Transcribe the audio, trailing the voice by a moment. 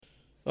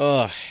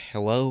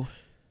Hello?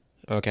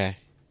 Okay.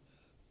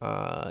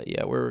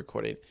 Yeah, we're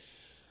recording.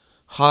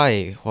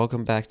 Hi,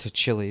 welcome back to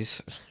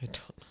Chili's.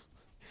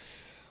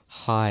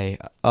 Hi.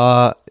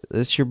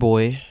 It's your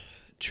boy,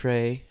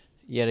 Trey,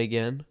 yet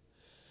again.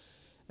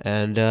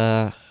 And,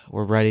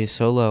 we're riding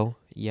solo,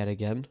 yet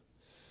again.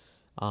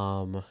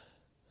 Um,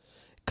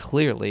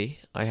 Clearly,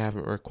 I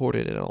haven't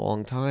recorded in a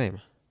long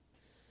time.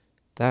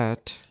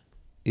 That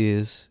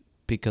is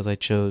because I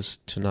chose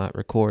to not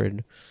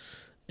record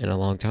in a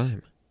long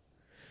time.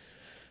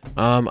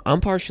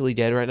 I'm partially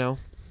dead right now.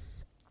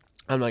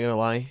 I'm not gonna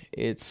lie.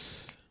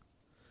 It's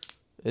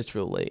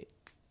real late.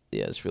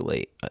 Yeah, it's real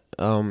late.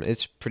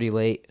 It's pretty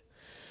late.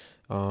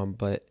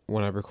 But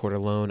when I record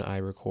alone, I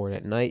record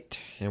at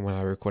night, and when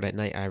I record at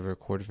night, I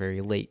record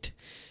very late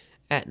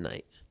at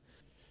night.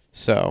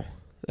 So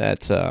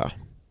that's how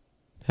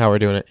we're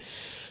doing it.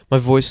 My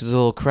voice is a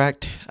little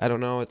cracked. I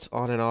don't know. It's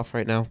on and off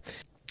right now,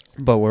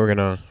 but we're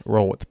gonna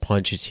roll with the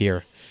punches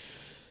here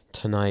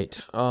tonight.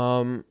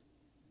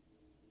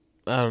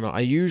 I don't know. I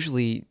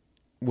usually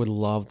would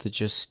love to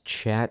just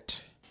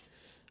chat,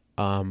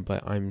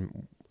 but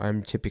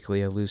I'm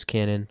typically a loose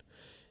cannon,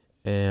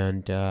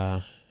 and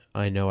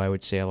I know I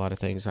would say a lot of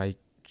things I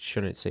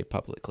shouldn't say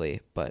publicly,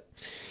 but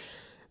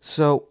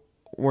so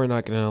we're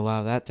not going to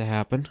allow that to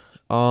happen.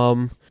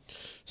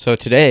 So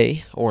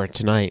today, or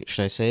tonight,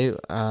 should I say,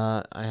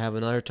 I have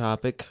another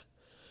topic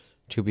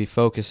to be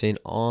focusing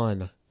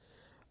on.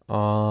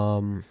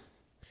 Oh,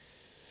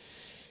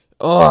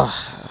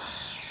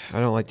 I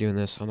don't like doing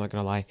this. I'm not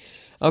going to lie.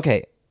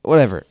 Okay,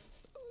 whatever.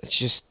 Let's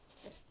just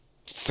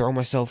throw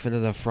myself into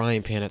the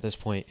frying pan at this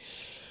point.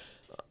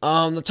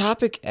 The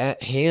topic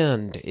at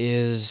hand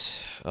is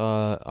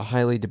a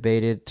highly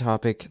debated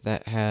topic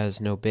that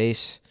has no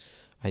base.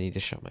 I need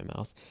to shut my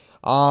mouth.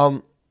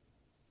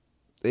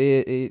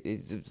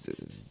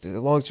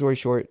 Long story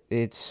short,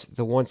 it's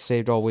the once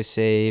saved, always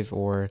save,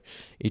 or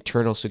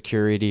eternal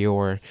security,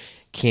 or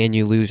can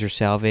you lose your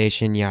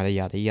salvation, yada,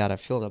 yada, yada.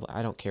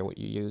 I don't care what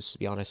you use, to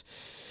be honest.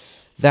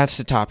 That's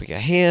the topic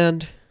at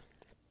hand.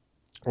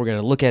 We're going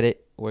to look at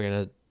it. We're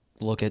going to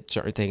look at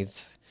certain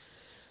things,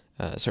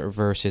 certain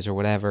verses or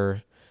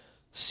whatever,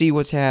 see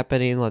what's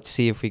happening. Let's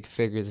see if we can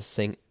figure this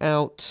thing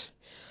out.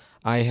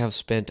 I have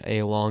spent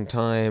a long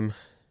time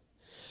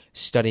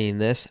studying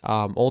this.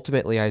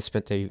 Ultimately, I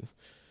spent a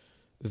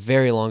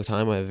very long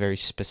time on a very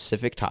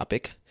specific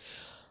topic,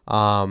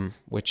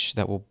 which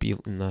that will be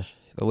in the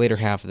later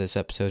half of this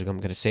episode. I'm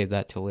going to save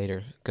that till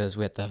later because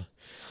we have to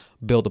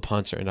build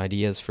upon certain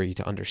ideas for you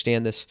to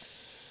understand this.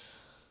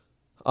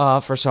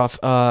 First off,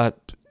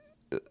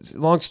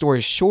 long story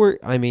short,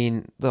 I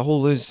mean, the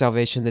whole lose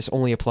salvation, this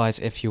only applies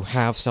if you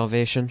have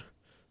salvation.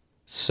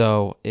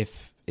 So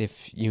if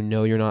you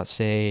know you're not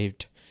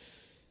saved,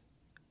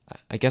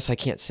 I guess I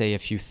can't say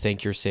if you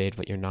think you're saved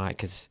but you're not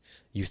because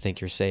you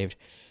think you're saved.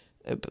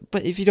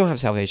 But if you don't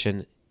have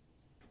salvation,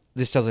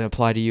 this doesn't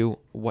apply to you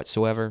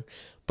whatsoever,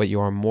 but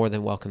you are more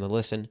than welcome to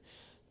listen.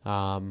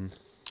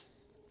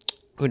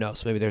 Who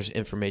knows? Maybe there's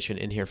information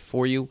in here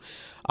for you.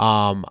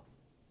 I'm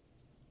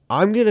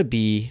going to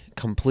be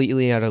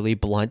completely and utterly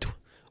blunt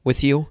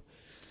with you.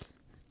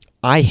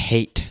 I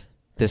hate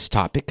this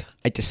topic.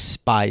 I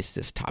despise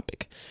this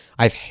topic.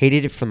 I've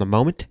hated it from the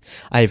moment.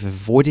 I've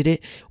avoided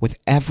it with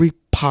every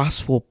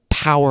possible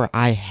power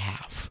I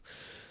have.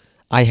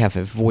 I have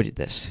avoided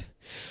this.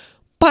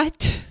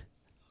 But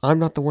I'm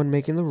not the one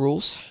making the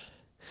rules.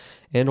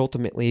 And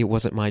ultimately, it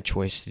wasn't my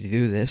choice to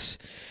do this.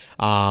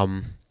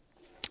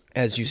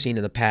 As you've seen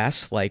in the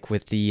past, like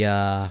with the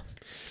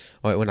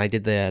when I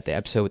did the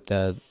episode with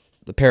the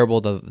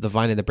parable, the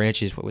vine and the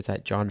branches. What was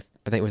that? John?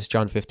 I think it was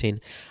John 15.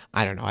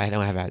 I don't know. I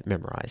don't have that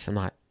memorized. I'm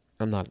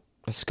not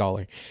a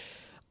scholar.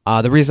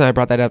 The reason I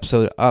brought that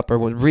episode up, or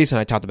the reason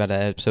I talked about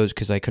that episode, is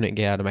because I couldn't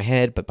get it out of my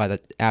head.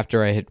 But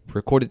after I had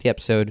recorded the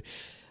episode,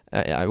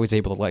 I was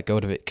able to let go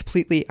of it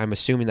completely. I'm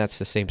assuming that's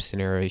the same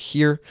scenario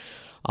here.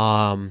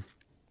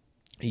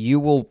 You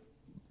will.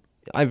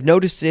 I've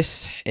noticed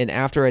this, and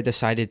after I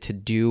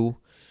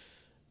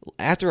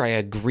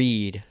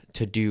agreed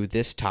to do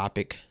this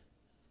topic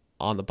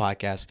on the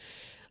podcast,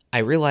 I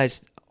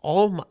realized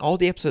all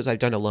the episodes I've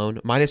done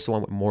alone, minus the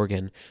one with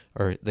Morgan,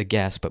 or the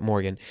guest, but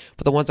Morgan,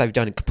 but the ones I've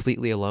done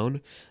completely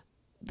alone,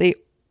 they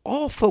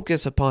all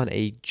focus upon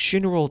a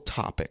general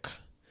topic.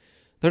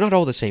 They're not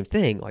all the same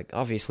thing. Like,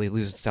 obviously,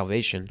 losing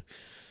salvation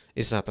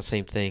is not the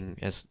same thing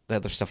as the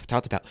other stuff I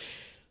talked about.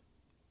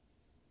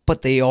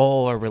 But they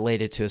all are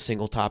related to a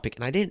single topic,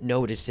 and I didn't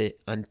notice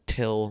it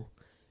until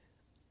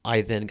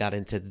I then got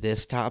into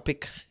this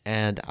topic,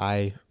 and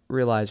I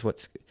realized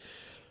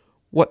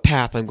what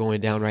path I'm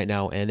going down right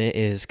now, and it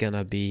is going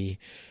to be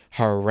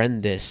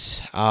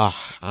horrendous. I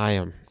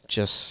am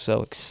just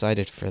so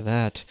excited for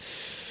that.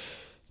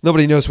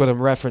 Nobody knows what I'm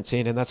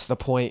referencing, and that's the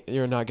point.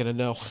 You're not going to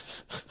know.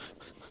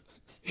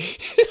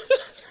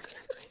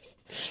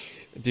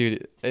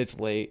 Dude, it's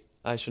late.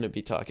 I shouldn't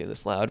be talking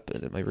this loud,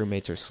 but my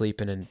roommates are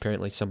sleeping, and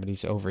apparently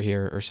somebody's over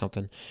here or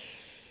something.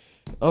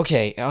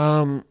 Okay,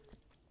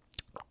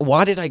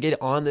 why did I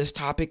get on this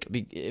topic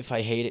if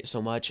I hate it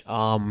so much?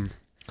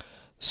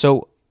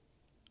 So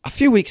a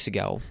few weeks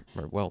ago,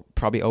 or well,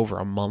 probably over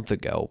a month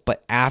ago,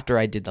 but after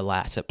I did the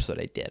last episode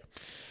I did,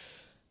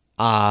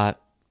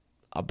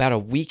 about a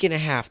week and a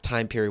half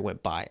time period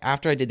went by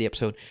after I did the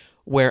episode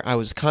where I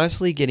was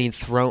constantly getting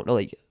thrown,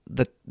 like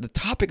the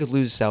topic of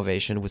lose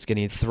salvation was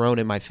getting thrown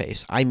in my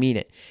face. I mean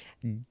it,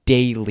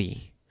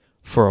 daily.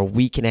 For a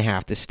week and a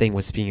half, this thing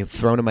was being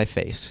thrown in my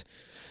face.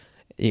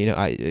 You know,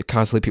 I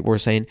constantly people were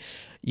saying,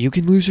 you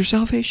can lose your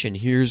salvation.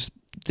 Here's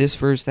this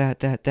verse,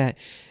 that.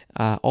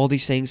 All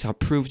these things have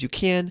proved you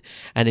can.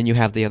 And then you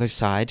have the other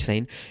side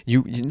saying,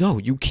 you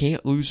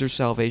can't lose your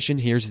salvation.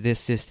 Here's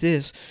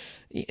this.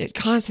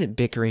 Constant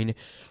bickering,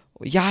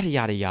 yada,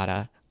 yada,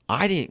 yada.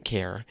 I didn't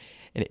care.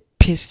 And it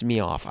pissed me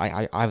off.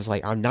 I was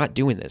like, I'm not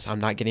doing this. I'm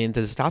not getting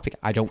into this topic.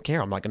 I don't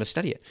care. I'm not going to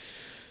study it.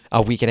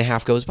 A week and a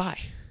half goes by.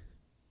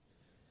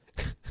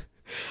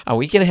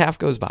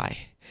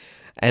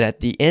 And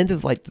at the end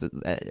of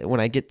when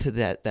I get to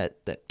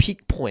that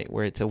peak point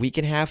where it's a week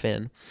and a half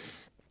in,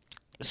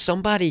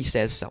 somebody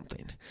says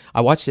something.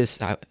 I watch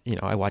this, I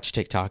watch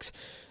TikToks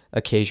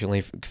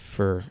occasionally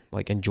for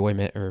like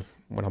enjoyment or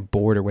when I'm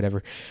bored or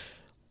whatever.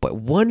 But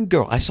one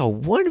girl, I saw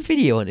one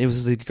video and it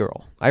was a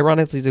girl.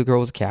 Ironically, the girl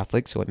was a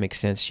Catholic, so it makes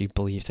sense. She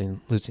believed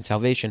in losing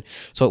salvation.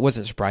 So it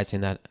wasn't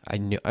surprising that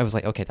I was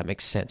like, okay, that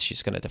makes sense.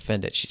 She's going to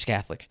defend it. She's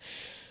Catholic.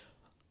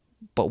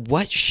 But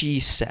what she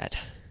said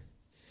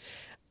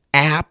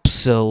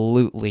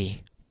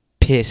absolutely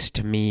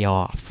pissed me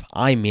off.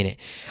 I mean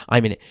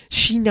it.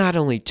 She not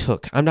only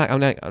took, we're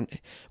going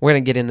to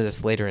get into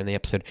this later in the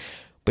episode,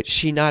 but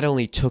she not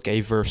only took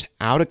a verse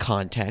out of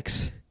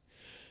context,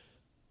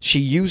 she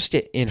used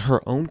it in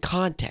her own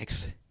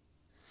context.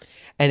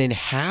 And then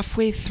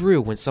halfway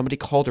through, when somebody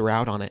called her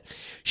out on it,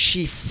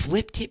 she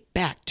flipped it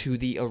back to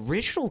the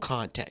original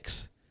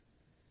context.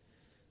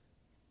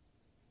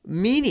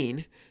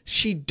 Meaning,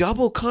 she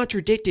double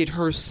contradicted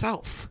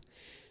herself.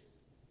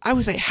 I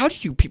was like, how do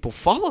you people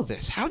follow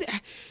this? I'm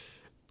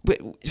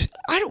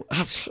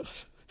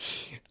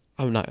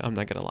not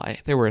gonna lie.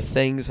 There were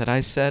things that I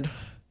said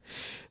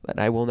that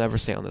I will never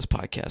say on this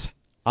podcast.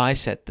 I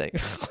said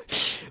things.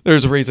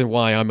 There's a reason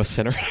why I'm a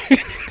sinner.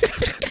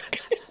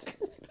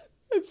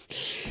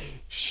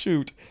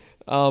 Shoot.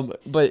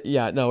 But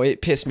yeah, no,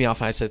 it pissed me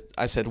off. I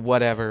said,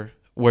 whatever,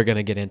 we're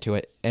gonna get into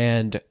it.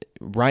 And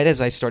right as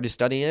I started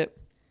studying it,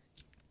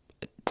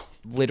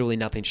 literally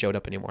nothing showed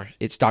up anymore.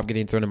 It stopped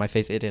getting thrown in my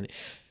face. It didn't.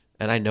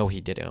 And I know he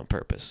did it on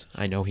purpose.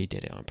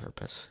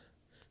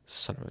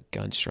 Son of a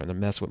gun's trying to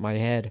mess with my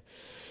head.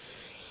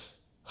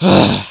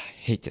 I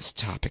hate this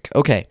topic.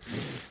 Okay.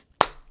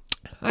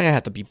 I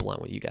have to be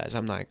blunt with you guys.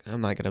 I'm not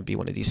gonna be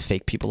one of these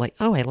fake people like,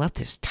 oh, I love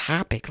this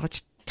topic.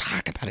 Let's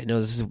talk about it.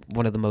 No, this is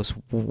one of the most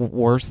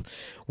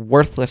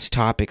worthless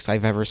topics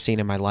I've ever seen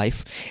in my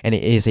life, and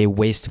it is a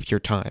waste of your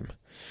time.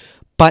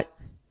 But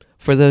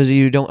for those of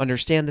you who don't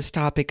understand this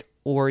topic,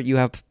 or you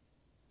have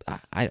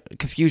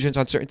confusions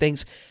on certain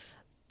things,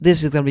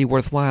 this is going to be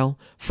worthwhile.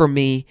 For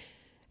me,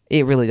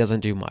 it really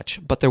doesn't do much.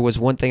 But there was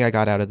one thing I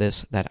got out of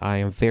this that I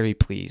am very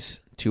pleased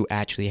to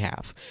actually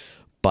have.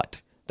 But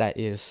that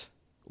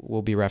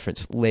will be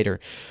referenced later.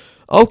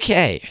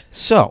 Okay,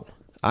 so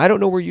I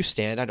don't know where you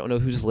stand. I don't know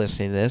who's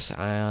listening to this.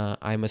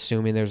 I'm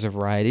assuming there's a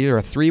variety. There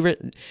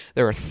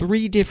are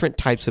three different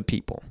types of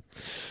people.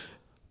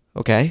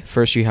 Okay,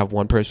 first you have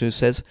one person who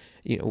says,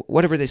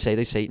 whatever they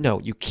say, no,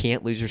 you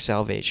can't lose your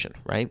salvation,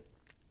 right?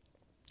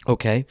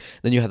 Okay,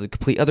 then you have the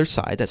complete other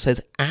side that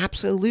says,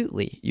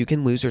 absolutely, you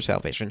can lose your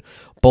salvation.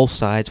 Both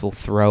sides will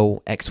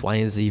throw X, Y,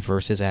 and Z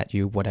verses at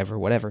you,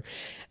 whatever.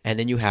 And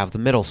then you have the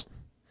middle.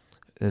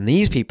 And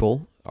these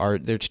people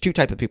there's two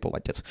types of people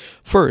like this.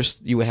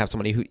 First, you would have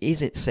somebody who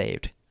isn't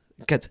saved.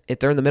 Because if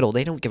they're in the middle,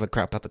 they don't give a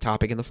crap about the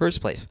topic in the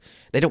first place.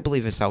 They don't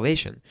believe in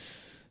salvation.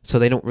 So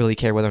they don't really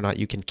care whether or not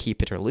you can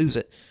keep it or lose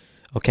it.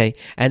 Okay?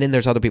 And then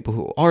there's other people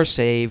who are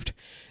saved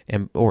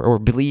or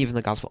believe in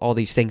the gospel, all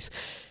these things.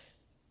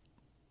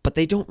 But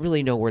they don't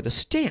really know where to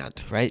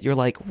stand, right? You're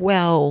like,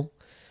 well,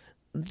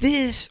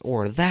 this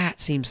or that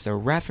seems to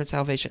reference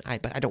salvation,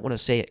 but I don't want to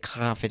say it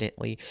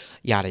confidently,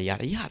 yada,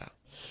 yada, yada.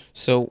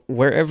 So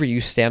wherever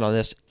you stand on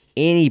this,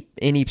 any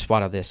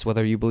spot of this,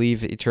 whether you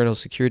believe eternal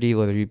security,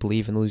 whether you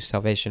believe in lose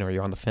salvation, or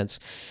you're on the fence,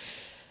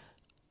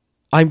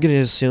 I'm going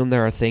to assume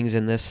there are things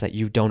in this that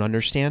you don't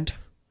understand.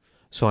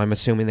 So I'm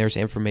assuming there's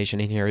information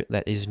in here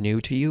that is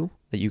new to you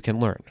that you can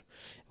learn,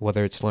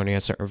 whether it's learning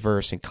a certain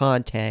verse in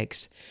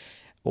context,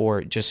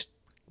 or just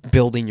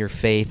building your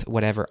faith,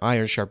 whatever.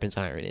 Iron sharpens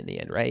iron in the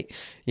end, right?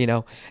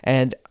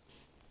 And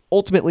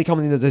ultimately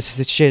coming to this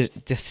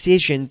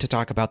decision to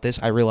talk about this,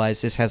 I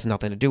realize this has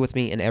nothing to do with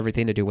me and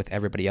everything to do with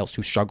everybody else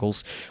who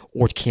struggles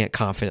or can't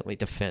confidently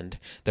defend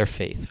their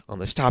faith on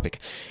this topic.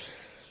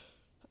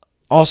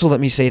 Also, let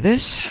me say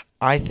this.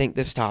 I think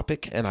this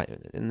topic, and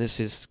this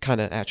is kind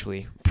of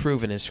actually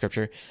proven in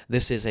Scripture,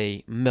 this is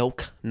a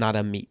milk, not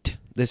a meat.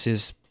 This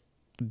is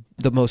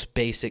the most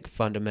basic,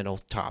 fundamental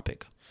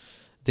topic.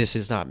 This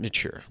is not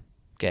mature,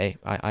 okay?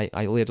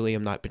 I literally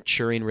am not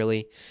maturing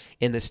really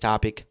in this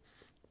topic,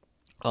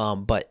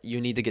 but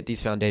you need to get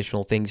these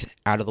foundational things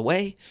out of the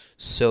way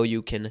so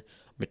you can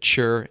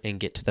mature, and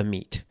get to the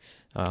meat.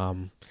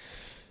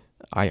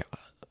 I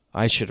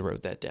I should have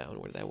wrote that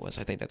down where that was.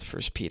 I think that's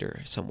First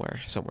Peter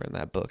somewhere in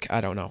that book. I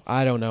don't know.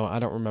 I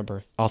don't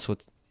remember. Also,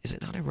 is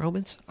it not in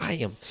Romans?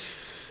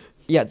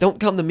 Yeah, don't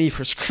come to me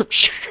for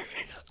scripture.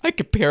 I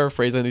could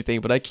paraphrase anything,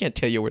 but I can't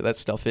tell you where that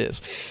stuff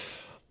is.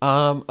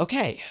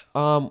 Okay.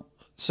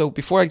 So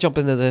before I jump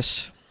into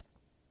this,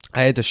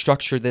 I had to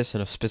structure this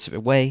in a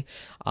specific way.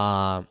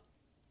 I'm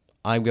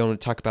going to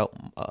talk about,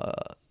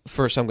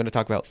 first I'm going to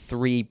talk about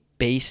 3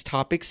 base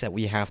topics that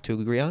we have to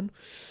agree on.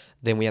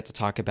 Then we have to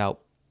talk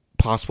about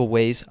possible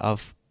ways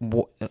of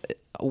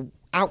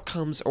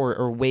outcomes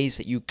or ways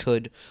that you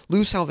could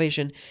lose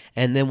salvation.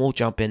 And then we'll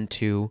jump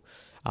into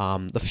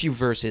the few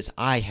verses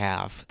I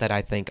have that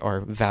I think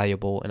are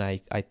valuable, and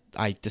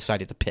I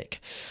decided to pick.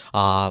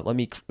 Let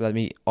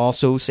me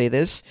also say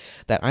this,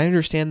 that I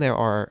understand there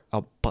are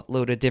a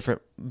buttload of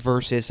different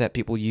verses that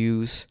people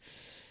use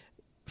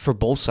for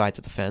both sides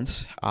of the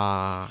fence.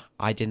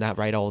 I did not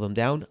write all of them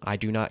down. I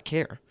do not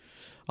care.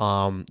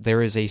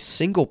 There is a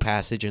single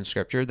passage in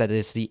Scripture that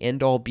is the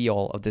end-all,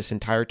 be-all of this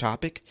entire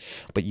topic,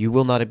 but you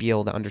will not be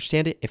able to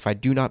understand it if I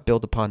do not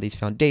build upon these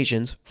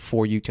foundations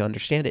for you to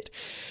understand it.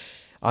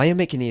 I am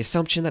making the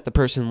assumption that the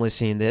person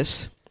listening to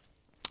this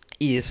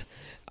is,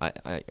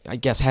 I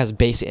guess, has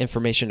basic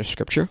information of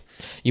Scripture.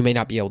 You may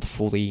not be able to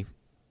fully,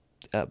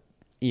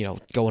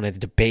 go in a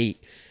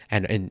debate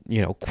and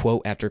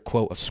quote after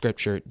quote of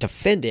Scripture,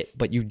 defend it,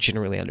 but you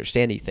generally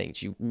understand these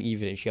things.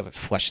 Even if you haven't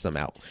fleshed them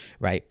out,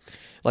 right?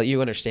 Like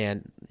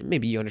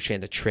maybe you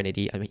understand the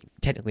Trinity. I mean,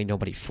 technically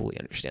nobody fully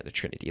understands the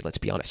Trinity. Let's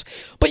be honest,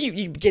 but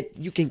you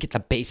can get the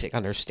basic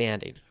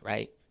understanding,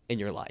 right, in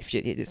your life.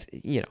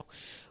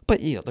 But,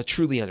 to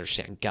truly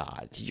understand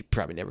God, you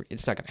probably never,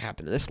 it's not going to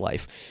happen in this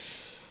life.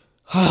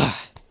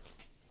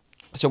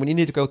 So we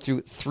need to go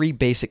through 3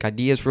 basic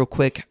ideas real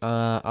quick.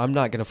 I'm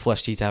not going to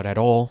flesh these out at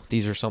all.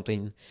 These are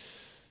something,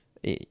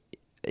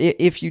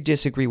 if you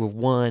disagree with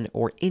one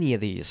or any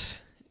of these,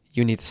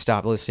 you need to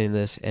stop listening to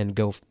this and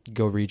go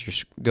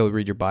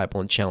read your Bible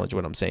and challenge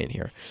what I'm saying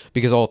here.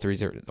 Because all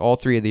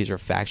three of these are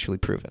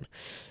factually proven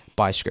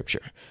by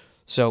Scripture.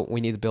 So we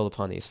need to build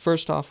upon these.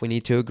 First off, we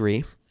need to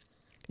agree.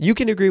 You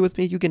can agree with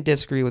me, you can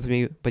disagree with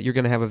me, but you're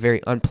going to have a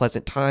very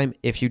unpleasant time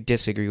if you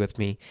disagree with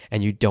me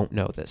and you don't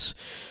know this.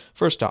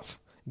 First off,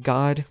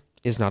 God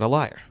is not a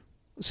liar.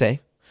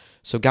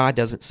 So God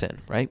doesn't sin,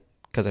 right?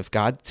 Because if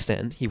God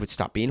sinned, he would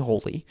stop being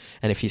holy.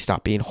 And if he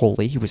stopped being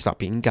holy, he would stop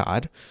being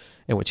God,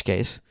 in which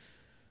case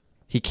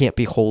he can't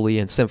be holy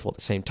and sinful at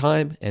the same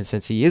time. And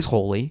since he is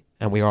holy,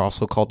 and we are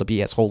also called to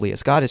be as holy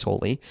as God is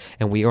holy,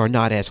 and we are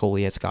not as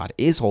holy as God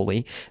is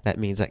holy, that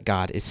means that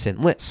God is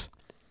sinless.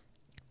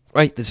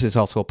 Right? This is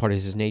also a part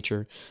of his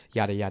nature,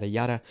 yada, yada,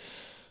 yada.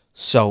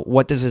 So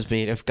what does this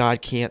mean? If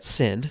God can't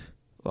sin,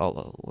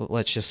 well,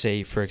 let's just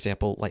say, for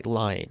example, like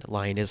lying.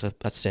 Lying is a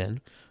sin.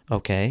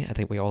 Okay, I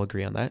think we all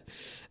agree on that.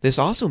 This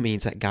also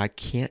means that God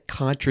can't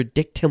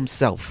contradict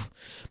himself,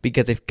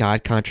 because if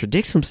God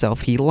contradicts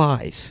himself, he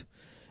lies,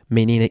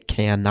 meaning it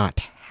cannot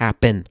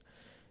happen.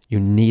 You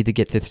need to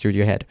get this through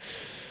your head.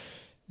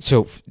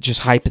 So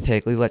just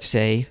hypothetically, let's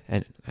say,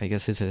 and I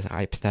guess this is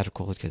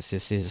hypothetical because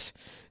this is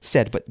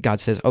said, but God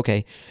says,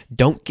 okay,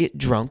 don't get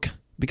drunk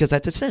because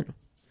that's a sin.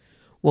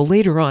 Well,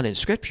 later on in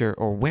Scripture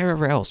or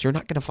wherever else, you're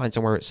not going to find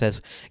somewhere it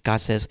says, God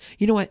says,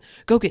 you know what,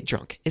 go get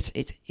drunk. It's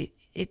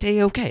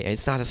okay.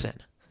 It's not a sin.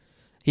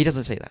 He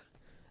doesn't say that,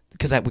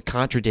 because that would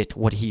contradict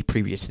what he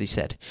previously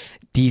said.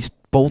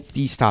 Both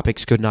these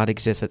topics could not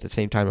exist at the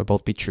same time and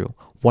both be true.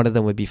 One of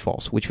them would be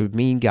false, which would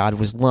mean God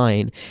was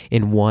lying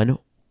in one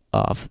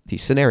of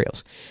these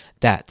scenarios.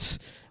 That's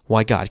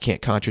why God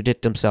can't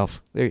contradict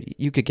himself.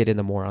 You could get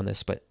into more on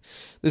this, but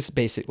this is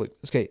basically,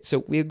 okay,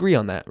 so we agree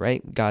on that,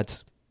 right?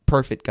 God's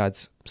perfect,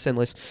 God's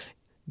sinless,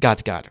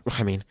 God's God.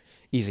 I mean,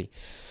 easy.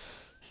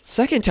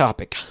 Second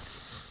topic,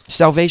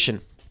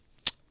 salvation.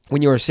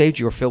 When you are saved,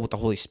 you are filled with the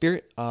Holy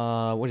Spirit.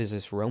 What is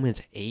this,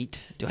 Romans 8?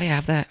 Do I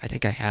have that? I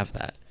think I have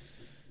that.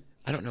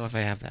 I don't know if I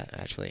have that,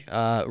 actually.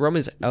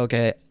 Romans,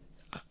 okay.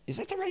 Is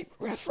that the right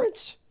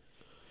reference?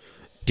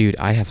 Dude,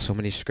 I have so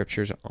many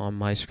scriptures on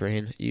my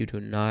screen. You do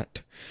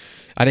not.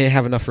 I didn't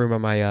have enough room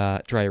on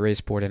my dry erase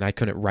board, and I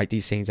couldn't write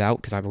these things out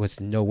because I was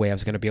no way I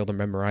was going to be able to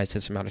memorize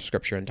this amount of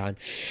scripture in time.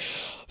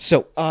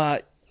 So,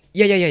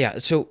 yeah.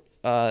 So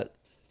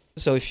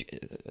if you,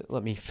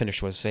 let me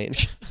finish what I was saying.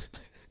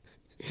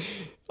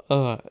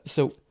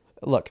 So,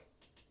 look,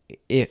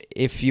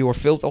 if you are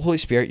filled with the Holy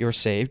Spirit, you're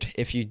saved.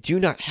 If you do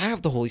not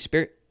have the Holy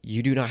Spirit,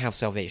 you do not have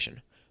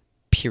salvation.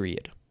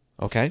 Period.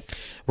 Okay?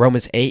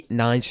 Romans 8,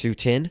 9 through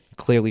 10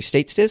 clearly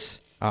states this.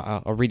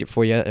 I'll read it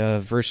for you.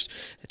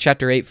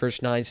 Chapter 8,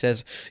 verse 9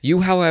 says,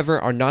 "You,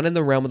 however, are not in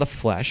the realm of the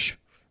flesh,"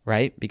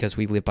 right? Because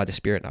we live by the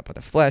Spirit, not by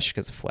the flesh,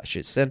 because the flesh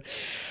is sin.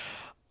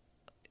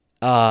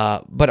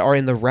 "But are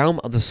in the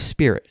realm of the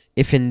Spirit,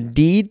 if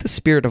indeed the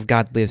Spirit of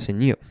God lives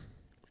in you."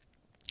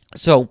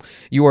 So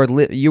you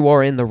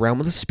are in the realm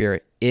of the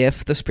Spirit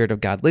if the Spirit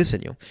of God lives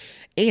in you.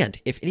 And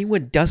if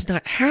anyone does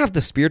not have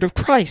the Spirit of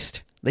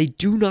Christ, they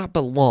do not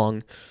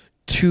belong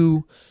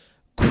to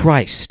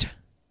Christ.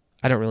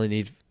 I don't really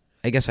need,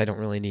 I guess I don't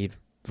really need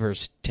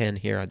verse 10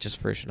 here. Just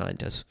verse 9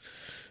 does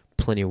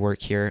plenty of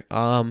work here.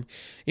 You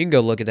can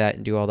go look at that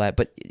and do all that,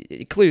 but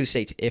it clearly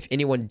states, if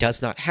anyone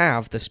does not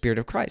have the Spirit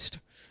of Christ,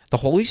 the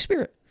Holy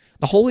Spirit,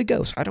 the Holy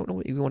Ghost, I don't know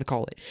what you want to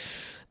call it,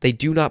 they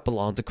do not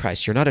belong to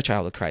Christ. You're not a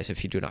child of Christ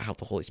if you do not have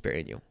the Holy Spirit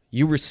in you.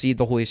 You receive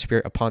the Holy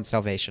Spirit upon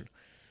salvation.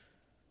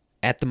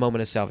 At the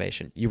moment of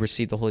salvation, you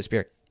receive the Holy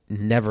Spirit.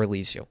 Never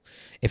leaves you.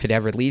 If it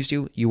ever leaves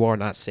you, you are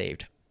not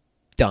saved.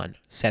 Done.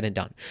 Said and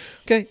done.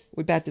 Okay,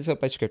 we back this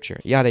up by Scripture.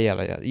 Yada,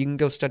 yada, yada. You can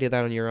go study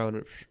that on your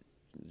own.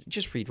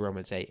 Just read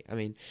Romans 8. I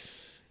mean,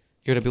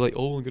 you're going to be like,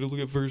 oh, I'm going to look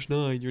at verse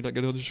 9. You're not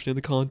going to understand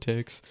the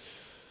context.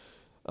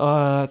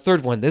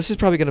 Third one. This is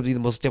probably going to be the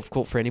most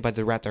difficult for anybody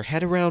to wrap their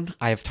head around.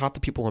 I have taught the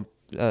people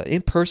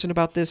in person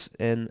about this,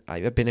 and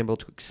I've been able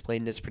to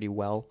explain this pretty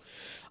well.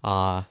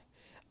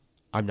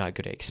 I'm not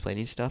good at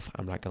explaining stuff.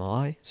 I'm not going to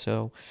lie.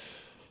 So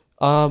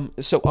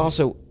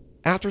also,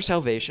 after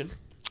salvation,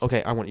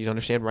 okay, I want you to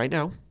understand right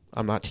now,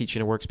 I'm not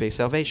teaching a works-based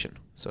salvation.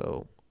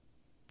 So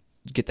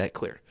get that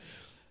clear.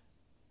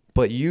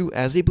 But you,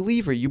 as a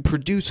believer, you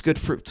produce good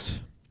fruits.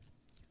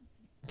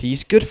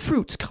 These good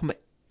fruits come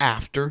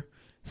after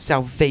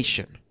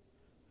salvation.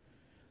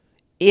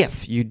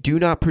 If you do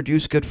not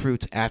produce good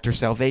fruits after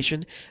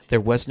salvation, there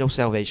was no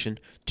salvation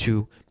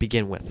to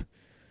begin with.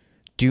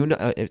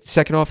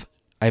 Second off,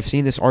 I've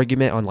seen this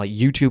argument on like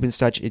YouTube and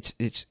such.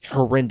 It's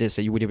horrendous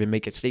that you would even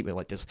make a statement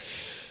like this.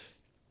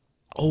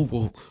 Oh,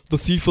 well, the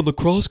thief on the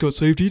cross got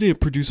saved. He didn't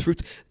produce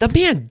fruits. The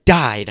man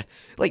died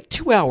like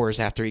 2 hours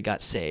after he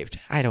got saved.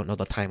 I don't know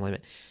the time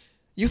limit.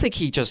 You think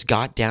he just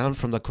got down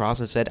from the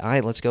cross and said, all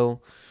right, let's go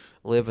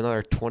live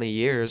another 20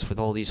 years with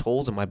all these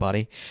holes in my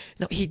body?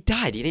 No, he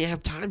died. He didn't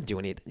have time to do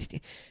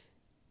anything.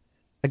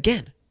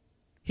 Again,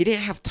 he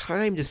didn't have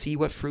time to see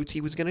what fruits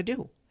he was going to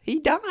do. He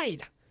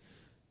died.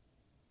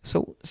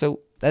 So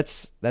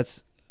that's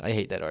I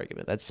hate that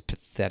argument. That's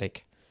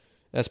pathetic.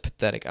 That's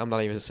pathetic. I'm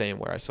not even saying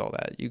where I saw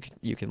that.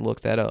 You can look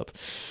that up.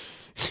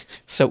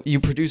 So you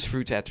produce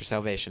fruits after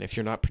salvation. If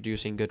you're not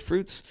producing good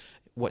fruits,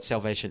 what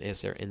salvation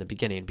is there in the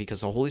beginning?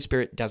 Because the Holy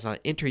Spirit does not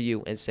enter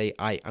you and say,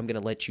 I'm going to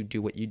let you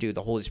do what you do.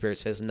 The Holy Spirit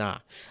says, nah,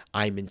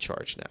 I'm in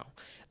charge now.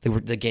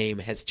 The game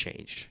has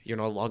changed. You're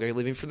no longer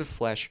living for the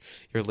flesh.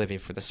 You're living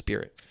for the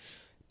Spirit.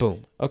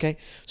 Boom. Okay?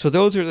 So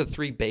those are the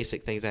three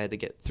basic things I had to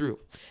get through.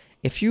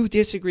 If you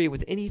disagree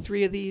with any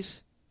three of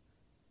these,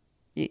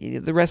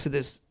 the rest of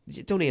this,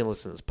 don't even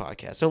listen to this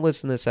podcast. Don't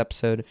listen to this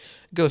episode.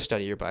 Go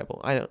study your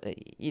Bible.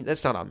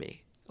 That's not on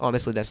me.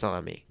 Honestly, that's not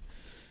on me.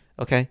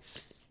 Okay?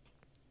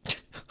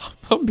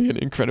 I'm being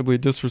incredibly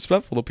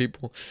disrespectful to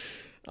people.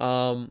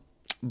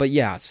 But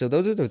yeah, so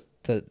those are the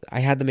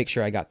I had to make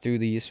sure I got through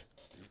these.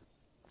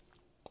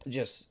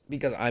 Just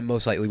because I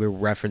most likely will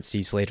reference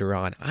these later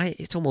on.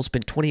 It's almost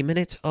been 20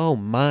 minutes. Oh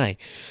my.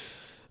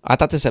 I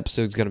thought this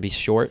episode was going to be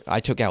short. I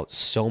took out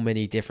so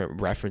many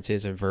different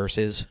references and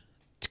verses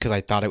because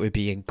I thought it would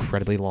be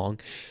incredibly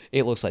long.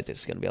 It looks like this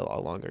is going to be a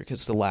lot longer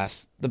because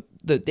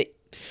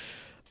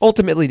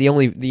ultimately the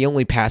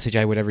only passage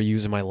I would ever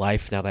use in my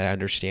life, now that I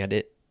understand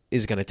it,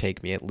 is going to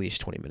take me at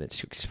least 20 minutes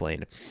to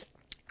explain.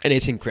 And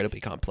it's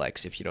incredibly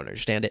complex if you don't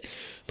understand it.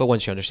 But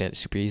once you understand it, it's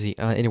super easy.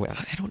 Anyway,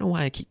 I don't know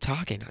why I keep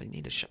talking. I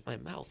need to shut my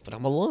mouth, but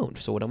I'm alone.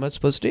 So what am I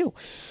supposed to do?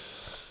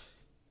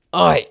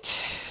 All right.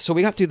 So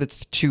we got through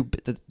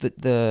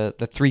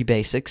the three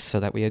basics so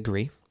that we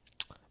agree.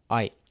 All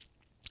right.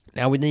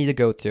 Now we need to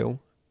go through.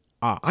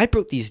 I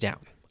broke these down.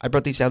 I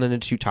broke these down into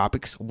two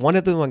topics. One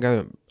of them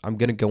I'm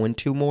going to go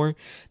into more.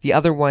 The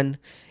other one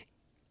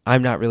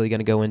I'm not really going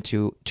to go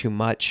into too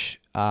much.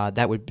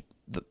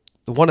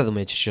 One of them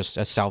is just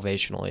a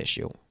salvational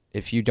issue.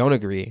 If you don't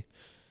agree,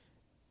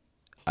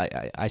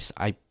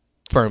 I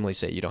firmly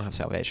say you don't have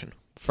salvation.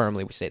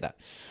 Firmly we say that.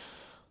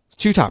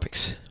 Two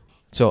topics.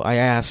 So I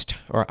asked,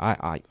 or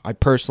I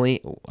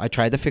personally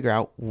tried to figure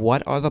out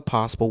what are the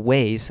possible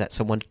ways that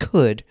someone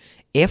could,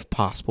 if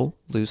possible,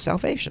 lose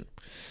salvation.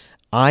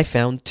 I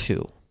found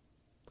two.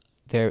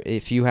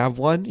 If you have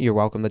one, you're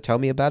welcome to tell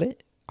me about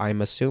it.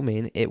 I'm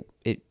assuming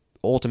it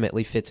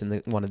ultimately fits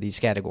in one of these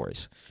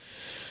categories.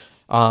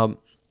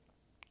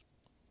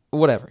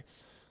 Whatever.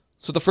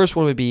 So the first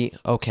one would be,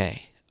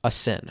 okay, a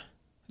sin.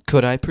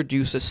 Could I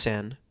produce a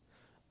sin,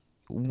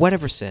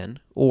 whatever sin,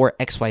 or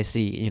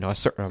XYZ, a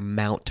certain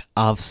amount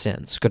of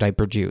sins could I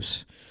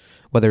produce?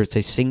 Whether it's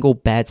a single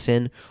bad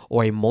sin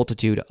or a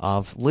multitude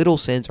of little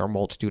sins or a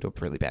multitude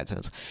of really bad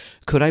sins.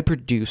 Could I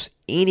produce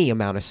any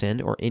amount of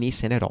sin or any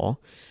sin at all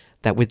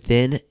that would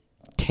then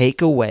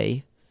take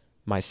away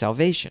my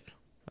salvation?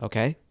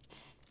 Okay?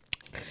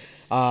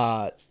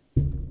 I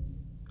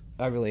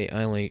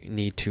only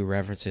need two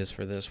references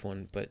for this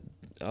one, but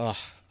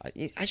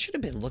I should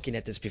have been looking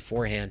at this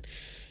beforehand.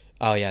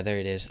 Oh yeah, there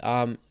it is.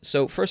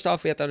 So first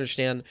off, we have to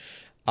understand,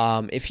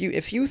 if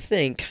you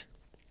think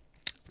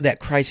that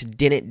Christ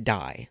didn't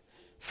die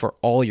for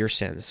all your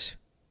sins,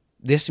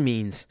 this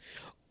means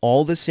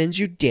all the sins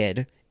you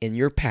did in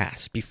your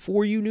past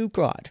before you knew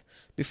God,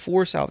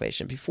 before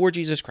salvation, before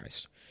Jesus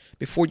Christ,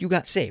 before you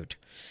got saved,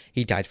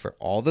 He died for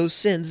all those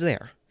sins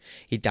there.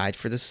 He died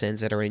for the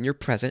sins that are in your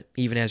present,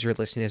 even as you're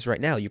listening to this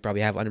right now. You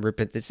probably have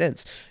unrepented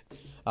sins.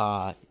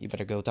 You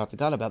better go talk to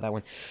God about that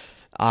one.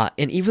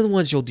 And even the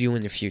ones you'll do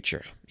in the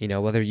future.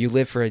 Whether you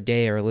live for a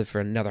day or live for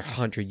another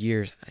 100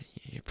 years,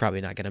 you're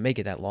probably not going to make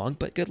it that long,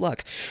 but good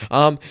luck.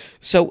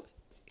 So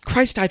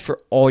Christ died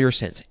for all your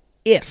sins.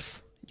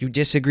 If you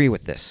disagree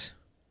with this,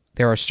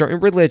 there are certain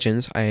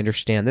religions, I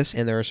understand this,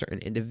 and there are certain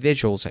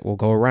individuals that will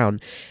go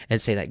around and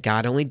say that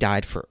God only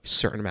died for a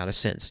certain amount of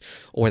sins.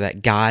 Or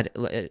that God,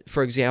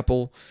 for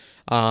example,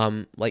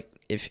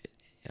 if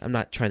I'm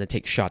not trying to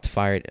take shots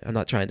fired, I'm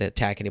not trying to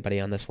attack anybody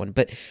on this one,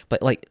 but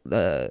like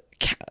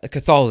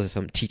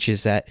Catholicism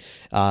teaches that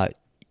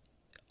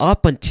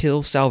up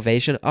until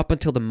salvation, up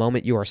until the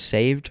moment you are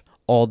saved,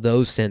 all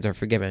those sins are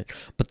forgiven.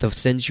 But the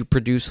sins you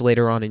produce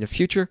later on in the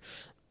future,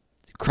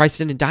 Christ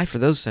didn't die for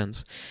those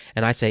sins.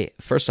 And I say,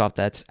 first off,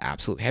 that's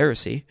absolute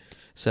heresy.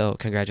 So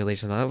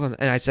congratulations on that one.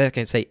 And I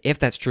can say, if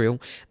that's true,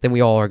 then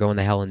we all are going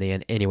to hell in the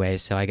end anyway.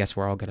 So I guess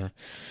we're all going to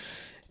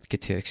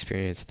get to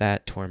experience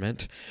that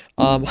torment.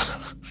 I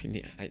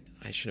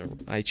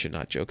should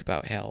not joke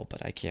about hell,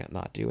 but I can't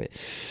not do it.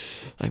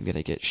 I'm going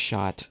to get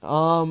shot.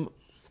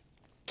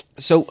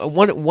 So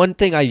one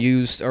thing I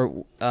used,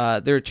 or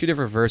there are two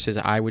different verses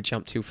I would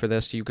jump to for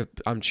this.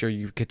 I'm sure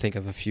you could think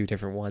of a few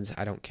different ones.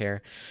 I don't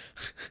care.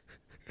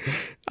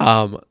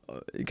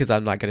 Because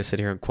I'm not going to sit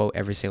here and quote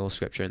every single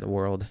scripture in the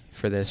world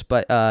for this.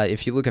 But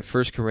if you look at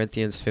 1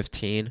 Corinthians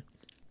 15,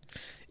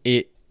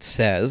 it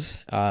says,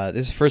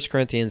 this is 1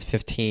 Corinthians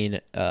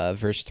 15,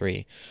 verse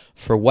 3,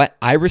 "For what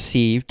I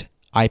received,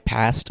 I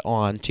passed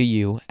on to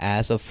you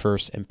as of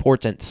first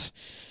importance."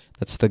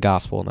 That's the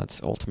gospel, and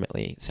that's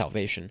ultimately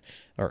salvation,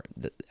 or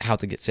how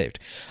to get saved.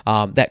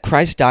 That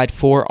Christ died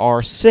for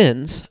our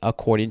sins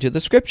according to the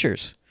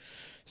scriptures.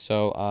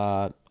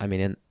 So,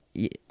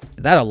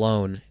 that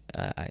alone,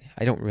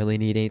 I don't really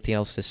need anything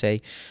else to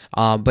say.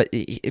 But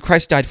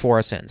Christ died for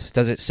our sins.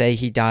 Does it say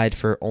he died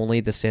for only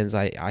the sins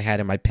I had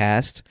in my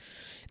past?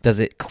 Does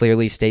it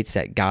clearly states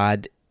that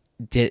God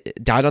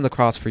died on the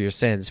cross for your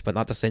sins, but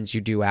not the sins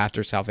you do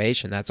after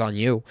salvation? That's on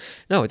you.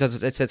 No, it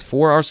doesn't. It says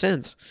for our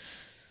sins.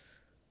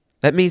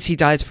 That means he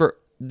dies for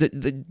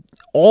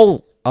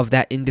all of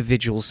that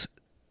individual's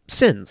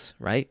sins,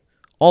 right?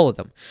 All of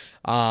them.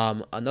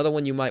 Another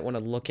one you might want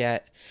to look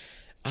at.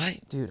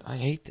 I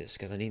hate this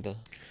because I need to.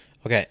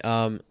 Okay.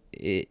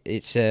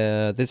 This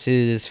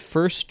is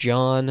 1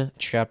 John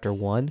chapter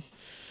 1.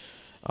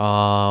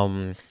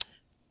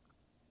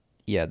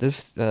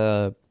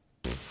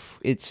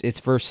 It's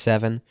verse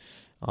 7.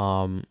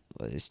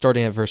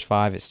 Starting at verse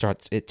 5,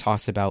 it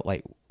talks about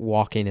like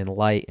walking in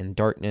light and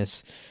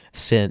darkness,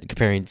 sin,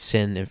 comparing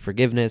sin and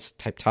forgiveness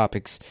type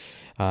topics.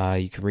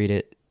 You can read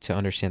it to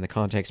understand the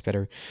context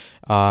better.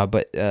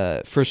 But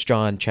 1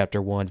 John chapter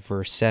 1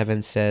 verse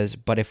 7 says,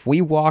 "But if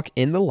we walk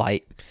in the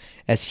light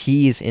as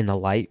he is in the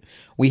light,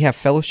 we have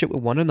fellowship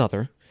with one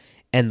another,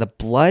 and the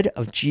blood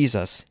of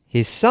Jesus,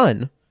 his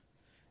son,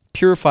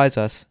 purifies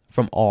us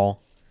from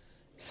all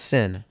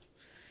sin."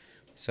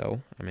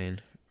 So,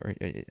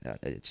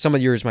 some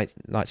of yours might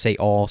not say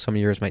all, some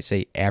of yours might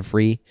say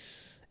every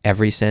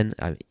sin.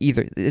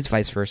 Either it's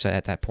vice versa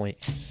at that point.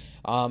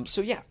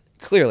 So yeah,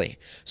 clearly.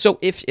 So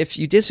if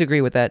you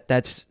disagree with that,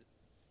 that's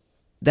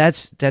a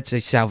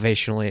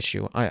salvational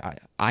issue.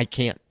 I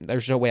can't.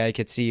 There's no way I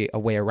could see a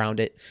way around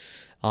it.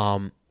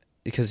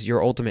 Because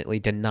you're ultimately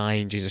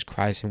denying Jesus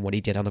Christ and what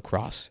he did on the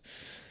cross.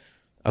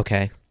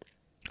 Okay,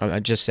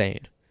 I'm just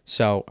saying.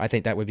 So I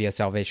think that would be a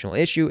salvational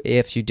issue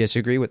if you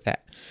disagree with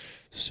that.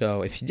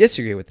 So if you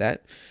disagree with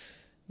that,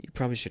 you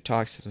probably should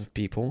talk to some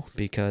people,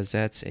 because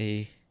that's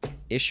a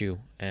issue,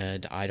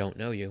 and I don't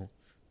know you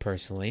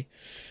personally,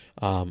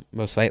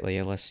 most likely,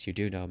 unless you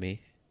do know me,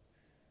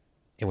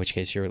 in which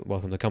case you're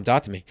welcome to come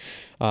talk to me.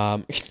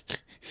 So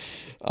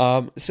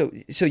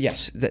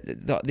yes,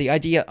 the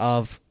idea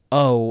of,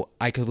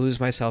 I could lose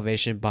my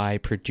salvation by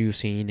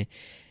producing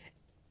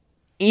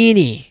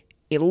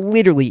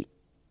literally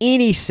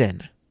any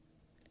sin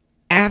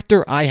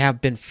after I have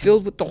been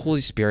filled with the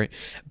Holy Spirit,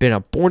 been a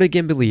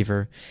born-again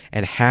believer,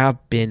 and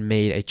have been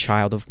made a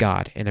child of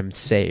God and am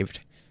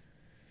saved,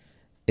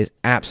 is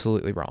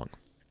absolutely wrong.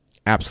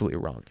 Absolutely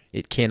wrong.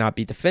 It cannot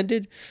be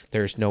defended.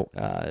 There's no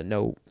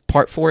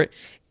part for it.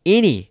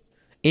 Any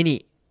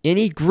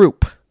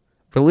group,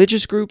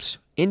 religious groups,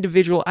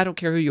 individual, I don't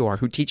care who you are,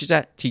 who teaches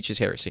that, teaches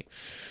heresy.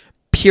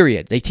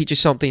 Period. They teach us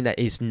something that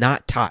is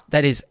not taught.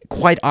 That is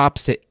quite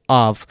opposite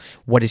of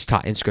what is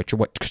taught in Scripture.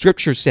 What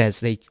Scripture says,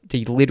 they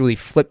literally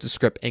flip the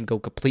script and go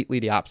completely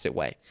the opposite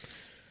way.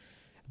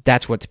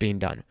 That's what's being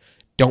done.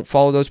 Don't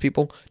follow those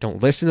people.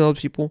 Don't listen to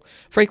those people.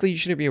 Frankly, you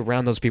shouldn't be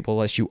around those people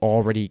unless you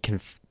already can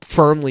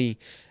firmly,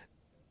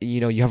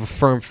 you have a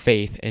firm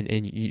faith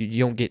and you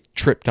don't get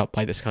tripped up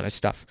by this kind of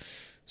stuff.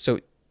 So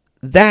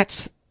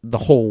that's the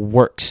whole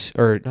works,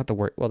 or not the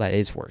work. Well, that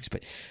is works,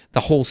 but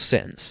the whole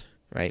sins,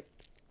 right?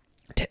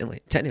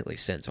 Technically,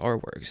 sins are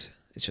works.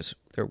 It's just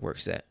they're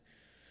works that.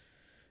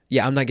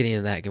 Yeah, I'm not getting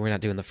into that. We're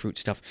not doing the fruit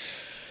stuff.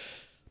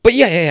 But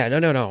yeah,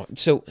 no.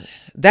 So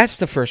that's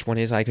the first one,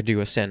 is I could do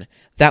a sin.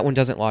 That one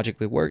doesn't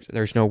logically work.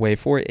 There's no way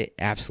for it. It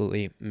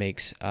absolutely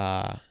makes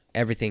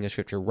everything in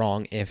Scripture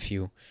wrong if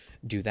you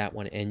do that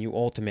one, and you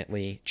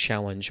ultimately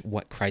challenge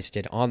what Christ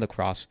did on the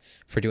cross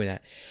for doing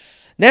that.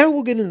 Now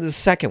we'll get into the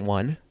second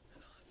one.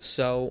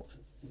 So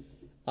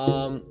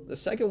the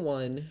second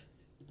one,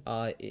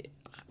 I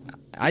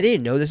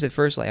didn't know this at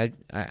first. Like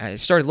I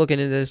started looking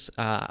into this.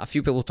 A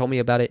few people told me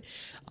about it.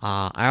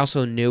 I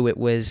also knew it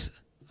was,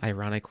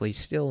 ironically,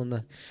 still in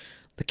the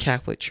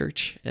Catholic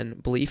Church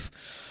and belief.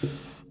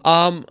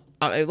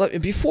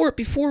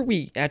 Before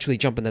we actually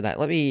jump into that,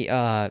 let me.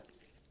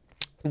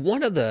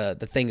 One of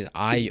the things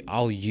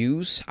I'll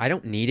use. I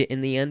don't need it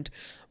in the end,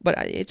 but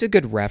it's a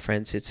good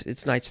reference.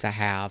 It's nice to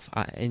have,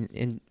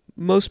 and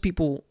most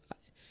people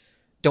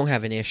don't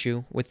have an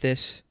issue with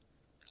this.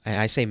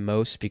 I say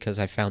most because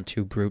I found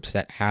two groups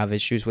that have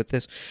issues with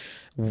this,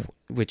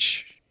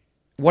 which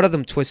one of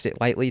them twists it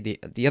lightly.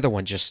 The other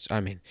one just, I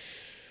mean,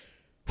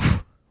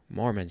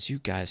 Mormons, you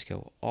guys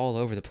go all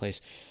over the place.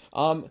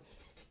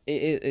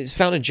 It's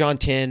found in John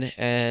 10,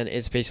 and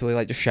it's basically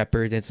like the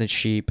shepherd that's in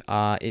sheep.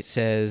 It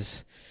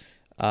says,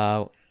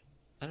 I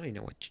don't even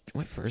know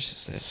what verse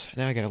is this.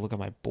 Now I gotta look on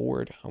my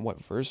board on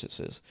what verse this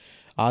is.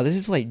 This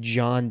is like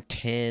John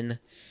 10,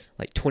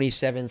 like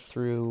 27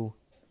 through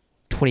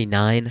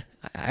 29.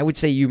 I would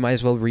say you might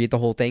as well read the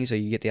whole thing so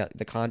you get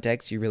the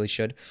context. You really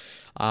should.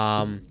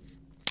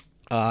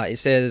 It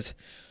says,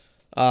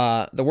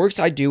 the works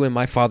I do in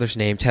my Father's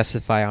name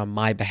testify on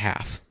my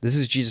behalf. This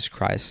is Jesus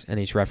Christ, and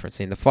he's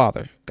referencing the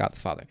Father, God the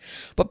Father.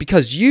 But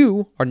because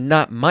you are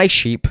not my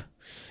sheep,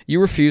 you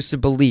refuse to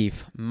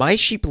believe. My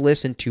sheep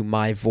listen to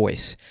my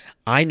voice.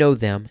 I know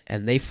them,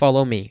 and they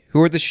follow me.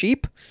 Who are the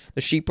sheep?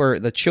 The sheep are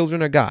the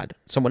children of God,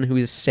 someone who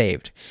is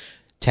saved.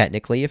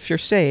 Technically, if you're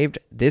saved,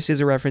 this is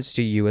a reference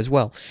to you as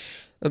well.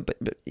 But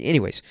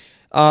anyways,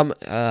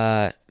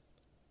 my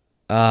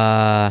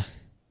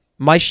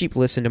sheep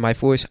listen to my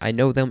voice. I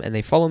know them, and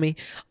they follow me.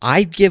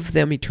 I give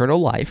them eternal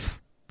life,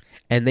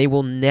 and they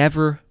will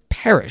never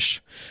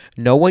perish.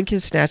 No one can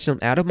snatch them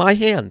out of my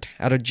hand,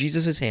 out of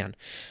Jesus' hand.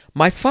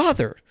 My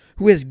Father,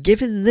 who has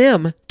given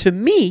them to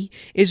me,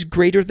 is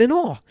greater than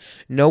all.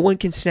 No one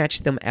can snatch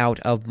them out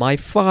of my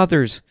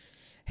Father's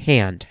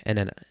hand. And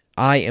then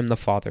I am the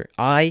Father.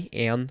 I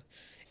am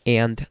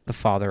and the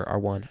Father are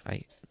one.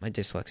 My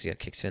dyslexia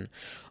kicks in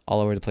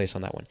all over the place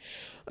on that one.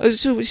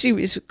 So we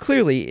see,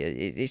 clearly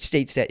it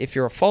states that if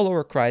you're a follower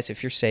of Christ,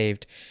 if you're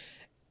saved,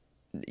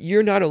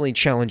 you're not only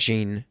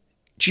challenging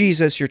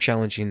Jesus, you're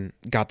challenging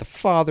God the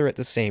Father at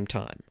the same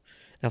time.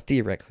 Now,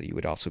 theoretically, you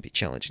would also be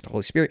challenging the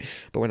Holy Spirit,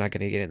 but we're not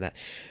going to get into that.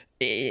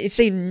 It's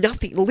saying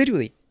nothing,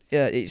 literally.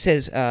 It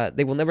says,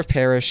 they will never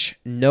perish.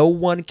 No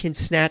one can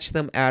snatch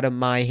them out of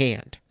my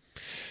hand.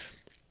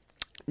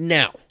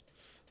 Now,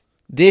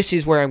 this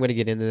is where I'm going to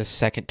get into the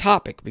second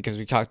topic, because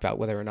we talked about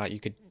whether or not you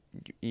could,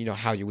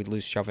 how you would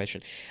lose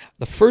salvation.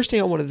 The first thing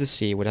what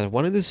I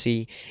wanted to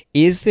see,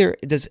 is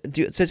does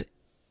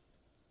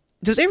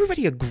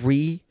everybody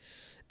agree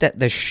that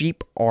the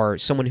sheep are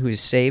someone who is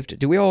saved?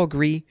 Do we all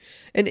agree?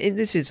 And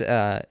this is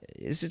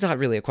not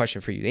really a question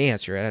for you to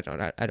answer. I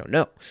don't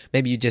know.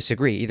 Maybe you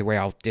disagree. Either way,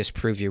 I'll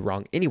disprove you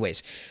wrong.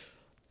 Anyways,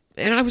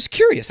 and I was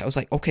curious. I was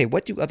like, okay,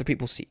 what do other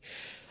people see?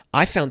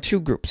 I found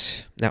two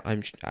groups. Now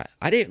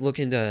I didn't look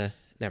into.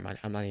 Never mind.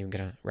 I'm not even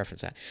gonna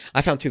reference that.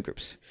 I found two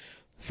groups.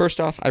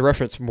 First off, I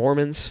referenced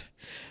Mormons.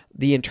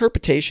 The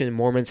interpretation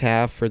Mormons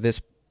have for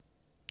this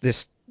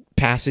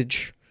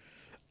passage,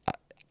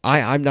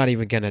 I'm not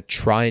even going to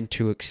try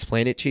to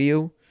explain it to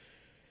you,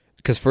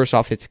 because first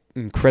off, it's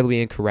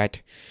incredibly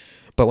incorrect.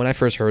 But when I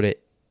first heard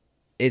it,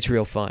 it's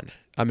real fun.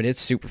 I mean,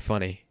 it's super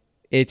funny.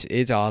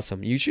 It's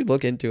awesome. You should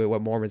look into it,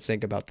 what Mormons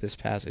think about this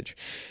passage.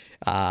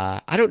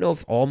 I don't know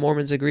if all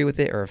Mormons agree with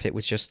it, or if it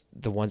was just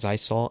the ones I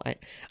saw.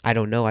 I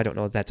don't know. I don't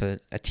know if that's a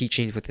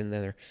teaching within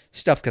their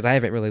stuff, because I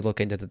haven't really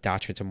looked into the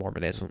doctrines of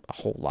Mormonism a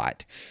whole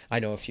lot. I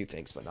know a few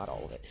things, but not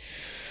all of it.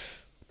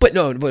 But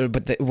no,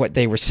 what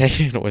they were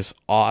saying was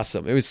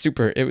awesome. It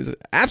was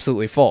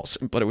absolutely false,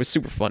 but it was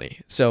super funny.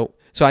 So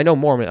I know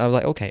Mormon. I was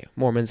like, okay,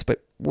 Mormons,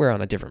 but we're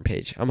on a different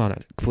page. I'm on a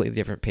completely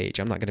different page.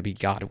 I'm not going to be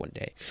God one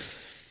day.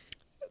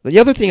 The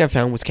other thing I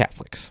found was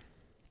Catholics.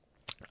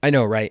 I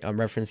know, right? I'm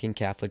referencing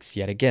Catholics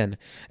yet again.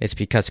 It's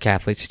because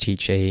Catholics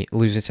teach a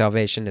losing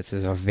salvation. This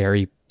is a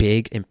very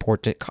big,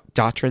 important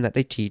doctrine that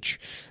they teach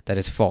that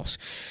is false.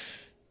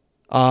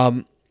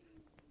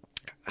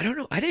 I don't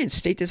know. I didn't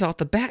state this off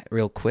the bat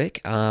real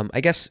quick.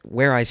 I guess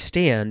where I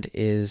stand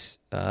is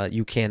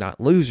you cannot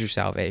lose your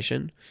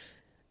salvation.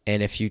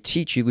 And if you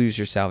teach you lose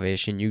your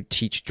salvation, you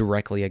teach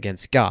directly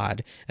against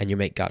God, and you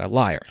make God a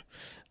liar.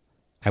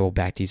 I will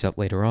back these up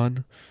later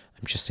on.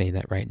 I'm just saying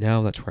that right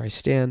now. That's where I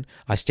stand.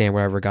 I stand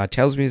wherever God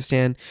tells me to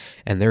stand,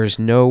 and there is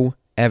no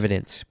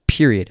evidence,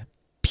 period.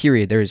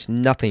 There is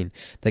nothing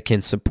that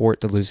can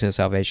support the losing of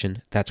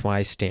salvation. That's why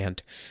I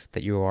stand,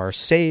 that you are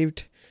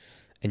saved,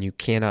 and you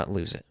cannot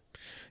lose it.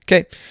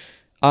 Okay,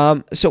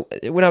 so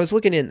when I was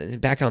looking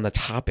back on the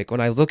topic, when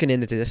I was looking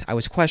into this, I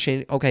was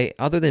questioning, okay,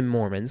 other than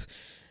Mormons,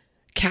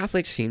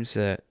 Catholics seems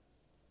to,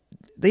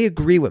 they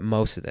agree with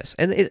most of this.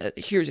 And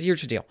here's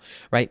the deal,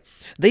 right?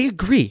 They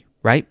agree,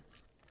 right?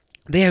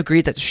 They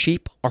agree that the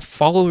sheep are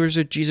followers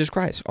of Jesus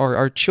Christ,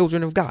 are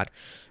children of God,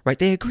 right?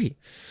 They agree.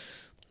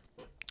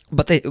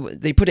 But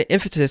they put an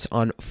emphasis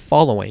on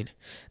following.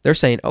 They're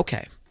saying,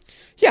 okay,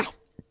 yeah,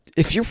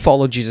 if you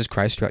follow Jesus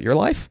Christ throughout your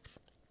life,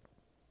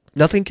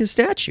 nothing can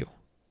snatch you.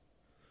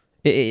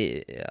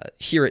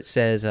 Here it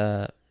says,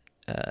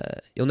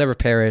 you'll never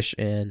perish,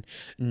 and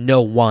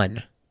no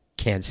one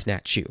can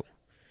snatch you.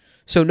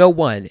 So no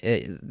one,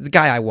 the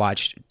guy I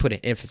watched put an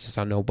emphasis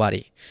on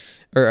nobody,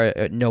 or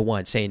no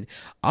one, saying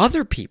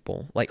other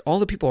people, like all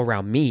the people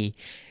around me,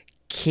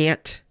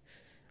 can't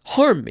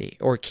harm me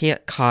or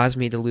can't cause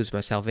me to lose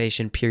my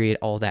salvation, period,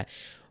 all that.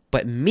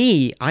 But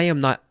me, I am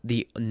not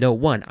the no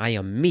one. I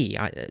am me.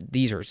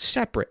 These are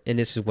separate. And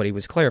this is what he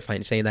was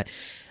clarifying, saying that,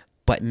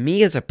 but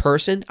me as a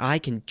person, I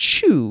can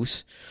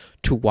choose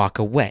to walk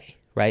away,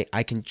 right?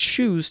 I can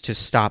choose to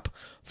stop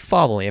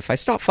following. If I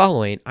stop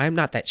following, I'm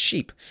not that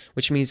sheep,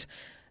 which means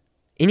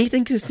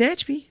anything can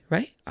snatch me,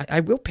 right? I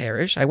will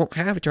perish. I won't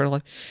have eternal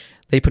life.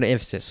 They put an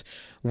emphasis,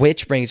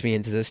 which brings me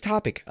into this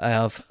topic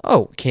of,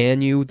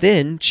 can you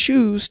then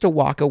choose to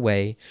walk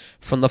away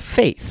from the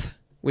faith?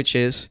 Which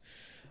is,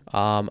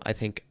 I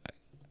think,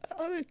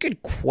 a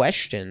good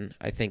question,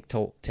 I think,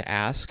 to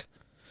ask.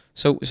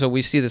 So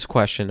we see this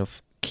question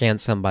of, can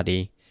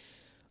somebody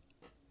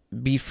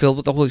be filled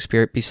with the Holy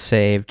Spirit, be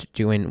saved,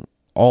 doing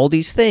all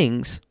these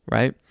things,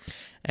 right?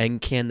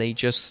 And can they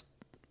just,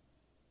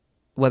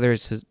 whether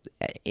it's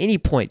at any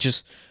point,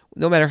 just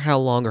no matter how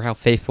long or how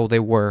faithful they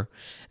were,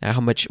 and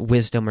how much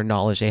wisdom or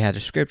knowledge they had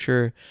of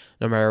Scripture,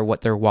 no matter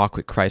what their walk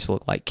with Christ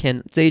looked like,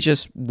 can they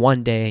just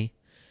one day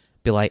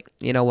be like,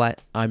 you know what,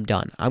 I'm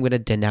done. I'm going to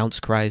denounce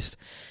Christ.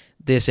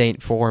 This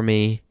ain't for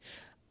me.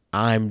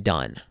 I'm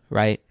done,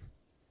 right?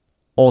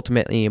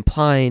 Ultimately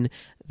implying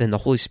then the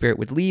Holy Spirit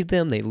would leave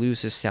them. They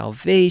lose his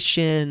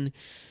salvation,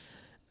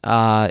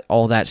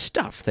 all that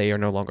stuff. They are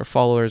no longer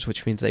followers,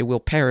 which means they will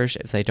perish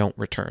if they don't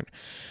return.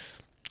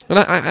 And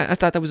I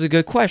thought that was a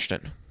good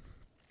question.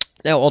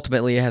 Now,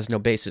 ultimately, it has no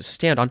basis to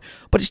stand on,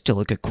 but it's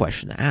still a good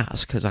question to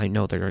ask, because I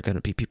know there are going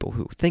to be people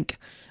who think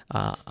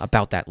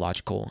about that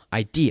logical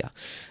idea.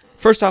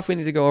 First off, we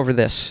need to go over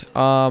this.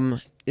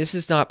 This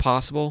is not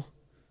possible.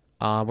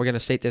 We're going to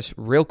state this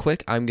real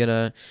quick. I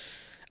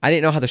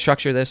didn't know how to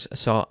structure this,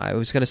 so I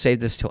was going to save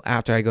this till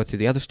after I go through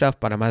the other stuff,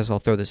 but I might as well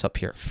throw this up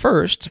here.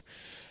 First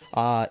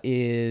what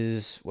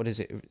is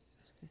it?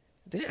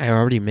 Didn't I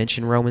already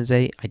mention Romans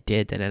 8? I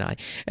did, didn't I?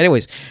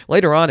 Anyways,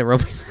 later on in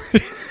Romans...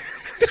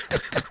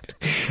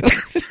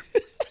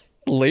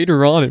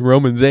 later on in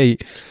Romans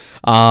 8.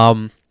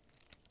 In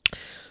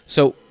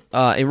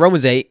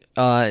Romans 8,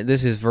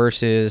 this is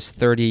verses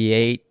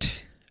 38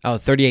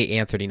 and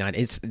 39.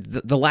 It's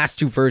the last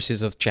two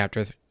verses of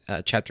chapter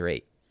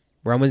 8.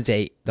 Romans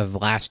 8, the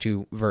last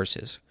two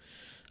verses.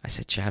 I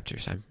said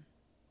chapters. I'm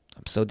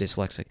so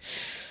dyslexic.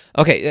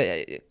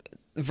 Okay,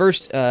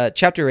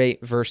 chapter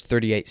 8, verse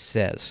 38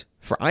 says,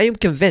 "For I am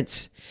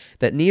convinced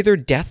that neither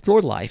death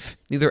nor life,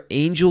 neither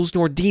angels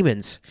nor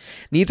demons,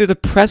 neither the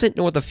present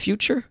nor the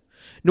future,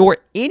 nor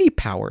any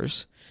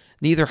powers,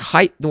 neither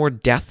height nor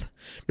depth,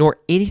 nor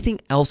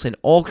anything else in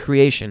all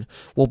creation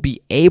will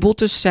be able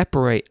to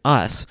separate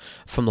us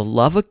from the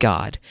love of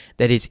God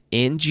that is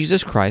in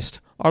Jesus Christ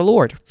our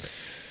Lord."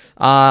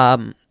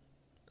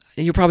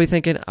 You're probably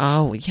thinking,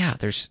 oh yeah,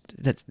 what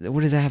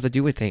does that have to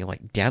do with things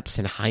like depths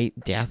and height,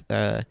 death,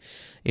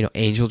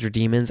 angels or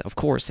demons? Of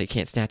course, they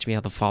can't snatch me out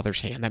of the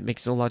Father's hand. That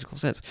makes no logical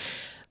sense.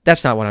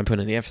 That's not what I'm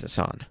putting the emphasis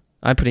on.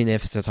 I'm putting the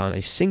emphasis on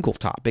a single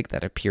topic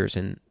that appears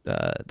in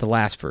the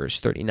last verse,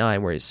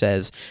 39, where it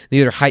says,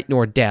 "Neither height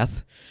nor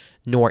depth,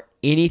 nor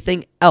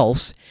anything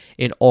else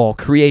in all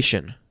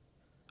creation."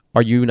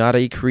 Are you not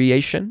a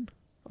creation?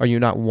 Are you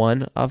not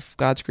one of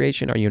God's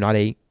creation? Are you not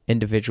a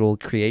individual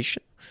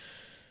creation?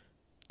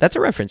 That's a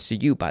reference to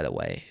you, by the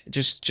way.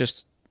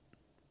 Just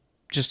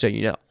so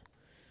you know.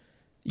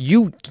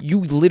 You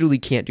literally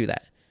can't do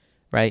that,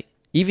 right?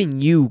 Even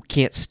you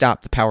can't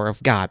stop the power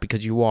of God,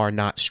 because you are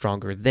not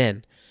stronger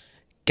than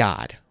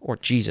God or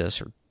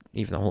Jesus or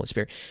even the Holy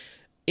Spirit.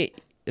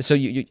 So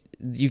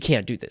you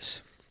can't do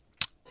this.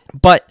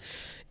 But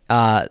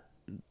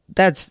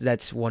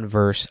that's one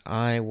verse.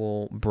 I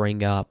will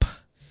bring up,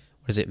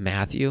 what is it,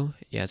 Matthew?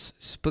 Yes,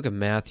 it's the book of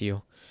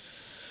Matthew.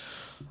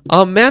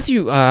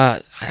 Matthew,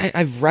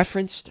 I've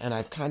referenced, and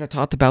I've kind of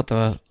talked about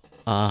the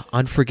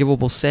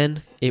unforgivable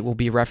sin. It will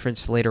be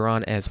referenced later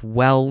on as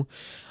well.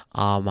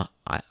 I'm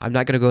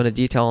not going to go into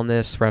detail on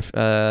this.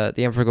 The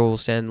unforgivable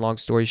sin, long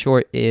story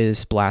short,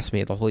 is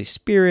blasphemy of the Holy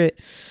Spirit.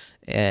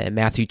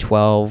 Matthew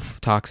 12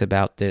 talks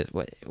about this.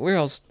 Where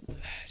else?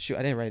 Shoot,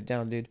 I didn't write it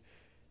down, dude.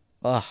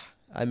 I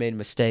made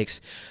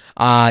mistakes.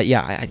 I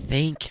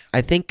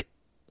think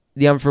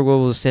the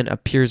unforgivable sin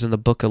appears in the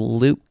book of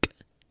Luke.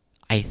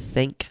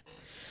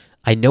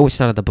 I know it's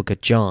not in the book of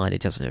John.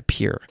 It doesn't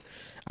appear.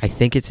 I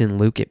think it's in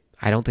Luke.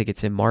 I don't think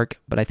it's in Mark,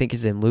 but I think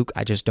it's in Luke.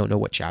 I just don't know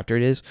what chapter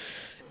it is.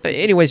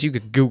 Anyways, you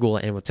could Google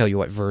it and it will tell you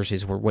what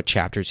verses or what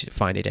chapters you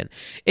find it in.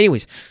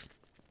 Anyways,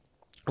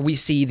 we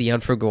see the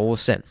unforgivable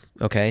sin,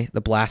 okay?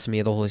 The blasphemy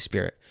of the Holy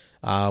Spirit.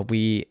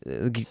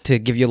 To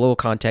give you a little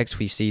context,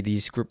 we see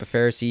these group of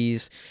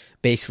Pharisees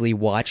basically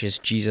watch as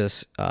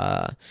Jesus,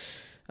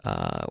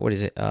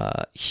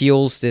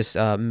 heals this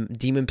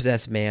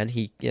demon-possessed man.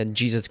 And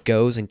Jesus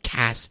goes and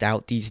casts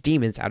out these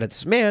demons out of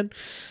this man.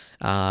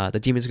 The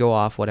demons go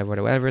off,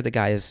 whatever. The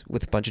guy is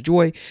with a bunch of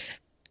joy.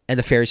 And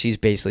the Pharisees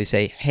basically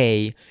say,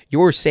 hey,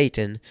 you're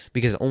Satan,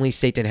 because only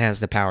Satan has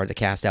the power to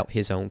cast out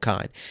his own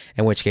kind.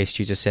 In which case,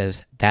 Jesus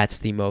says, that's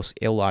the most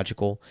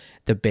illogical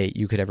debate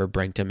you could ever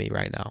bring to me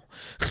right now.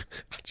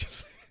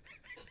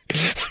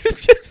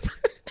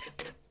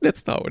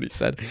 That's not what he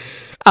said.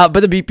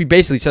 But he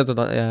basically says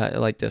it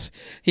like this.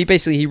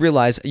 He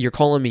realized, you're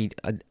calling me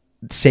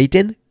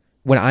Satan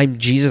when I'm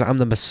Jesus, I'm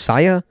the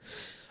Messiah?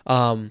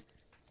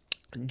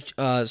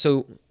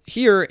 So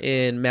here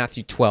in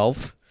Matthew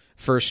 12...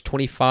 verse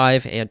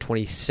 25 and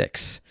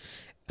 26,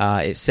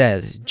 it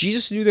says,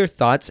 Jesus knew their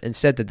thoughts and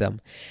said to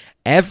them,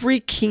 every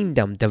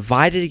kingdom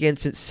divided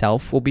against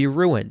itself will be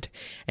ruined,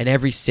 and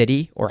every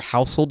city or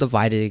household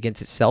divided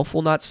against itself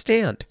will not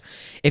stand.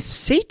 If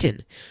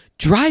Satan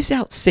drives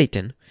out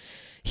Satan,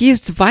 he is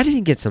divided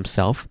against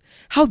himself.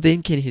 How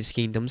then can his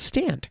kingdom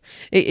stand?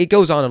 It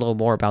goes on a little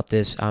more about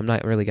this. I'm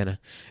not really going to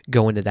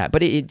go into that,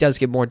 but it does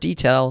give more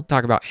detail,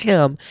 talk about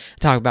him,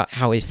 talk about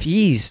how if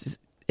he's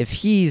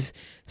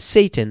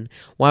Satan,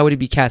 why would he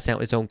be cast out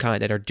his own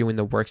kind that are doing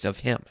the works of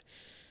him?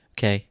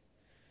 Okay?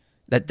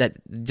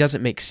 That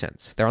doesn't make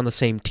sense. They're on the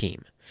same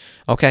team.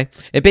 Okay?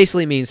 It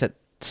basically means that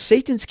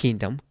Satan's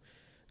kingdom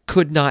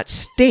could not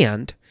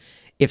stand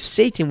if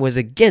Satan was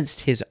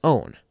against his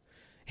own.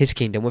 His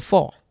kingdom would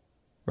fall.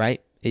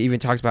 Right? It even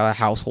talks about a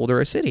household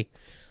or a city.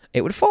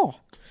 It would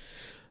fall.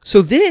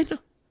 So then,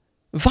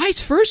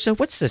 vice versa,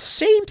 what's the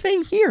same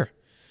thing here?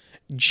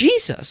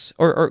 Jesus,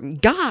 or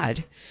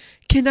God,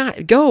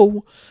 cannot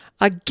go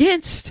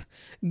against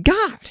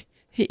God.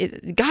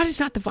 God is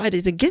not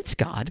divided against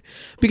God,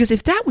 because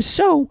if that was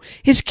so,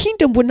 his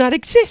kingdom would not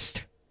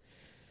exist.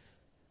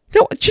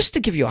 No, just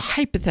to give you a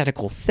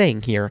hypothetical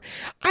thing here,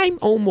 I'm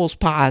almost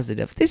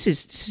positive, this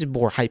is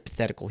more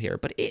hypothetical here,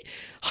 but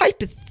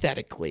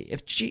hypothetically,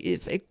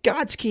 if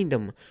God's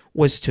kingdom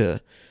was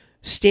to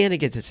stand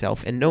against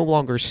itself and no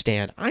longer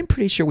stand, I'm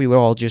pretty sure we would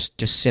all just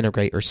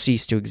disintegrate or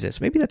cease to exist.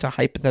 Maybe that's a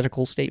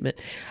hypothetical statement.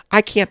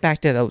 I can't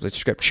back that up with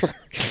scripture.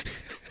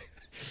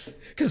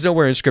 Because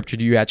nowhere in Scripture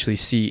do you actually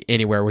see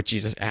anywhere where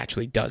Jesus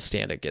actually does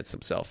stand against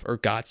himself, or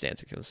God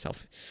stands against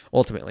himself,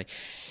 ultimately.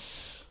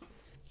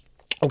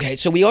 Okay,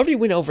 so we already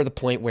went over the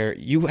point where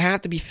you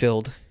have to be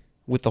filled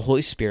with the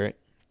Holy Spirit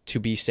to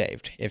be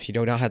saved. If you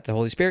do not have the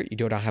Holy Spirit, you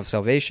do not have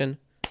salvation.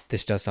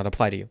 This does not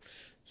apply to you.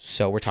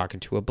 So we're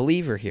talking to a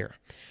believer here.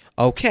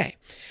 Okay,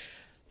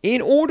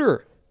 in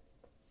order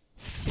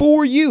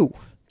for you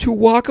to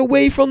walk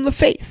away from the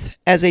faith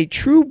as a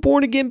true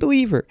born-again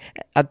believer,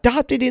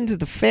 adopted into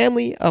the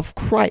family of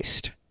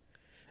Christ.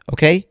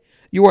 Okay?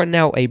 You are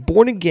now a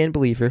born-again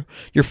believer.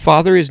 Your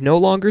father is no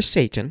longer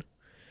Satan.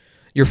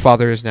 Your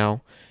father is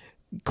now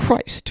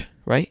Christ,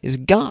 right? Is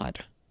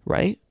God,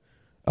 right?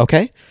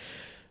 Okay?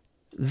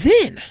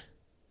 Then,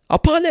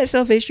 upon that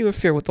salvation, you are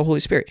filled with the Holy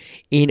Spirit.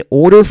 In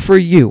order for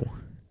you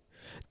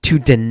to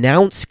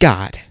denounce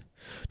God,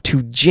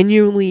 to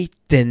genuinely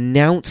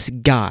denounce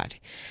God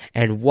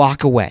and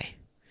walk away,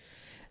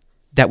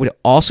 that would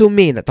also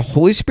mean that the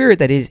Holy Spirit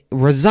that is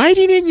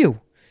residing in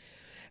you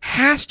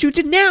has to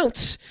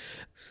denounce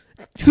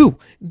who?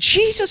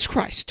 Jesus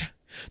Christ.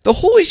 The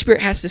Holy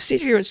Spirit has to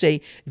sit here and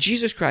say,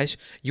 Jesus Christ,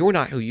 you're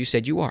not who you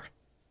said you are.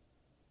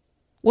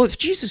 Well, if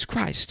Jesus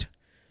Christ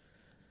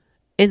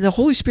and the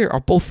Holy Spirit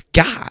are both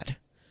God,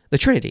 the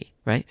Trinity,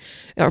 right,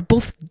 are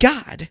both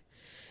God,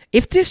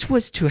 if this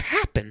was to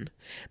happen,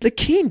 the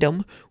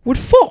kingdom would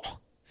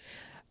fall.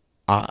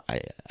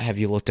 Have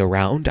you looked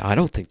around? I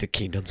don't think the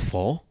kingdoms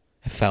fell.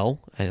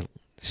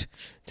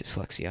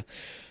 Dyslexia.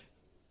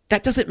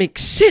 That doesn't make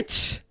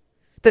sense.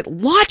 That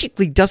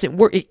logically doesn't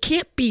work. It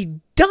can't be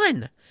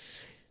done.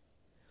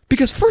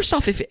 Because first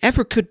off, if it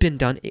ever could have been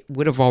done, it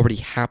would have already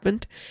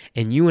happened,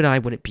 and you and I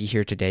wouldn't be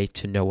here today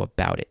to know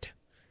about it.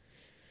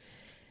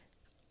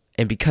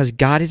 And because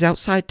God is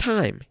outside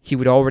time, he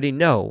would already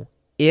know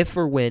if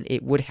or when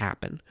it would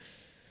happen.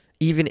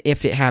 Even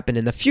if it happened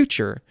in the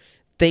future,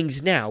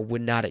 things now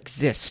would not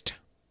exist.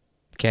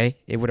 Okay?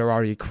 It would have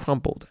already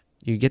crumbled.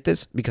 You get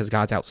this? Because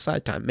God's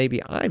outside time.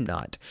 Maybe I'm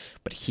not,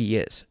 but he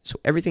is. So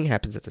everything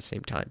happens at the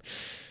same time.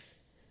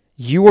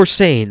 You are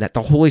saying that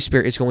the Holy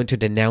Spirit is going to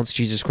denounce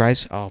Jesus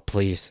Christ? Oh,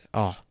 please.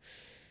 Oh,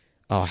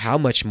 how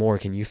much more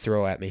can you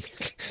throw at me?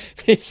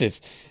 This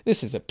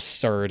is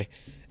absurd.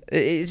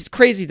 It's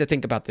crazy to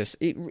think about this.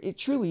 It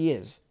truly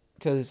is.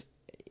 Because,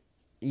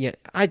 yeah,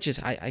 I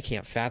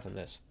can't fathom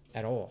this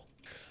at all.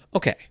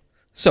 Okay,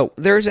 so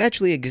there's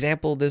actually an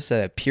example of this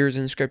that appears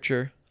in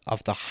Scripture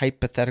of the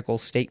hypothetical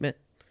statement.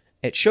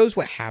 It shows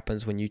what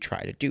happens when you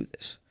try to do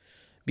this.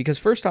 Because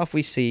first off,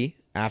 we see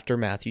after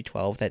Matthew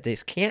 12 that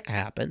this can't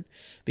happen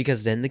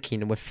because then the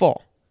kingdom would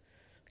fall.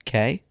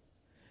 Okay?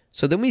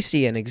 So then we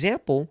see an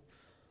example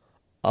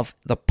of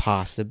the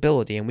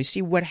possibility, and we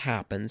see what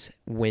happens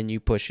when you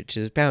push it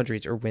to its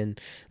boundaries, or when,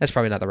 that's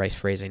probably not the right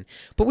phrasing,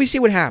 but we see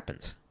what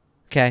happens.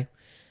 Okay?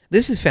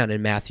 This is found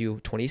in Matthew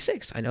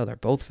 26. I know they're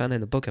both found in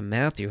the book of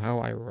Matthew.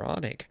 How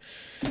ironic.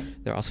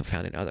 They're also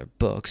found in other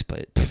books,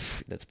 but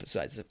that's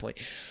besides the point.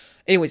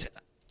 Anyways,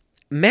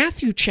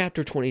 Matthew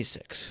chapter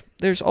 26.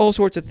 There's all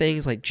sorts of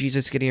things like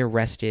Jesus getting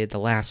arrested, the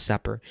Last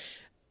Supper.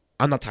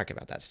 I'm not talking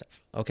about that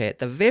stuff. Okay? At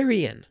the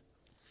very end,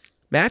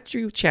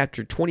 Matthew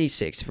chapter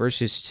 26,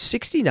 verses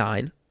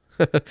 69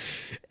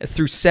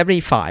 through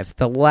 75,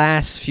 the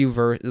last few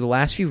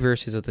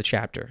verses of the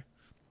chapter,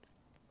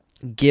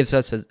 gives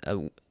us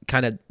a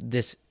kind of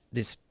this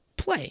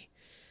play,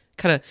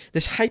 kind of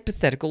this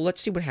hypothetical. Let's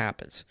see what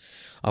happens.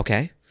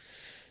 Okay,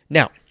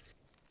 now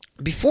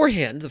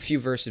beforehand, the few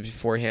verses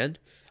beforehand,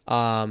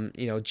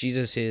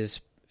 Jesus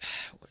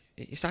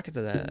he's talking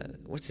to the,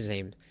 what's his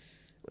name,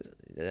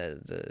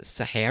 the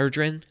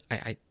Sahardrin.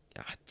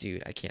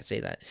 Dude, I can't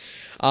say that.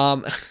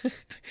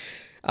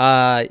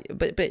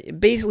 But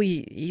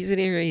basically, he's in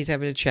here. He's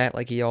having a chat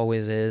like he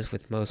always is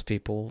with most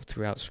people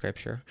throughout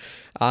Scripture.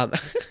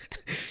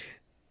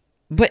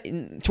 But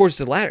towards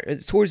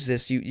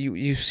this,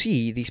 you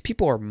see these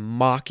people are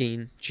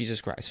mocking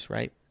Jesus Christ,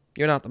 right?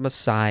 You're not the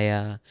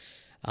Messiah.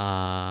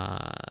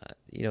 I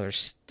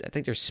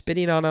think they're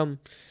spitting on him.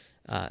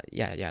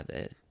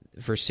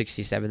 Verse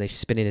 67, they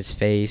spit in his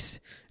face,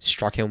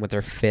 struck him with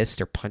their fists,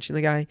 they're punching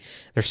the guy,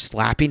 they're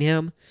slapping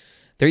him.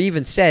 They're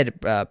even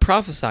said,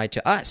 prophesy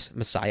to us,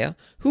 Messiah,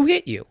 who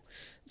hit you?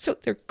 So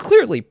they're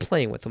clearly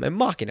playing with him and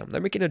mocking him.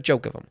 They're making a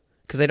joke of him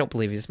because they don't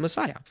believe he's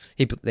Messiah.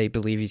 They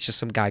believe he's just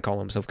some guy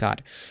calling himself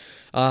God.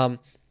 And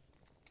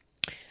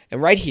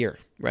right here,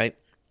 right,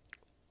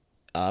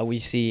 we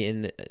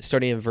see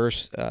starting in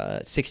verse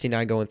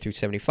 69 going through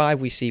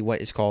 75, we see what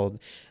is called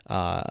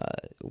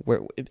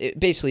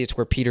it's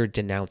where Peter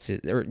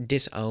denounces or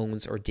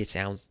disowns or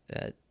denounce.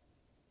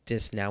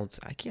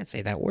 I can't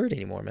say that word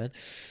anymore, man.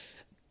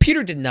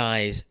 Peter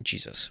denies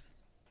Jesus.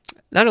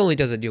 Not only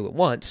does he do it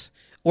once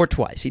or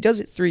twice, he does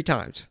it 3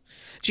 times.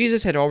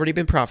 Jesus had already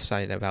been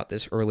prophesying about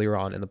this earlier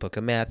on in the book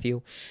of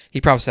Matthew. He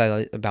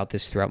prophesied about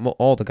this throughout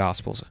all the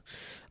Gospels.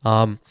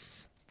 So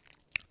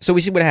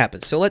we see what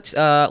happens. So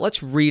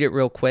let's read it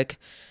real quick,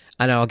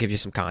 and I'll give you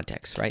some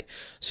context, right?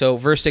 So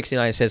verse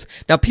 69 says,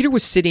 "Now Peter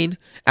was sitting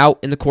out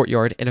in the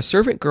courtyard, and a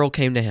servant girl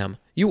came to him.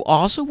 'You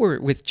also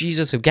were with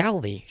Jesus of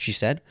Galilee,' she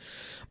said.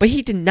 But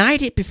he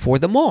denied it before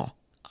them all.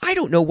 'I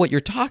don't know what you're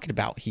talking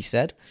about,' he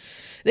said.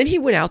 Then he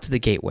went out to the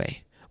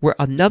gateway, where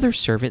another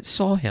servant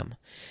saw him,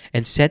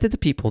 and said to the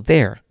people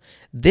there,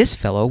 'This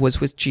fellow was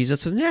with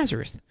Jesus of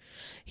Nazareth.'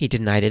 He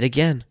denied it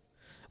again,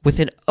 with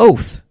an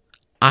oath,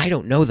 'I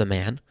don't know the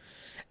man.'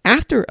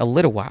 After a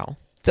little while,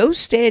 those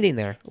standing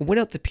there went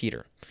up to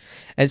Peter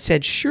and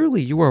said,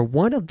 'Surely you are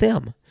one of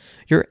them.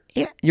 Your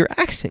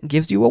accent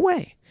gives you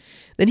away.'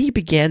 Then he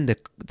began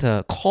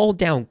to call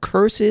down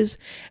curses,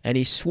 and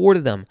he swore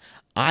to them,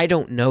 'I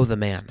don't know the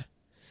man.'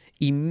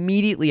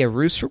 Immediately a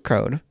rooster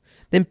crowed.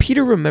 Then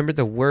Peter remembered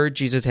the word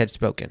Jesus had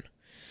spoken.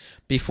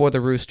 'Before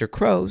the rooster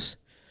crows,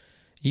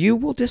 you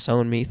will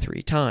disown me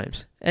 3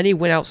 times.' And he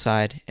went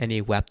outside, and he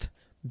wept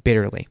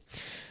bitterly."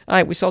 All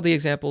right, we saw the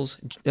examples.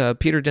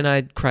 Peter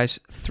denied Christ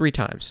 3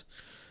 times.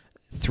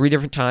 3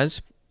 different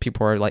times,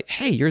 people are like,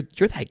 "Hey, you're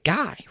that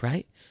guy,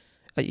 right?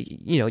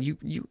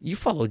 You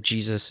follow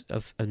Jesus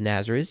of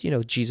Nazareth,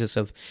 Jesus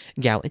of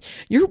Galilee.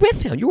 You're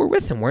with him. You were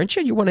with him, weren't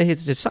you? You're one of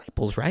his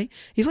disciples, right?"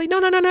 He's like,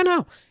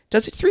 no.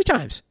 Does it 3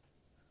 times.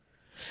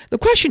 The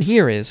question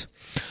here is,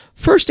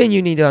 first thing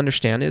you need to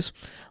understand is,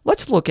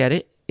 let's look at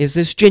it. Is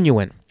this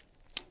genuine?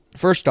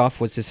 First off,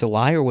 was this a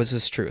lie or was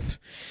this truth?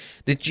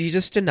 Did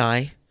Jesus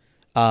deny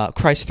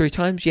Christ 3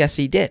 times? Yes,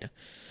 he did.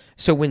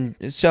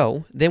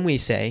 So then we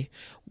say,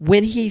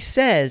 when he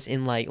says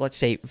in, like, let's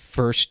say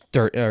verse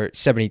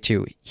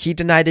 72, he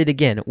denied it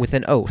again with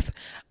an oath,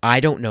 "I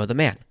don't know the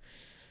man."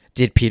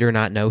 Did Peter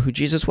not know who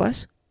Jesus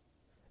was?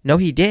 No,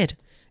 he did,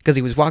 because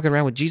he was walking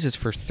around with Jesus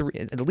for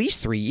at least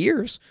 3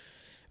 years,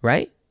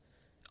 right?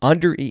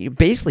 Under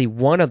basically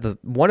one of the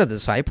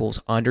disciples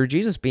under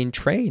Jesus, being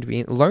trained,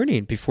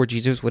 learning before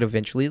Jesus would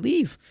eventually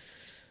leave,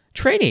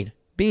 training,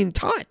 being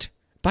taught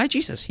by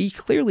Jesus. He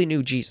clearly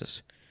knew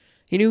Jesus.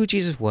 He knew who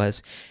Jesus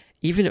was.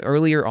 Even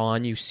earlier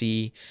on, you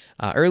see,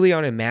 early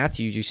on in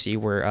Matthew, you see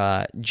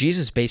where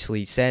Jesus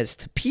basically says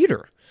to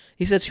Peter,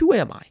 he says, "Who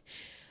am I?"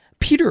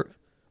 Peter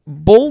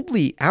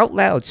boldly, out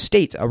loud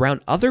states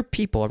around other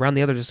people, around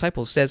the other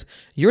disciples, says,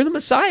 "You're the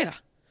Messiah."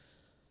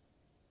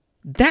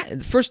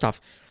 That, first off,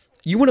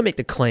 you want to make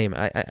the claim.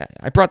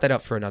 I brought that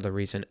up for another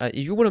reason.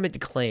 You want to make the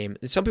claim.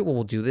 Some people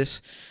will do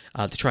this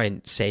to try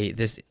and say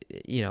this.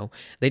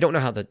 They don't know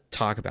how to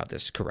talk about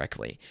this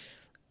correctly.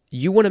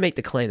 You want to make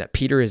the claim that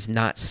Peter is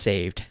not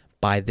saved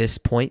by this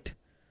point.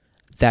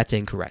 That's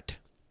incorrect.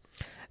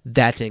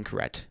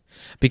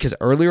 Because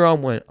earlier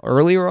on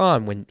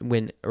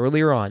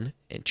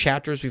in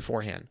chapters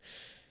beforehand,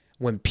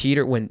 when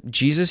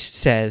Jesus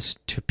says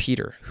to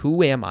Peter,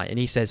 "Who am I?" and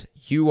he says,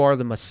 "You are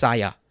the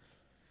Messiah,"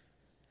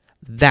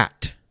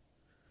 that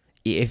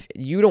if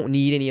you don't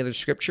need any other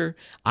scripture,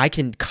 I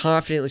can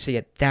confidently say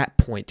at that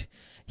point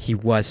he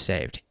was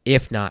saved,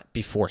 if not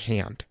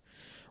beforehand.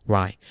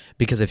 Why?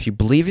 Because if you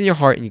believe in your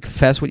heart and you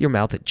confess with your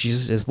mouth that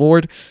Jesus is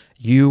Lord,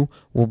 you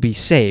will be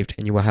saved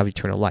and you will have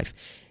eternal life.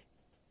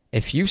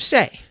 If you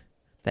say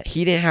that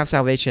he didn't have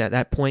salvation at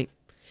that point,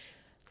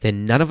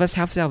 then none of us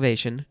have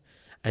salvation,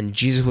 and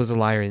Jesus was a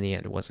liar in the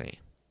end, wasn't he?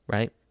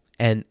 Right?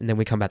 And then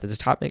we come back to this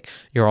topic,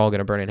 you're all going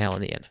to burn in hell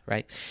in the end,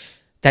 right?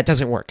 That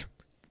doesn't work.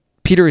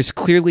 Peter is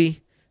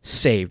clearly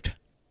saved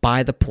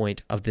by the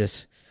point of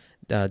this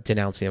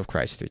denouncing of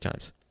Christ 3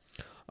 times.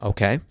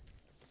 Okay?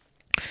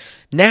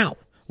 Now,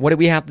 what do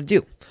we have to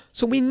do?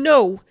 So we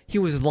know he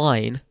was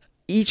lying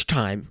each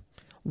time.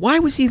 Why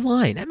was he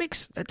lying?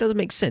 That doesn't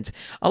make sense.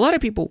 A lot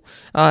of people,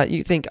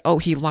 you think, oh,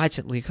 he lied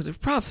simply because it was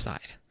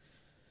prophesied.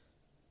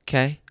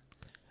 Okay?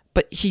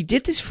 But he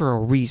did this for a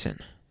reason.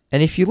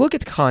 And if you look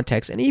at the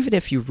context, and even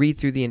if you read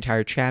through the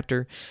entire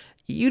chapter,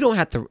 you don't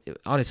have to,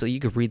 honestly, you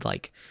could read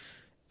like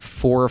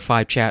 4 or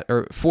 5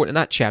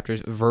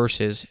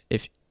 verses.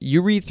 If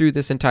you read through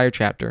this entire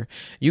chapter,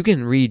 you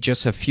can read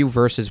just a few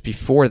verses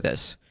before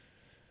this,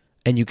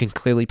 and you can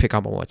clearly pick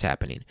up on what's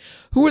happening.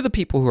 Who are the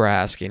people who are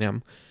asking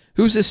him,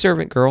 who's this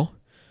servant girl?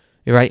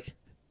 Right?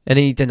 And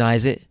he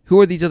denies it. Who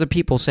are these other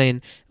people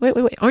saying, wait,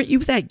 aren't you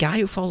that guy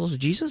who follows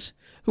Jesus?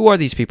 Who are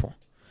these people?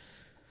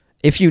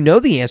 If you know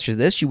the answer to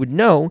this, you would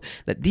know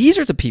that these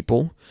are the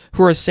people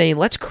who are saying,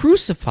 let's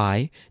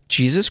crucify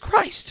Jesus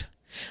Christ.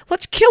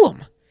 Let's kill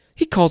him.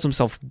 He calls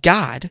himself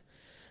God,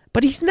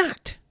 but he's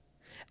not.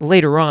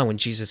 Later on, when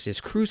Jesus is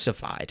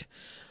crucified,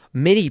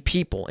 many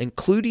people,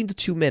 including the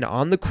 2 men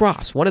on the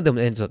cross, one of them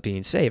ends up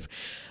being saved,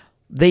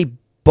 they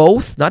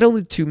both, not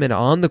only the 2 men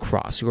on the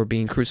cross who are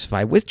being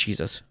crucified with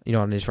Jesus,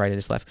 on his right and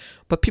his left,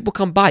 but people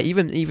come by,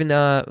 even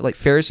like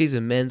Pharisees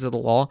and men of the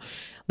law,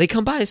 they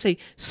come by and say,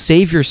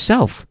 save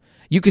yourself.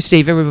 You could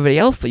save everybody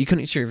else, but you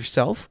couldn't save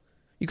yourself.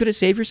 You couldn't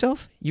save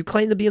yourself? You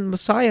claim to be the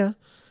Messiah.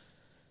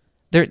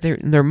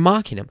 They're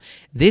mocking him.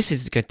 This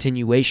is the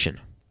continuation.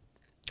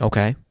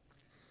 Okay?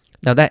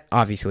 Now that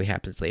obviously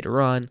happens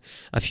later on,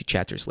 a few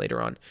chapters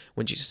later on,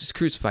 when Jesus is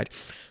crucified.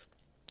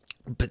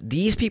 But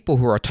these people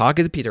who are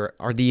talking to Peter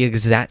are the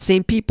exact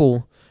same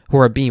people who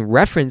are being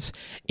referenced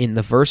in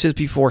the verses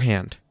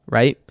beforehand,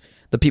 right?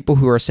 The people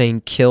who are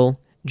saying, kill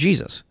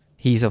Jesus.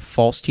 He's a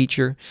false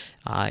teacher.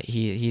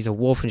 He's a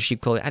wolf in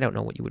sheep clothing. I don't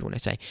know what you would want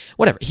to say.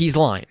 Whatever. He's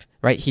lying,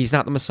 right? He's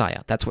not the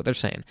Messiah. That's what they're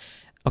saying.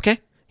 Okay?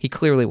 He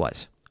clearly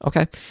was.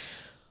 Okay?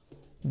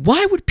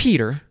 Why would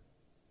Peter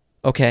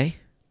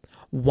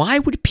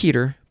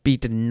be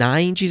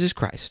denying Jesus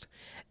Christ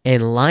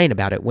and lying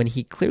about it when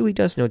he clearly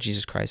does know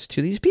Jesus Christ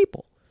to these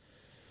people?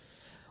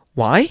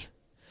 Why?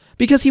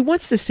 Because he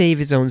wants to save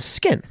his own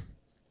skin.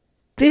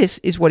 This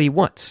is what he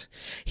wants.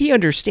 He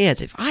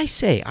understands, if I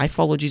say I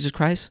follow Jesus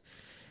Christ,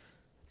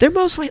 they're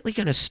most likely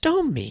going to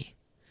stone me.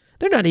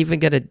 They're not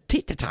even going to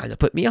take the time to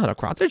put me on a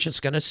cross. They're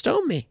just going to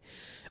stone me.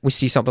 We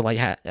see something like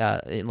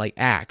in like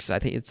Acts. I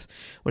think it's,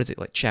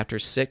 like chapter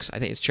 6? I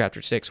think it's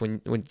chapter 6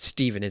 when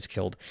Stephen is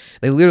killed.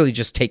 They literally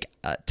just take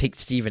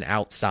Stephen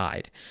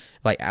outside,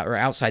 or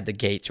outside the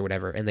gates or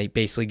whatever, and they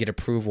basically get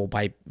approval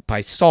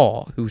by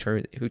Saul, who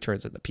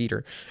turns into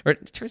Peter, or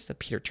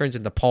turns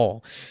into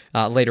Paul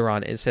later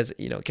on, and says,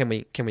 can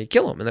we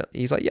kill him? And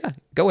he's like, yeah,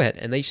 go ahead,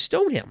 and they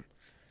stone him.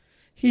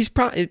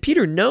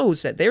 Peter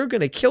knows that they're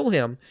going to kill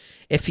him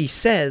if he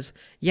says,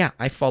 yeah,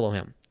 I follow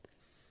him.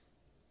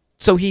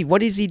 So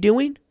what is he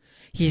doing?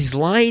 He's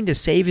lying to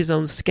save his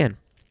own skin.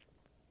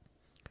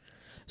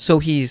 So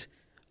he's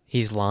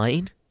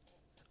lying.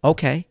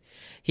 Okay.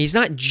 He's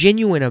not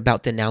genuine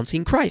about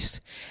denouncing Christ.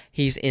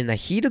 He's in the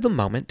heat of the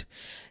moment,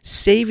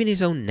 saving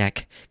his own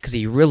neck because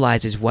he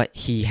realizes what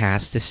he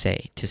has to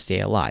say to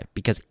stay alive.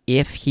 Because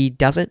if he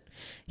doesn't,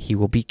 he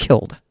will be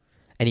killed.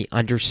 And he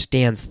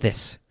understands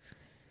this.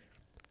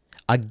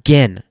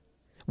 Again,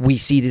 we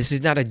see this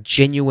is not a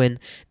genuine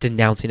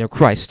denouncing of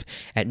Christ.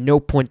 At no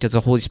point does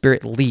the Holy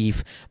Spirit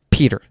leave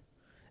Peter.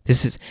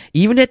 This is,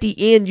 even at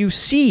the end, you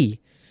see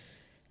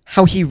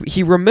how he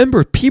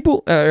remembered people.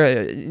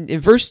 In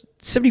verse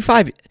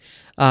 75,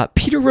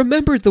 Peter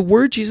remembered the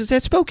word Jesus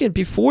had spoken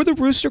before the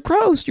rooster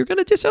crows. You're going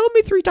to disown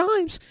me 3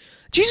 times.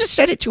 Jesus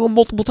said it to him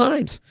multiple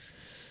times.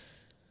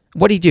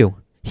 What did he do?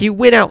 He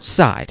went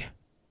outside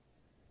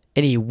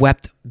and he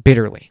wept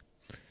bitterly.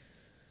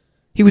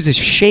 He was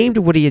ashamed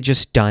of what he had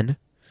just done.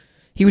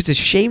 He was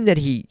ashamed that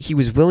he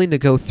was willing to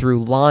go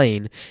through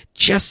lying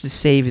just to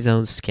save his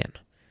own skin.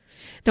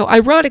 Now,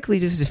 ironically,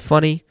 this is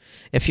funny.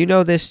 If you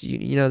know this,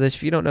 you know this.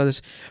 If you don't know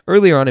this,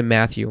 earlier on in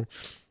Matthew,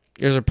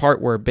 there's a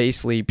part where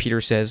basically Peter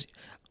says,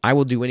 I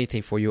will do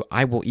anything for you.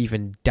 I will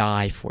even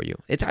die for you.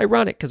 It's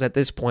ironic because at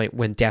this point,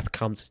 when death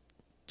comes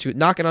to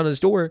knocking on his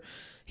door,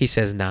 he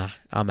says, nah,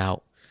 I'm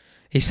out.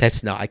 He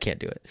says, no, I can't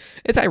do it.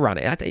 It's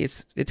ironic. I think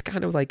it's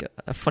kind of like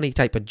a funny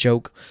type of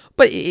joke,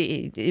 but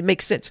it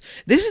makes sense.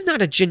 This is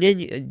not a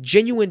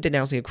genuine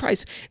denouncing of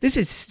Christ. This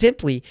is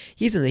simply,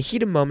 he's in the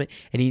heat of the moment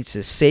and he needs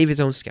to save his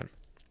own skin.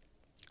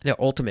 Now,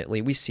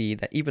 ultimately, we see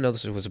that even though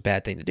this was a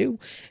bad thing to do,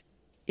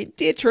 it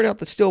did turn out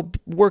to still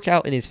work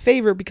out in his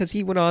favor because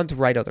he went on to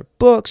write other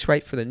books,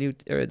 right, for the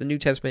New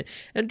Testament,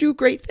 and do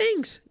great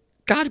things.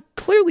 God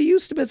clearly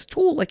used him as a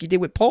tool, like he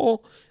did with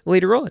Paul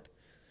later on.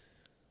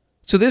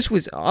 So this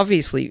was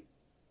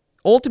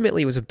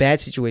ultimately, it was a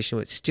bad situation,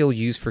 but still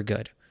used for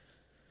good.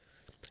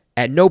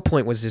 At no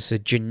point was this a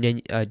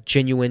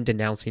genuine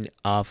denouncing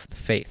of the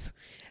faith,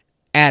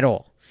 at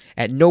all.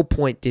 At no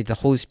point did the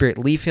Holy Spirit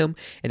leave him,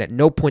 and at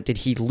no point did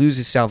he lose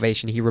his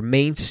salvation. He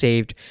remained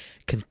saved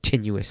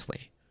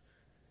continuously.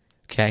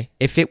 Okay?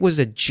 If it was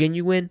a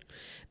genuine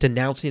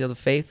denouncing of the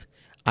faith,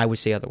 I would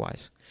say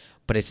otherwise.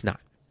 But it's not.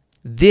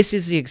 This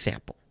is the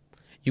example.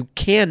 You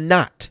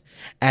cannot,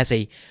 as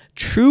a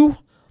true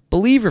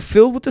believer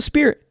filled with the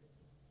Spirit,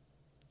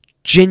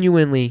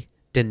 genuinely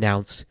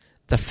denounce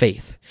the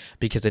faith.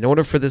 Because in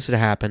order for this to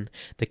happen,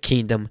 the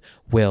kingdom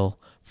will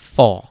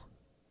fall.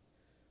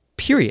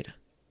 Period.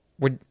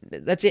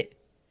 That's it.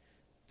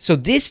 So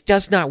this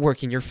does not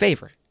work in your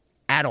favor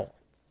at all.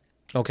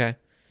 Okay?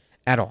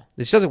 At all.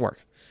 This doesn't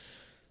work.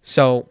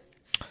 So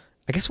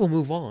I guess we'll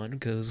move on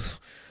because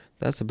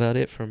that's about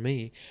it from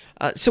me.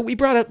 So we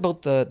brought up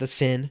both the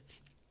sin,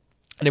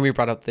 and then we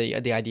brought up the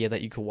idea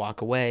that you could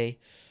walk away.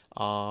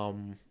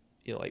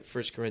 Like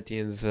 1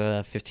 Corinthians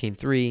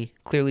 15:3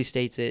 clearly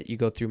states it. You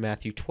go through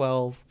Matthew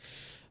 12,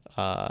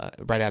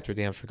 right after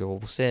the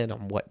unforgivable sin,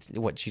 on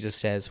what Jesus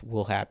says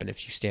will happen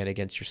if you stand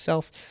against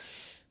yourself.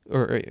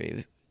 Or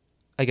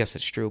I guess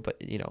it's true,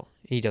 but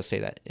he does say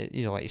that.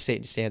 Like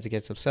Satan stands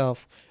against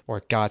himself,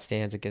 or God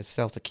stands against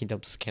himself, the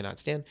kingdoms cannot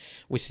stand.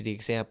 We see the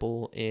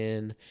example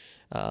in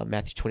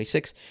Matthew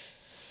 26.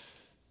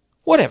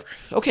 Whatever.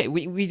 Okay,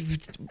 we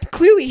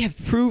clearly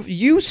have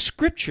used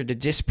Scripture to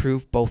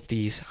disprove both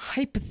these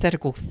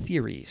hypothetical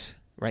theories,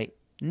 right?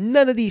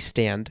 None of these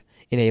stand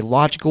in a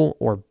logical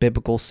or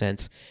biblical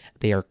sense.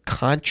 They are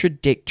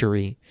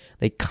contradictory.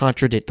 They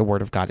contradict the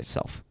Word of God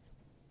itself.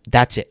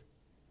 That's it.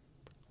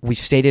 We've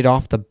stated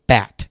off the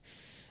bat,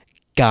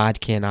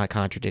 God cannot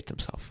contradict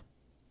himself.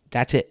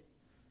 That's it.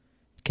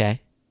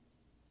 Okay?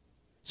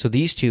 So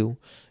these two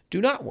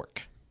do not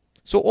work.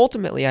 So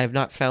ultimately, I have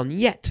not found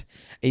yet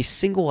a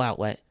single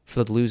outlet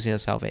for the losing of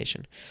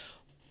salvation.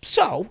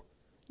 So,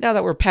 now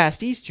that we're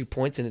past these 2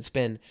 points and it's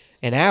been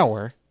an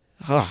hour,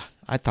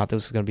 I thought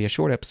this was going to be a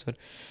short episode.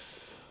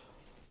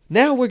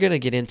 Now we're going to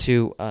get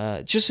into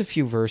just a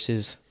few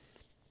verses.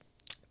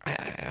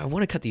 I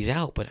want to cut these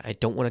out, but I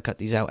don't want to cut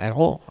these out at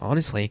all,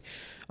 honestly.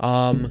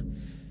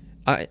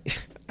 I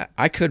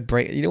could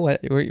break... You know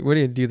what? We're going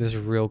to do this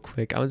real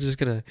quick. I'm just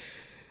going to...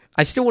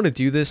 I still want to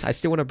do this. I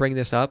still want to bring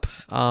this up.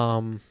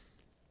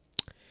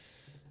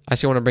 I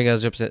still want to bring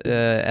it up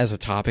as a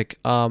topic.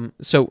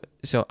 So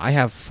I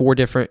have 4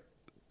 different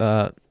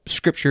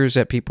scriptures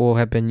that people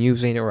have been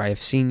using or I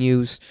have seen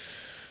used.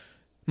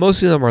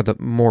 Most of them are the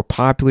more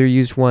popular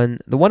used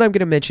one. The one I'm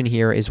going to mention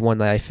here is one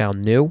that I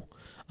found new.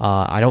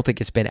 I don't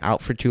think it's been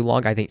out for too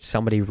long. I think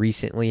somebody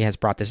recently has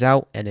brought this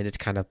out, and it's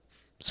kind of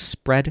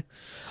spread.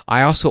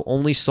 I also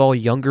only saw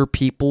younger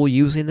people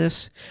using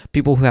this,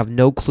 people who have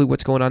no clue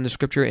what's going on in the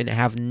Scripture and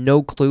have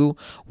no clue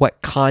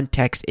what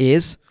context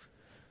is.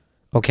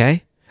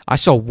 Okay? I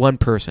saw one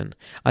person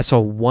who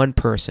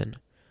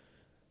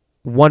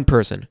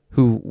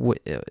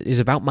is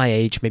about my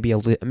age, maybe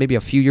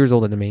a few years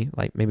older than me,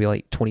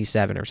 maybe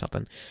 27 or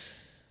something,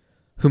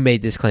 who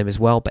made this claim as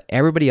well. But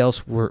everybody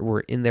else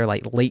were in their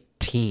late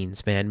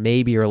teens, man,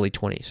 maybe early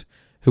 20s,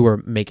 who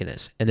were making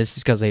this. And this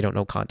is because they don't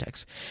know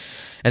context.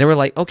 And they were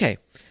like, okay,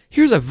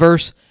 here's a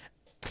verse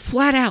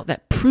flat out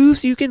that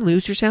proves you can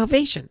lose your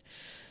salvation.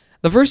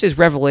 The verse is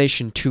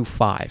Revelation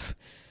 2:5.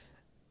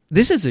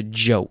 This is a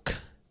joke,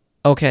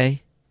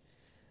 okay?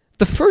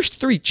 The first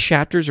 3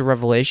 chapters of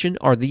Revelation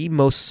are the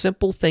most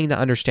simple thing to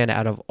understand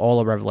out of all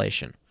of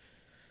Revelation.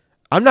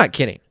 I'm not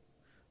kidding.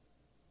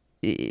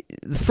 The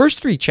first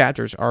 3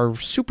 chapters are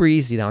super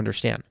easy to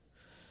understand.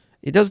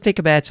 It doesn't take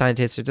a bad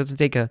scientist. It doesn't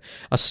take a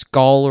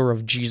scholar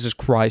of Jesus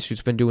Christ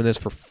who's been doing this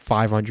for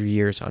 500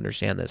 years to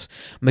understand this.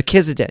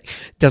 Melchizedek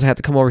doesn't have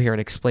to come over here and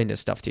explain this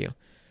stuff to you.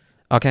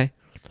 Okay?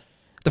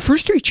 The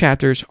first 3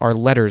 chapters are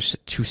letters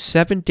to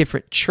 7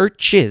 different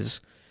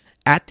churches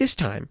at this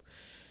time.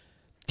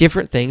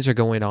 Different things are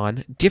going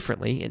on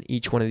differently in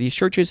each one of these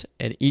churches,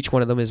 and each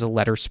one of them is a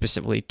letter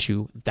specifically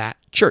to that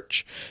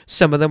church.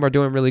 Some of them are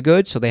doing really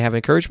good, so they have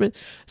encouragement.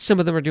 Some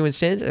of them are doing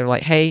sins, and they're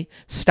like, hey,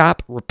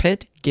 stop,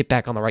 repent, get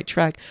back on the right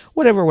track,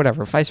 whatever,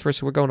 vice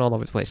versa. We're going all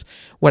over the place,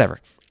 whatever.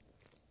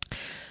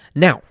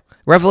 Now,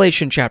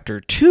 Revelation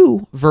chapter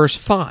 2, verse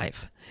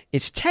 5.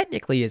 It's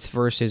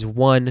verses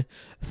 1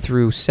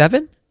 through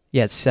 7.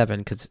 Yeah, it's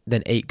 7, because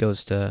then 8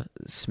 goes to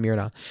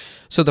Smyrna.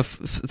 So the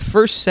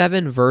first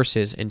 7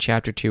 verses in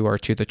chapter 2 are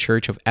to the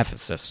church of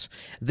Ephesus.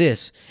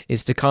 This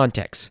is the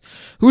context.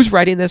 Who's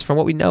writing this? From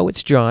what we know,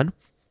 it's John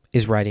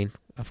is writing,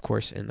 of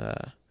course, in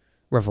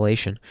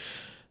Revelation.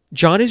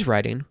 John is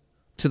writing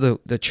to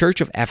the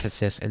church of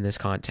Ephesus in this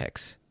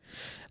context.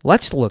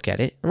 Let's look at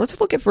it, and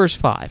let's look at verse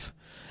 5.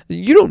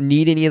 You don't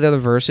need any of the other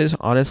verses,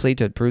 honestly,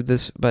 to prove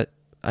this, but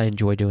I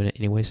enjoy doing it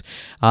anyways.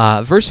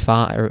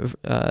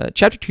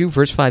 Chapter 2,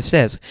 verse 5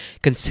 says,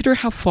 "Consider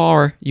how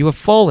far you have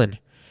fallen.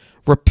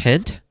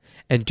 Repent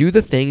and do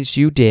the things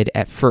you did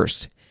at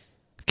first."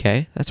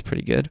 Okay, that's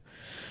pretty good.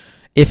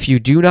 "If you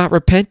do not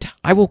repent,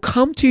 I will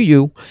come to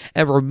you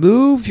and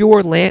remove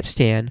your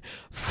lampstand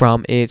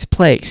from its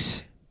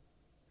place."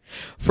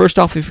 First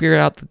off, we figured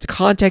out that the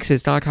context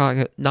is not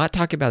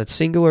talking about a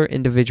singular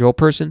individual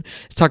person.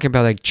 It's talking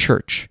about a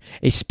church,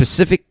 a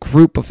specific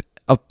group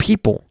of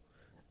people,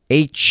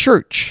 a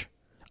church,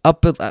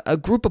 a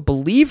group of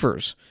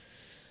believers.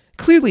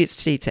 Clearly, it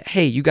states that,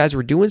 hey, you guys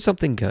were doing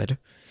something good,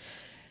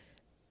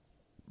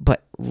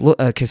 but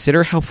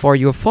consider how far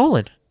you have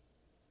fallen.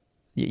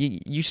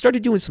 You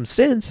started doing some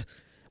sins.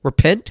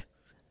 Repent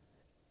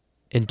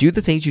and do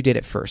the things you did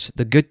at first,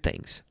 the good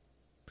things.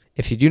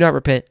 If you do not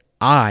repent,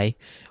 I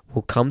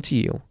will come to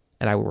you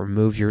and I will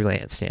remove your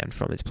lampstand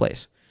from its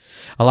place.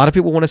 A lot of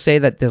people want to say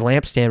that the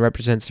lampstand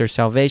represents their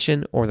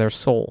salvation or their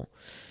soul.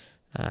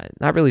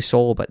 Not really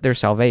soul, but their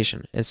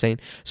salvation. And saying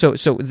so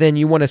then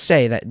you want to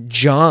say that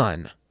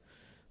John,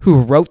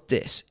 who wrote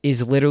this,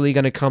 is literally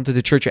going to come to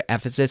the church of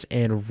Ephesus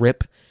and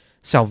rip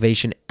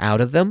salvation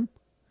out of them?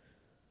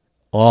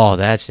 Oh,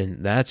 that's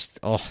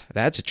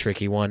a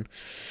tricky one.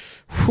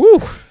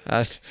 Whew!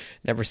 I've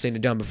never seen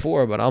it done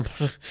before, but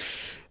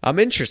I'm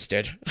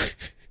interested.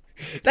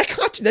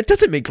 That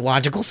doesn't make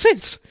logical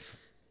sense.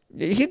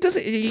 He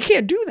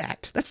can't do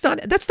that.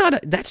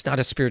 That's not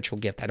a spiritual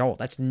gift at all.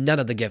 That's none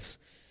of the gifts.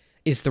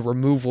 Is the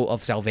removal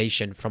of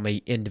salvation from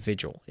an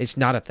individual. It's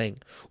not a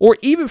thing. Or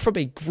even from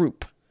a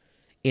group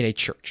in a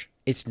church.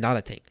 It's not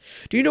a thing.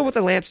 Do you know what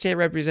the lampstand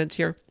represents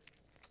here?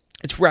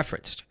 It's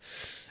referenced.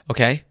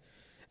 Okay?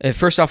 And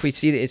first off, we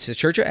see that it's the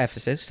church of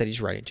Ephesus that he's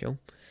writing to.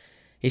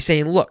 He's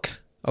saying, look,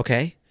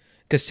 okay,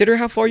 consider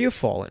how far you've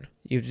fallen.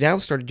 You've now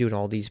started doing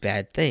all these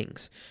bad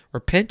things.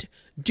 Repent.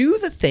 Do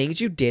the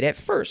things you did at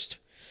first.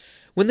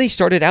 When they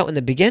started out in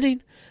the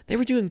beginning, they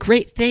were doing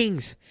great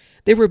things.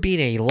 They were being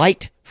a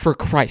light for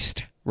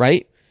Christ,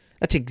 right?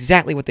 That's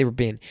exactly what they were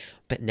being.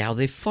 But now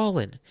they've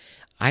fallen.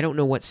 I don't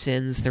know what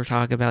sins they're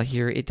talking about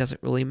here. It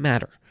doesn't really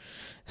matter.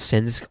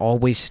 Sins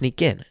always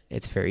sneak in.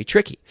 It's very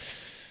tricky.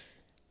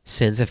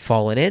 Sins have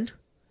fallen in.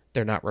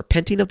 They're not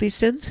repenting of these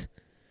sins.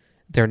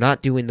 They're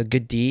not doing the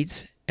good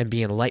deeds and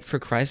being a light for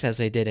Christ as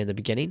they did in the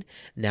beginning.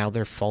 Now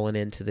they're fallen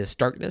into this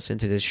darkness,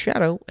 into this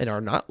shadow, and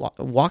are not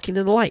walking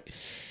in the light.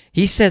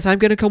 He says, I'm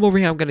going to come over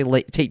here. I'm going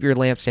to take your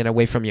lampstand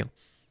away from you.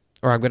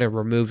 Or I'm going to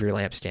remove your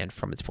lampstand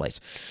from its place.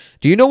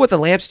 Do you know what the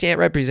lampstand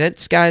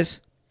represents,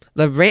 guys?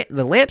 The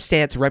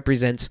lampstand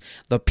represents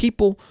the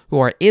people who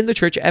are in the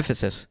church of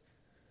Ephesus.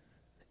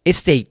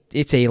 It's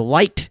a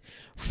light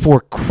for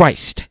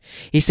Christ.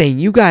 He's saying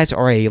you guys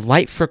are a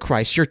light for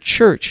Christ. Your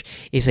church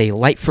is a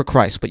light for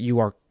Christ, but you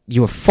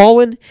have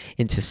fallen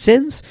into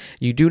sins.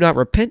 You do not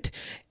repent.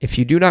 If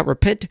you do not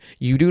repent,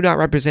 you do not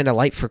represent a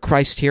light for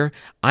Christ here.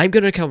 I'm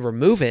going to come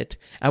remove it,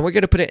 and we're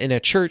going to put it in a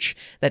church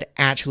that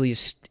actually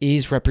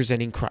is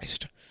representing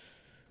Christ.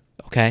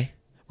 Okay?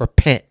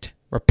 Repent.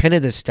 Repent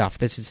of this stuff.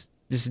 This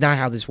is not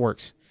how this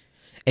works.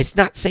 It's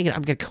not saying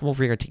I'm going to come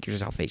over here and take your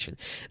salvation.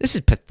 This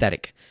is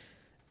pathetic.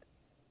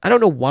 I don't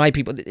know why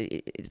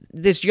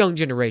this young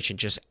generation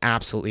just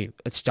absolutely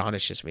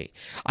astonishes me.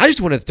 I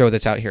just want to throw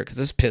this out here because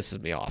this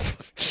pisses me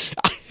off.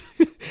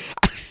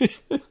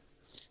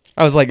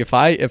 I was like, if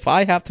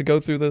I have to go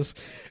through this,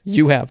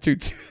 you have to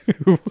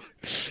too.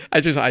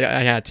 I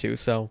had to.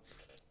 So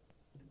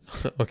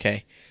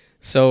okay,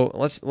 so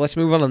let's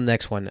move on to the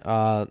next one.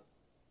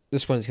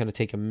 This one's going to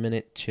take a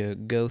minute to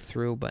go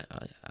through, but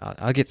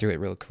I'll get through it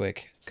real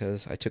quick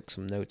because I took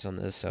some notes on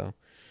this. So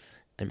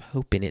I'm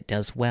hoping it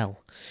does well.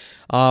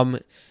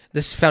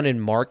 This is found in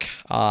Mark.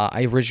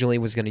 I originally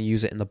was going to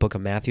use it in the book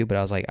of Matthew, but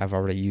I was like, I've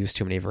already used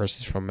too many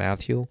verses from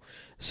Matthew,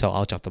 so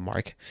I'll jump to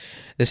Mark.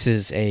 This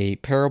is a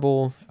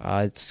parable.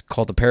 It's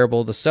called the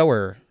parable of the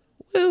sower.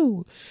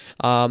 Woo!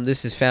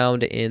 This is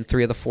found in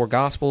 3 of the 4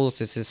 Gospels.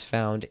 This is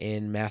found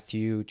in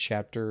Matthew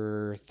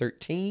chapter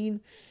 13,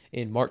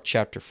 in Mark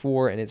chapter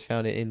 4, and it's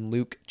found in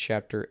Luke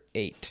chapter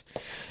 8.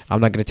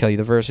 I'm not going to tell you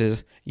the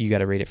verses. You got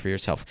to read it for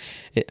yourself.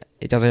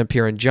 It doesn't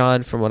appear in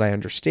John, from what I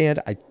understand.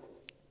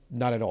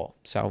 Not at all.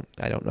 So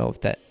I don't know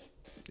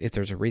if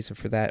there's a reason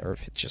for that, or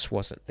if it just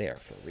wasn't there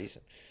for a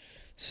reason.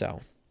 So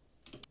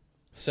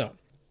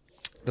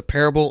the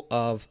parable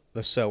of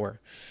the sower.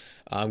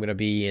 I'm going to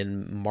be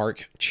in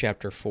Mark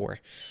chapter 4.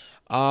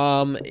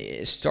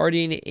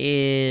 Starting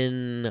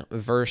in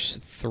verse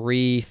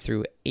 3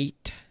 through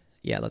 8.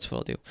 Yeah, that's what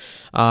I'll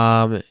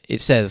do.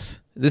 It says,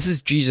 this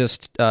is Jesus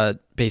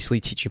basically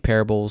teaching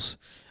parables.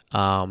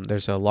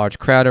 There's a large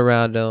crowd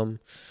around him.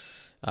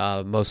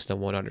 Most of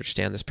them won't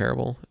understand this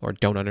parable, or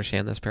don't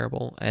understand this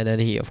parable. And then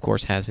he, of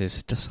course, has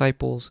his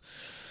disciples.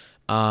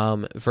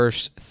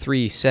 Verse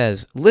 3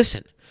 says,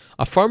 listen,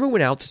 a farmer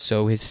went out to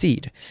sow his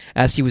seed.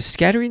 As he was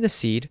scattering the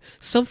seed,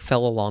 some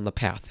fell along the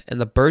path, and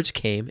the birds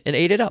came and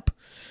ate it up.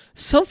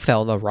 Some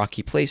fell in the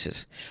rocky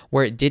places,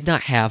 where it did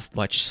not have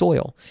much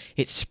soil.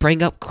 It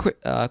sprang up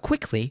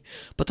quickly,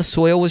 but the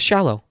soil was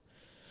shallow.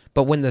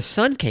 But when the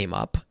sun came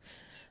up,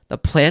 The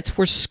plants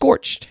were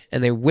scorched,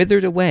 and they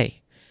withered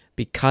away,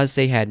 because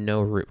they had no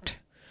root.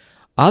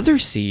 Other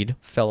seed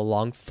fell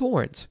along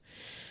thorns,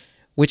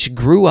 which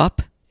grew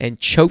up and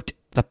choked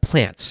the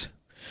plants,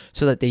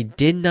 so that they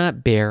did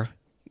not bear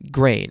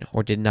grain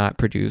or did not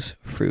produce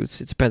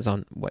fruits. It depends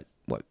on what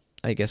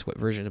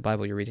version of the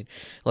Bible you're reading.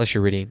 Unless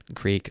you're reading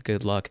Greek,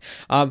 good luck.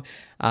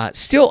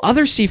 Still,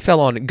 other seed fell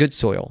on good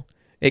soil.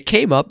 It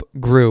came up,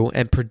 grew,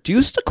 and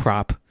produced a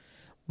crop,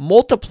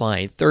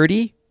 multiplying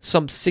 30,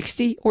 some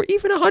 60, or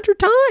even 100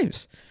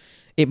 times.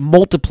 It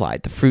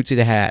multiplied the fruits it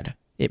had.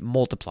 It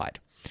multiplied.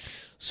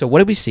 So what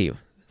do we see?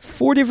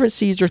 4 different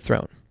seeds are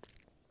thrown.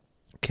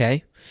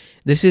 Okay?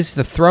 This is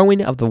the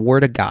throwing of the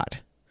Word of God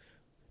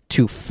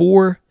to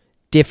 4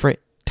 different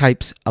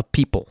types of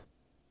people.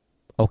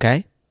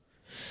 Okay?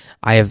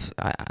 I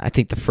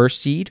think the first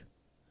seed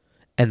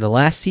and the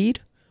last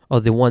seed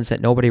are the ones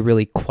that nobody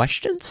really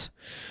questions.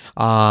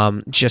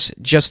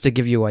 Just to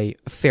give you a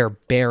fair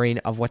bearing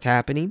of what's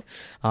happening,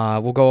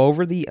 I'll go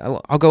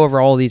over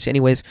all of these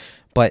anyways.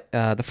 But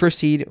the first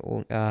seed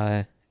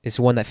is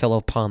the one that fell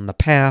upon the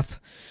path.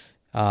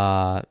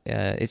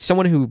 It's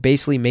someone who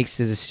basically makes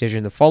the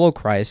decision to follow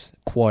Christ,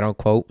 quote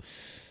unquote.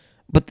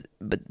 But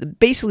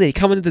basically, they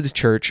come into the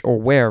church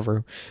or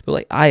wherever. They're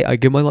like, I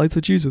give my life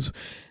to Jesus.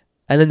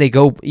 And then they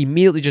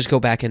immediately just go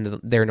back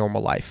into their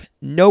normal life.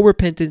 No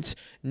repentance,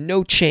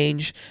 no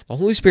change. The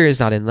Holy Spirit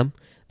is not in them.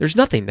 There's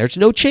nothing. There's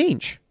no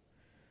change.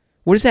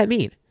 What does that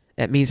mean?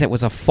 That means that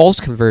was a false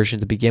conversion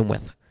to begin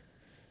with.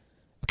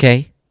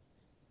 Okay?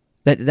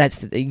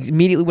 That's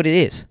immediately what it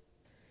is.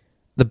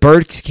 The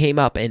birds came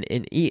up and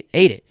ate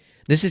it.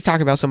 This is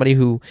talking about somebody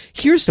who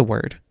hears the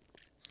word,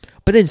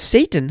 but then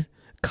Satan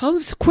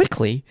comes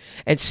quickly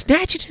and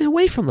snatches it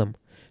away from them,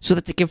 so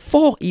that they can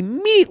fall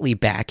immediately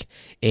back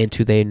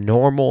into their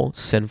normal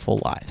sinful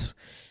lives.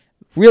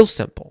 Real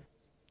simple.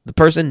 The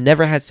person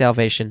never had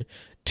salvation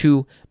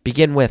to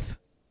begin with.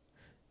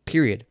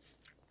 Period.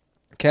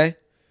 Okay?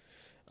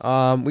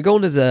 We go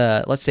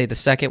into let's say the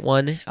second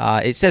one.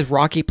 It says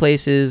rocky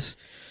places.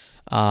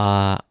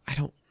 I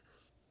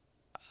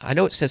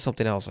know it says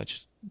something else. I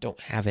just don't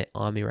have it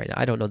on me right now.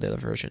 I don't know the other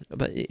version,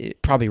 but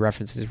it probably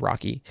references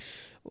rocky.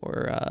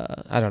 Or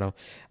I don't know.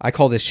 I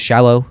call this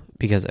shallow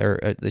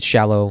the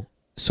shallow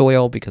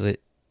soil because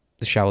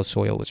the shallow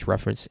soil was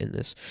referenced in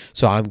this.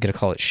 So I'm gonna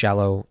call it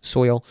shallow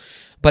soil,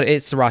 but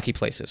it's the rocky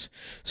places.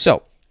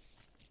 So,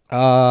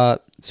 the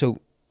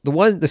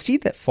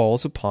seed that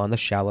falls upon the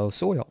shallow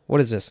soil.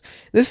 What is this?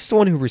 This is the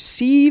one who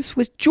receives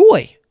with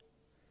joy,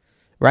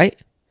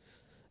 right?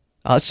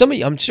 Some of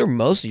you, I'm sure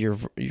most of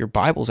your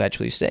Bibles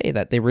actually say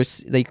that they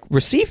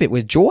receive it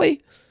with joy,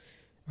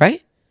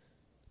 right?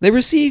 They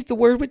receive the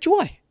word with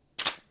joy.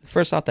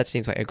 First off, that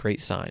seems like a great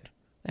sign.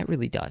 That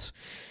really does.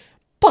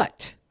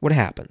 But what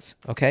happens?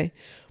 Okay,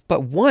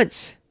 but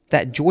once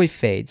that joy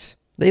fades,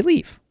 they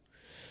leave.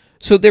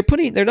 So they're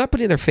not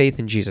putting their faith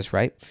in Jesus,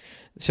 right?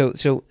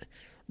 So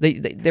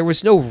there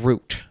was no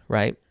root,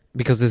 right?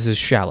 Because this is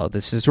shallow.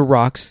 This is the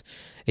rocks.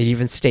 It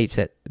even states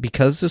that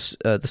because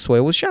the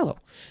soil was shallow,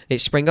 it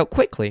sprang up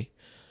quickly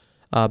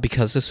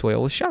because the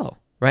soil was shallow,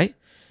 right?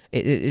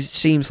 It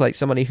seems like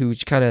somebody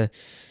who's kind of.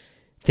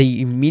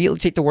 They immediately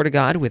take the word of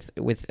God with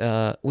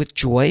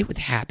joy, with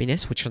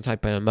happiness, with some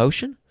type of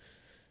emotion.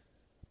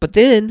 But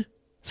then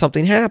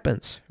something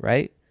happens,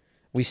 right?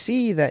 We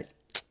see that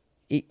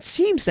it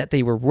seems that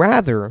they were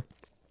rather,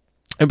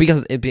 and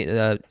because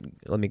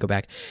let me go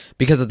back,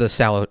 because of the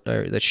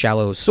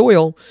shallow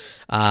soil,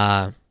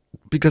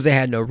 because they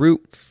had no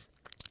root,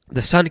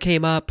 the sun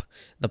came up,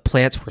 the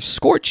plants were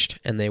scorched,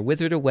 and they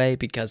withered away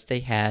because they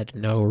had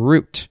no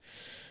root.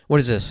 What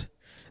is this?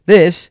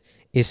 This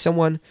is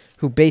someone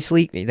who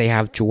basically, they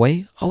have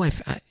joy. Oh, I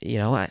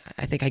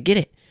think I get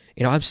it.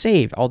 I'm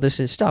saved, all this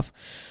and stuff.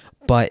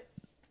 But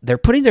they're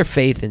putting their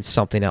faith in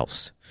something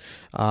else.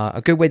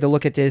 A good way to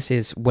look at this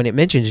is when it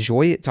mentions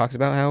joy, it talks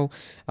about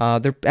how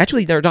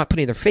they're not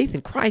putting their faith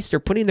in Christ.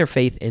 They're putting their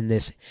faith in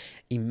this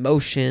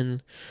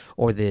emotion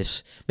or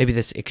this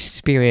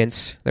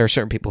experience. There are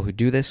certain people who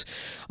do this.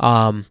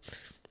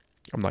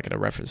 I'm not going to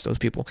reference those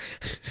people,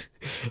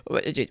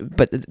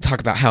 but talk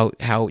about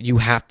how you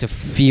have to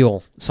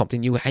feel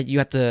something. You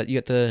have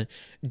to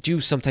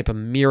do some type of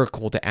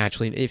miracle to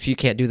actually. If you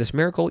can't do this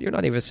miracle, you're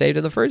not even saved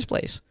in the first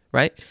place,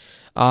 right?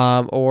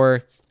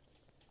 Or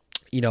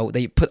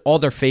they put all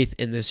their faith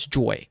in this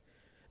joy.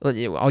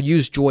 I'll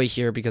use joy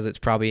here because it's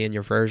probably in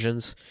your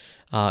versions.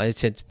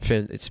 It's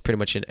pretty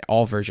much in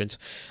all versions.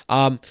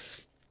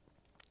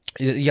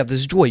 You have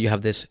this joy. You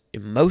have this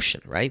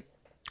emotion, right?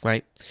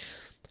 Right.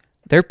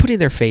 They're putting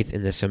their faith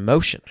in this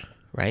emotion,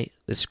 right?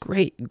 This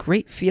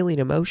great feeling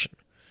emotion.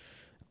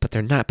 But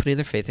they're not putting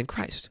their faith in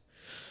Christ.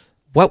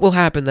 What will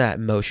happen to that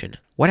emotion?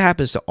 What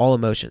happens to all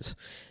emotions?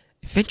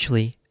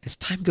 Eventually, as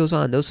time goes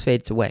on, those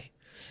fade away.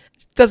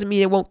 It doesn't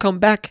mean it won't come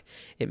back.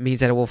 It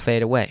means that it will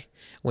fade away.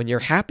 When you're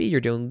happy,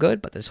 you're doing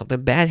good, but then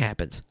something bad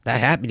happens.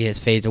 That happiness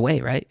fades away,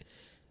 right?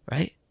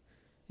 Right?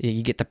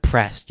 You get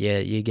depressed.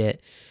 You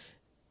get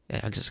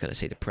I'm just going to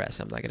say depressed.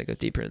 I'm not going to go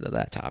deeper into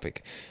that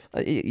topic.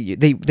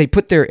 They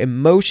put their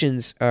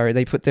emotions, or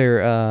they put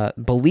their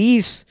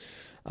beliefs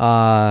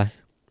on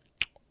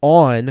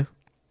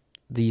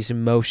these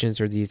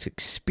emotions or these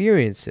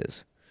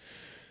experiences.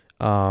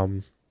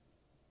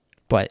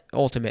 But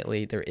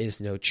ultimately, there is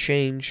no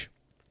change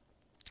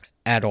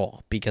at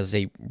all because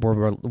they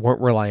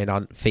weren't relying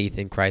on faith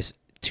in Christ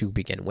to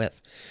begin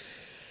with.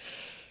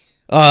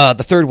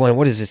 The third one,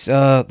 what is this?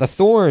 The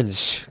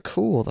thorns.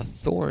 Cool, the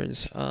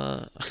thorns.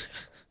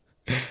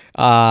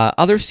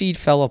 Other seed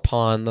fell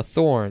upon the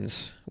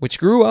thorns, which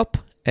grew up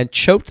and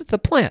choked the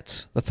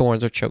plants. The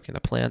thorns are choking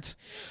the plants,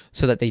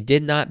 so that they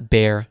did not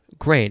bear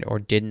grain or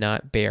did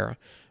not bear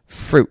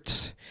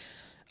fruits.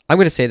 I'm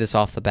going to say this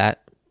off the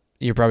bat.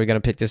 You're probably going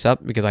to pick this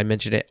up because I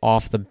mentioned it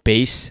off the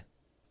base,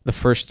 the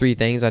first three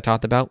things I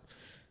talked about.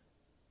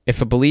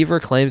 If a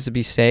believer claims to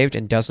be saved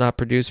and does not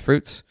produce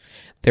fruits,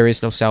 there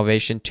is no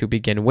salvation to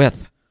begin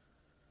with.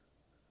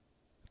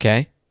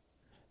 Okay?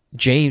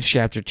 James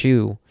chapter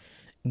 2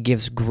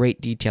 gives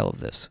great detail of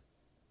this.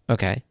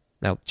 Okay?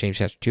 Now, James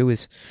chapter 2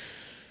 is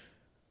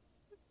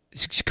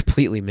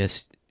completely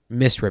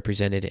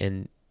misrepresented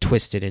and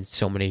twisted in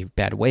so many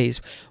bad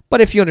ways. But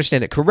if you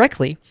understand it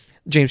correctly,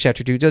 James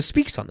chapter 2 does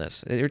speaks on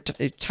this.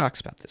 It talks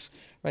about this,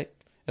 right?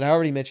 And I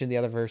already mentioned the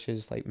other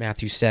verses, like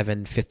Matthew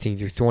 7, 15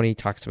 through 20,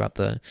 talks about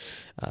a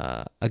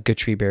good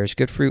tree bears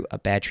good fruit, a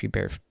bad tree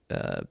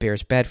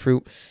bears bad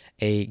fruit.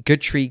 A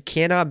good tree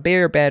cannot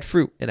bear bad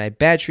fruit, and a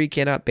bad tree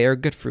cannot bear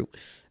good fruit,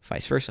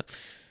 vice versa.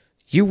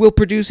 You will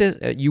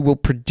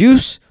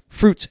produce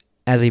fruits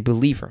as a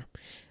believer.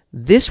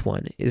 This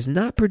one is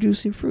not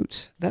producing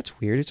fruits. That's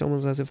weird. It's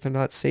almost as if they're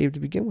not saved to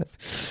begin with.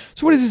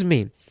 So what does this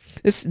mean?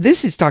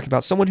 This is talking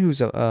about someone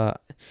who's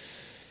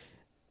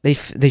they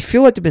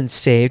feel like they've been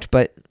saved,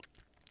 but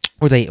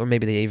or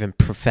maybe they even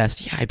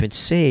professed, yeah, I've been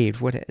saved.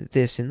 What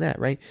this and that,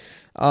 right?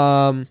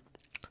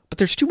 But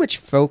there's too much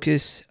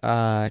focus,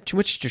 too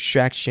much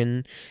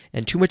distraction,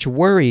 and too much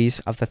worries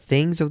of the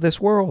things of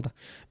this world.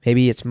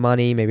 Maybe it's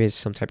money. Maybe it's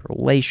some type of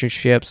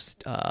relationships.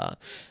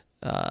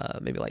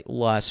 Maybe like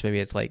lust. Maybe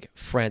it's like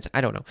friends.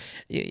 I don't know.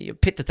 You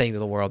pick the things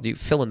of the world. You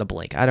fill in the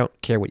blank. I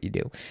don't care what you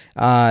do.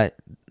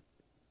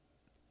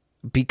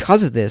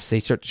 Because of this, they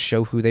start to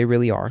show who they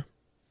really are.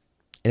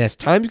 And as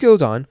time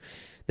goes on,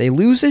 they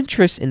lose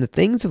interest in the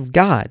things of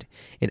God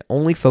and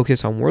only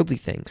focus on worldly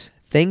things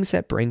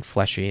that bring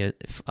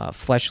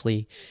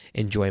fleshly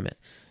enjoyment.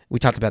 We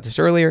talked about this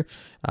earlier.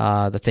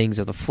 The things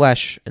of the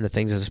flesh and the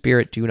things of the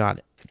spirit do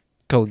not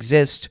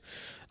coexist.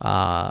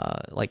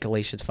 Like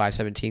Galatians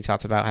 5:17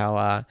 talks about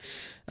how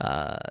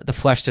the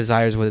flesh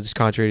desires what is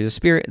contrary to the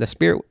spirit, and the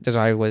spirit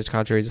desires what is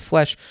contrary to the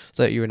flesh,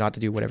 so that you are not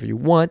to do whatever you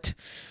want.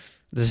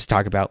 This is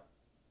talk about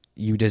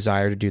you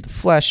desire to do the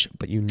flesh,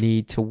 but you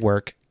need to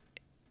work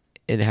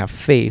and have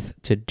faith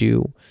to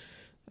do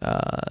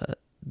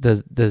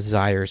the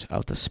desires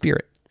of the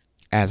spirit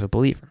as a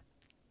believer.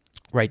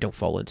 Right? Don't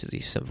fall into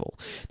these sinful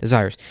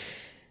desires.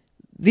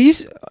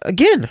 These are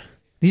again,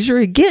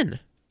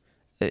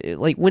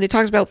 like when it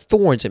talks about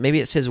thorns, maybe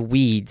it says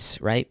weeds,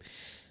 right?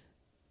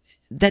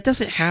 That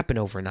doesn't happen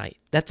overnight.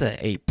 That's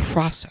a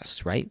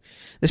process, right?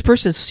 This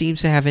person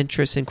seems to have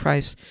interest in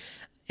Christ.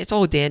 It's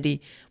all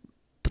dandy,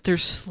 but they're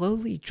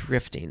slowly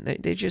drifting.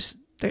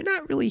 They're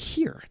not really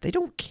here. They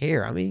don't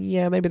care. I mean,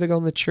 yeah, maybe they're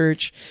going to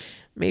church.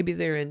 Maybe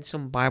they're in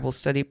some Bible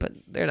study, but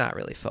they're not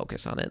really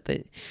focused on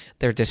it.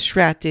 They're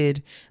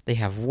distracted. They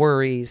have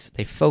worries.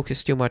 They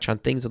focus too much on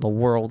things of the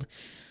world,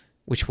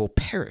 which will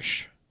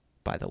perish,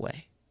 by the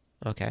way.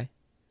 Okay?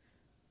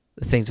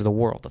 The things of the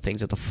world, the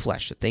things of the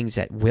flesh, the things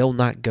that will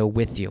not go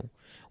with you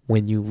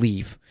when you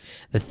leave.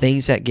 The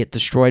things that get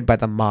destroyed by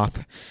the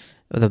moths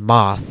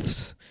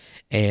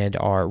and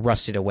are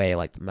rusted away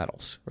like the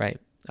metals, right?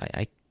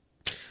 I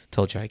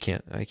told you I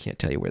can't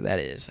tell you where that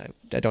is.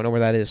 I don't know where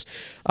that is.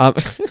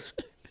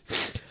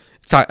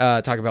 Talk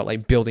about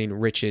like building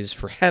riches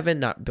for heaven,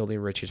 not building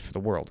riches for the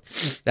world.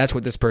 That's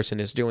what this person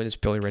is doing, is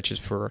building riches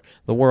for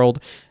the world,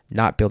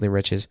 not building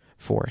riches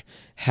for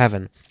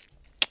heaven.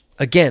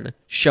 Again,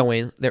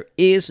 showing there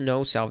is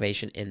no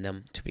salvation in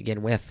them to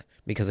begin with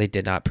because they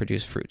did not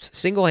produce fruits.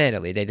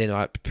 Single-handedly, they did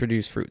not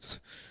produce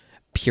fruits.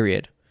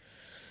 Period.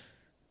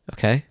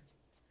 Okay?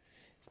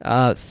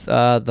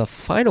 The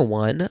final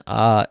one,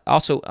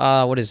 also,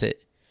 what is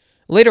it?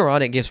 Later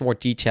on, it gives more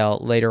detail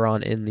later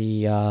on in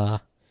the,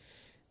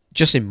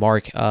 just in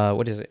Mark,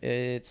 what is it?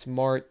 It's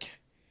Mark,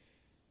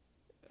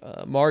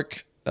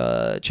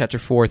 chapter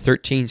 4,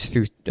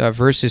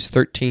 verses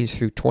 13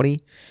 through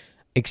 20,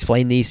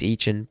 explain these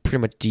each in pretty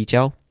much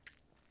detail.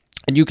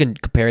 And you can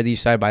compare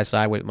these side by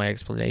side with my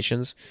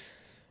explanations.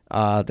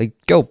 They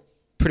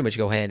pretty much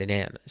go hand in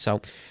hand.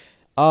 So,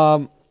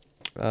 the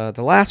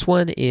last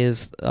one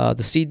is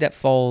the seed that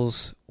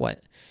falls,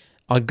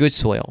 on good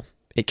soil.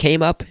 It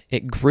came up,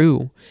 it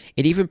grew,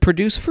 it even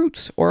produced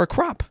fruits or a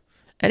crop,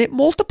 and it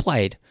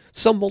multiplied.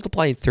 Some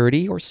multiplied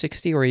 30 or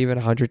 60 or even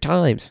 100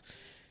 times.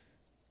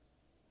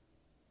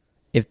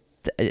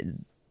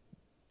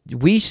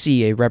 We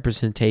see a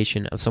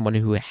representation of someone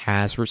who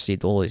has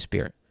received the Holy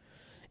Spirit.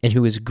 and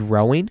who is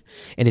growing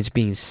and is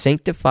being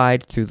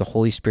sanctified through the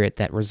Holy Spirit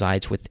that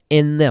resides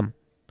within them.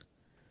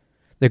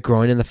 They're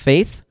growing in the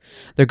faith.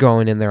 They're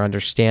growing in their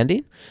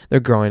understanding. They're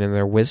growing in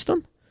their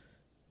wisdom.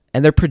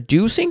 And they're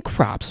producing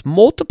crops,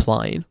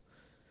 multiplying.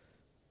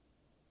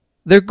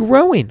 They're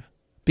growing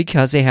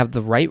because they have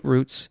the right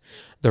roots,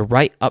 the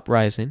right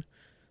uprising,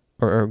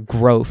 or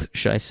growth,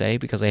 should I say,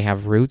 because they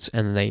have roots,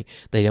 and they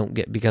don't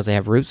get, because they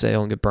have roots, they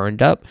don't get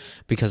burned up,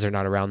 because they're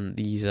not around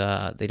these,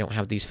 they don't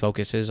have these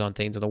focuses on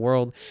things of the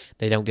world.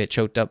 They don't get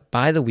choked up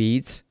by the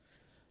weeds,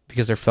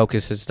 because their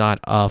focus is not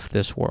of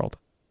this world.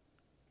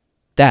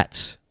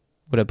 That's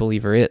what a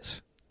believer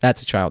is.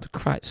 That's a child of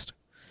Christ.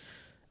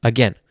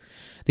 Again,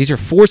 these are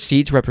 4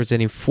 seeds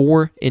representing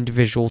 4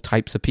 individual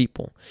types of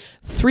people.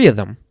 3 of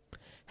them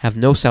have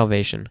no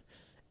salvation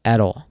at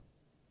all.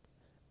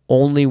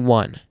 Only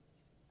one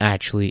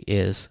actually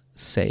is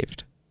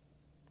saved.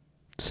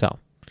 So,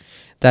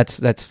 that's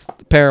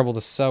the parable of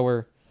the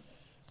sower.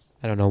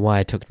 I don't know why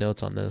I took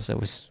notes on this. It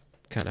was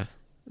kind of,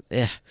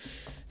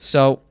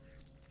 So,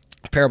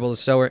 parable of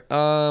the sower.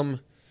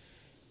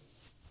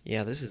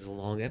 Yeah, this is a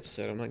long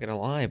episode. I'm not gonna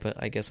lie, but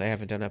I guess I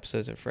haven't done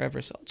episodes in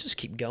forever, so I'll just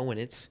keep going.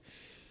 It's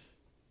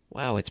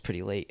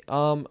pretty late.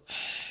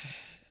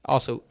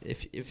 Also,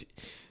 if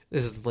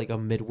this is like a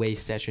midway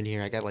session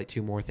here, I got like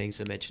 2 more things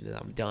to mention and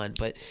I'm done.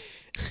 But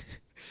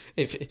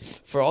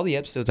if for all the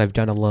episodes I've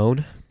done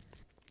alone,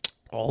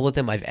 all of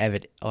them I've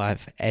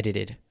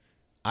edited.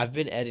 I've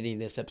been editing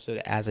this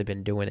episode as I've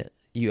been doing it.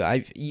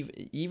 I've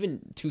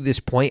even to this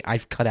point,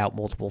 I've cut out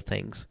multiple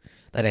things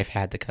that I've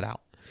had to cut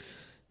out.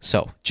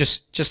 So,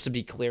 just to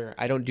be clear,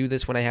 I don't do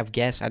this when I have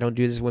guests. I don't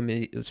do this when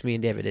it's me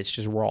and David. It's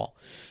just raw.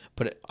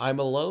 But I'm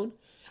alone.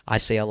 I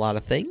say a lot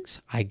of things.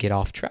 I get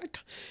off track,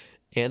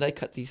 and I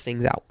cut these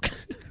things out.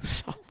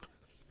 so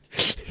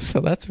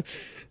that's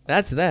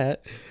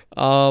that.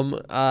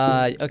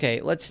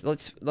 Okay, let's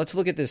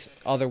look at this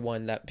other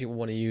one that people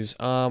want to use.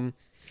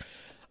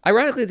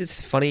 Ironically, this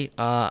is funny.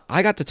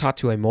 I got to talk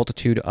to a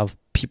multitude of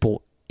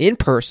people in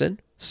person.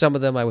 Some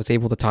of them I was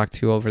able to talk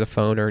to over the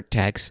phone or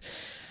text.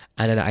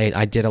 And then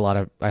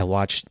I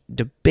watched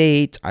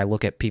debates. I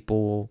look at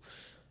people,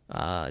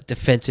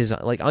 defenses.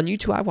 Like on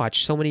YouTube, I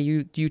watch so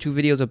many YouTube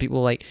videos of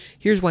people like,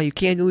 here's why you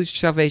can't lose your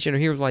salvation, or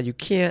here's why you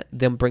can't.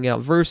 Them bringing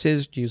out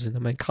verses, using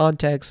them in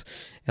context.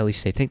 At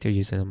least they think they're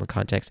using them in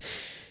context.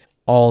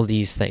 All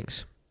these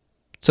things.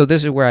 So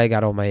this is where I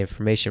got all my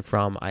information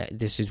from.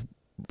 This is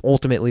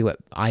ultimately what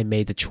I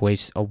made the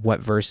choice of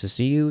what verses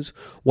to use,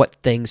 what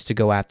things to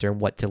go after,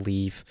 and what to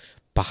leave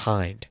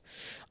behind.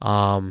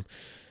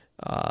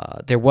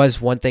 There was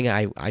one thing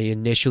I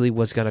initially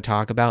was going to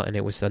talk about, and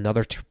it was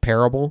another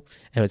parable,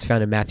 and it's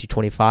found in Matthew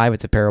 25.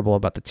 It's a parable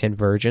about the 10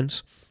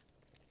 virgins.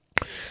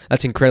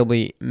 That's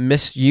incredibly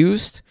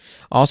misused.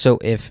 Also,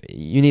 if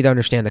you need to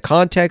understand the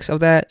context of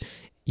that,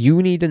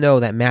 you need to know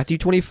that Matthew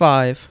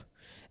 25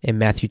 and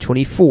Matthew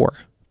 24,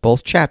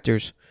 both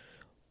chapters,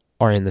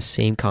 are in the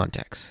same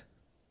context.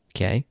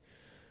 Okay?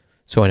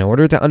 So in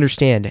order to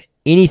understand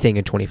anything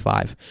in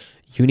 25,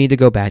 you need to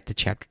go back to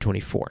chapter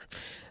 24.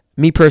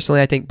 Me personally,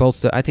 I think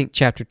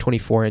chapter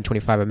 24 and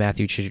 25 of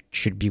Matthew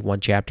should be one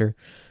chapter.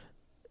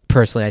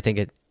 Personally, I think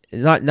it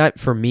not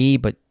for me,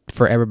 but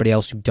for everybody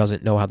else who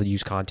doesn't know how to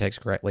use context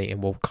correctly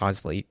and will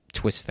constantly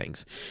twist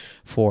things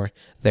for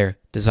their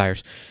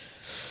desires.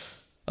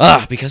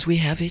 Because we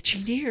have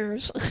itching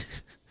ears.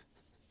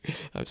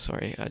 I'm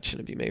sorry, I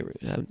shouldn't be made.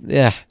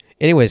 Yeah.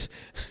 Anyways,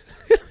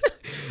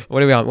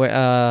 what are we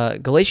on?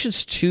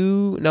 Galatians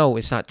 2. No,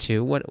 it's not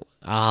 2. What?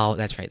 Oh,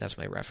 that's right. That's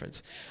my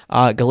reference.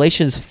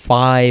 Galatians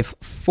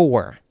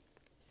 5:4.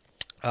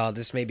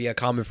 This may be a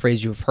common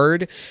phrase you've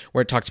heard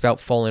where it talks about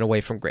falling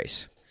away from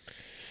grace.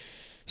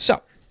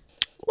 So,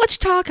 let's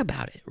talk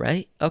about it,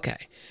 right?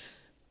 Okay.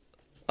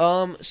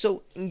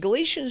 So in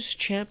Galatians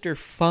chapter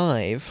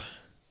 5,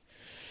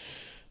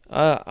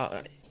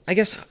 I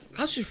guess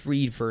I'll just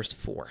read verse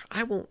 4.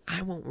 I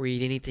won't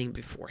read anything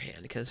beforehand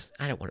because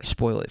I don't want to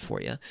spoil it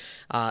for you.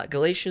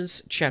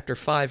 Galatians chapter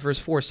 5 verse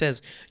 4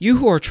 says, "You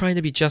who are trying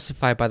to be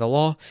justified by the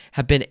law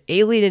have been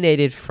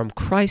alienated from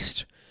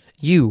Christ.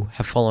 You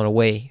have fallen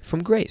away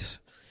from grace."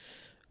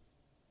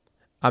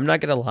 I'm not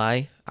going to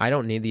lie. I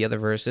don't need the other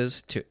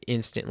verses to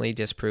instantly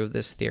disprove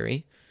this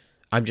theory.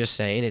 I'm just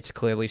saying it's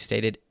clearly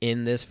stated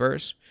in this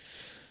verse.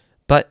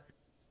 But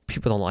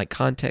people don't like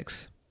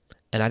context.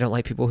 And I don't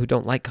like people who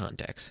don't like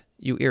context.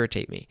 You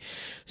irritate me.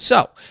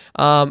 So,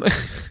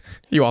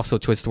 you also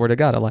twist the word of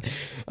God a lot.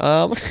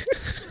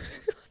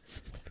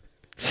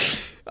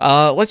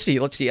 Let's see.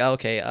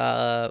 Okay.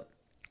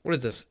 What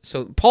is this?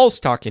 So Paul's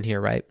talking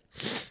here, right?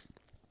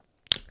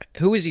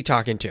 Who is he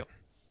talking to?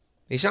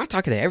 He's not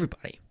talking to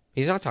everybody.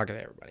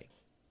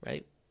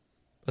 Right?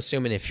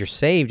 Assuming if you're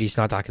saved, he's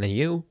not talking to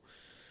you.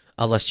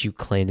 Unless you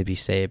claim to be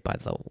saved by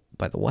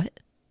the what?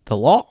 The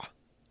law.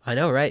 I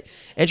know, right?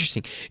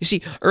 Interesting. You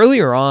see,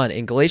 earlier on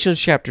in Galatians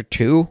chapter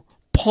 2,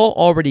 Paul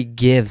already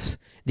gives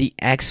the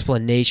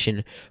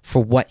explanation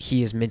for what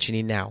he is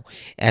mentioning now.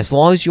 As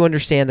long as you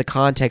understand the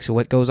context of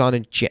what goes on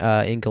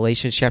in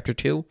Galatians chapter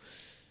 2,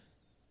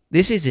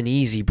 This is an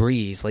easy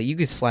breeze. Like, you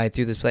could slide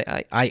through this play.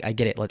 I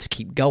get it. Let's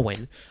keep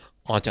going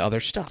on to other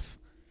stuff.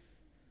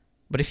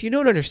 But if you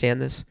don't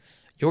understand this,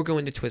 you're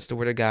going to twist the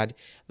word of God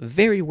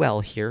very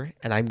well here,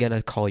 and I'm going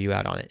to call you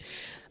out on it.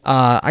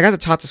 I got to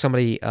talk to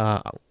somebody,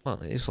 well,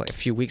 it was like a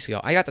few weeks ago.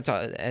 I got to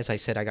talk, as I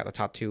said, I got to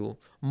talk to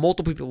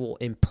multiple people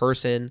in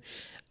person.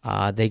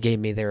 They gave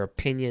me their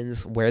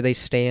opinions, where they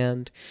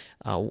stand,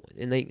 and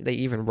they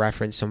even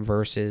referenced some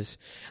verses.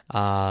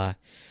 I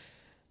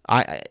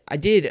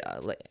did,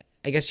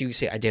 I guess you could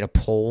say I did a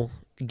poll,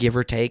 give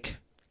or take.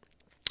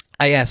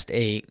 I asked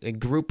a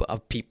group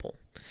of people.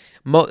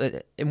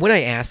 And when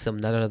I asked them,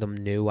 none of them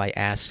knew I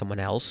asked someone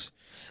else.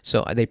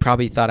 So they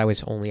probably thought I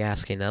was only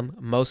asking them.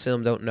 Most of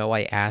them don't know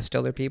I asked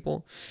other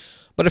people.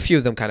 But a few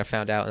of them kind of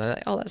found out. And they're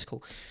like, oh, that's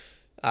cool.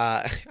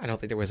 I don't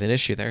think there was an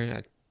issue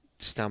there.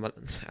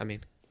 I mean,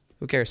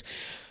 who cares?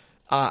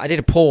 I did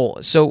a poll.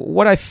 So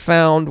what I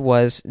found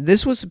was,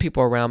 this was the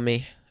people around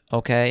me.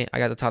 Okay? I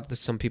got to talk to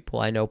some people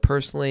I know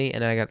personally.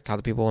 And I got to talk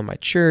to people in my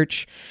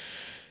church.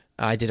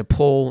 I did a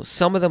poll.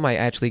 Some of them I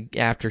actually,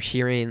 after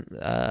hearing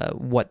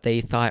what they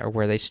thought or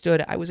where they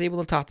stood, I was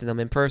able to talk to them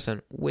in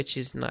person, which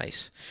is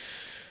nice.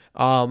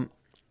 One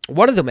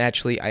of them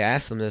actually, I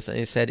asked them this, and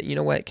they said, "You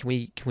know what? Can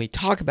we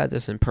talk about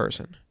this in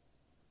person?"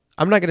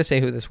 I'm not going to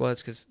say who this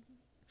was because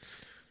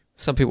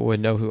some people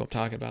would know who I'm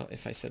talking about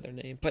if I said their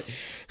name. But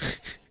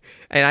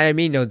and I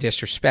mean no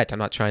disrespect. I'm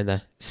not trying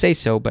to say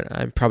so, but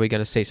I'm probably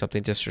going to say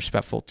something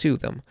disrespectful to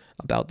them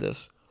about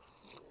this.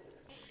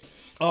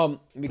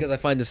 Because I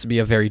find this to be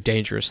a very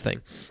dangerous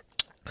thing.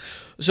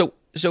 So,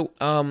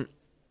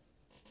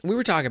 we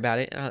were talking about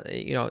it. I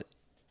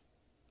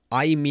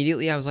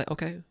was like,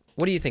 okay,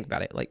 what do you think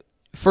about it? Like,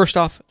 first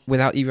off,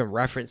 without even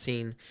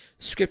referencing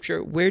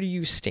scripture, where do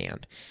you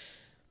stand?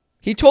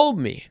 He told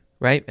me,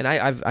 right? And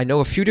I know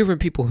a few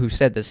different people who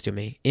said this to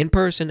me in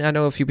person. I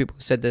know a few people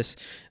who said this,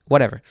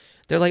 whatever.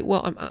 They're like,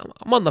 well,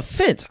 I'm on the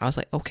fence. I was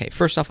like, okay,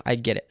 first off, I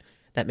get it.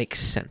 That makes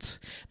sense.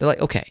 They're like,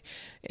 okay.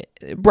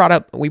 We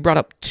brought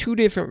up two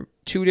different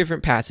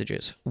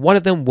passages. One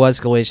of them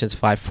was Galatians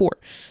 5:4,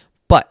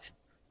 but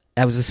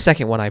that was the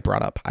second one I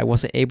brought up. I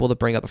wasn't able to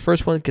bring up the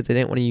first one because they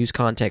didn't want to use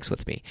context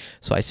with me.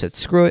 So I said,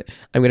 screw it.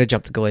 I'm going to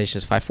jump to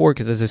Galatians 5:4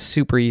 because this is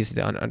super easy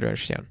to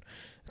understand.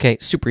 Okay,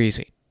 super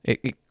easy.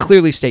 It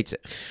clearly states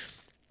it.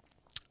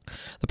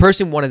 The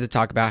person wanted to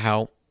talk about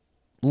how,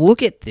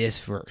 look at this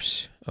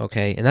verse,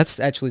 okay, and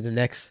that's actually the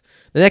next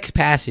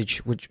passage,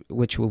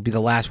 which will be the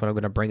last one I'm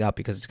going to bring up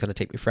because it's going to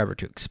take me forever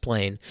to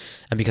explain,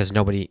 and because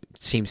nobody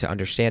seems to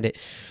understand it,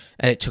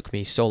 and it took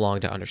me so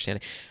long to understand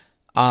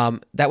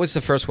it. That was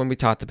the first one we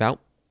talked about,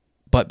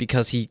 but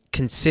because he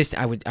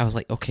I was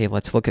like, okay,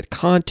 let's look at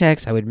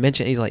context. I would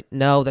mention, he's like,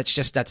 no,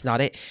 that's not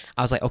it.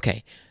 I was like,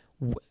 okay,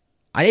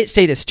 I didn't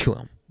say this to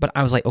him, but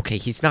I was like, okay,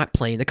 he's not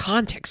playing the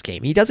context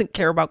game. He doesn't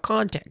care about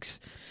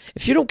context.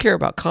 If you don't care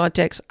about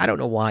context, I don't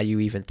know why you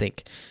even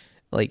think,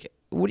 like,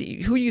 who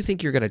do you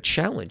think you're going to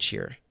challenge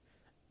here?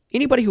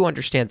 Anybody who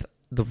understands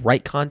the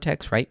right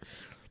context, right?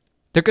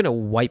 They're going to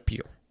wipe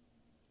you.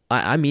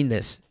 I mean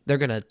this. They're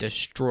going to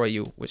destroy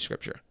you with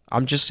scripture.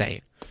 I'm just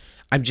saying.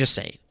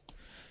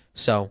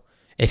 So,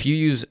 if you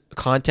use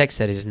context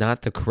that is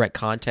not the correct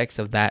context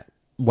of that,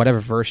 whatever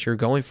verse you're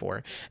going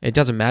for, it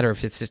doesn't matter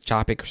if it's this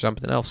topic or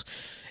something else.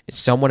 If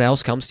someone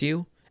else comes to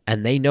you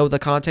and they know the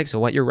context of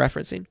what you're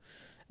referencing,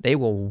 they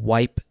will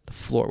wipe the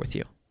floor with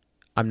you.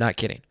 I'm not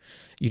kidding.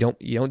 You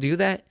don't do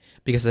that,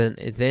 because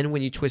then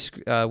when you twist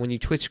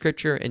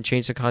scripture and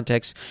change the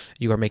context,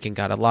 you are making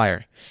God a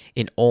liar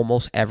in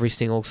almost every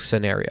single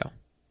scenario.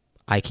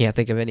 I can't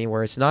think of any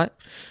where it's not,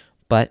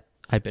 but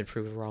I've been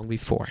proven wrong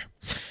before.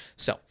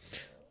 So,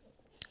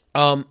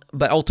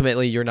 but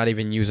ultimately, you're not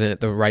even using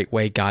it the right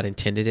way God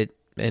intended it,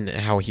 and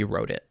how He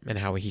wrote it, and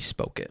how He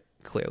spoke it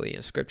clearly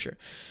in scripture.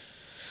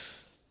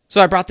 So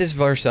I brought this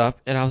verse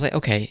up, and I was like,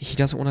 okay, he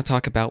doesn't want to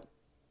talk about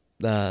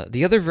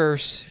the other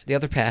verse, the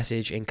other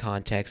passage in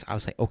context. I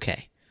was like,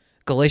 okay,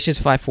 Galatians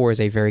 5:4 is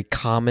a very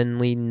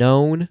commonly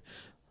known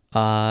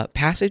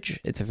passage.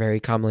 It's a very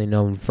commonly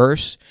known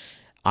verse.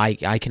 I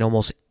can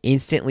almost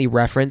instantly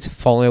reference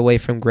falling away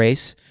from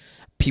grace.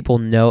 People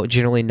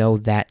generally know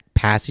that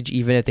passage,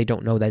 even if they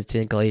don't know that it's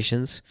in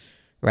Galatians,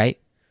 right?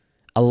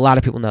 A lot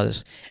of people know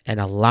this,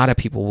 and a lot of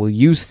people will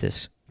use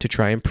this to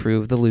try and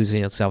prove the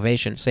losing of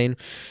salvation, saying,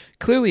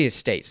 clearly it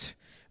states,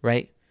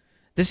 right,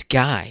 this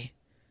guy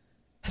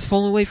has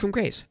fallen away from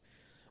grace.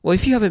 Well,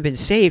 if you haven't been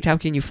saved, how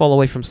can you fall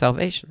away from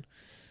salvation?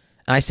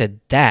 And I said,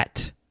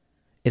 that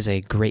is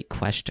a great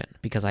question,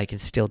 because I can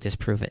still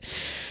disprove it.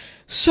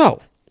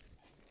 So,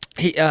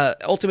 he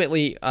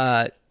ultimately,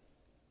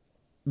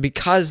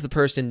 because the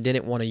person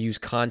didn't want to use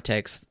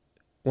context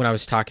when I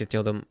was talking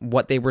to them,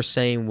 what they were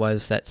saying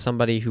was that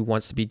somebody who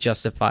wants to be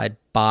justified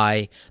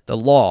by the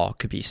law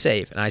could be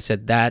saved. And I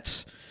said,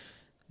 that's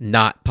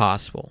not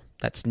possible.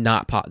 That's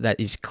not that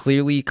is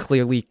clearly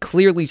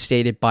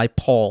stated by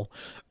Paul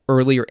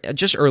earlier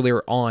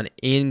on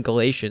in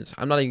Galatians.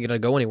 I'm not even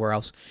going to go anywhere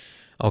else.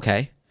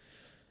 Okay?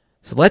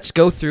 So let's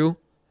go through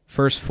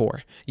Verse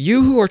 4.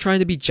 You who are trying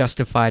to be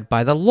justified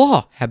by the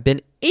law have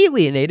been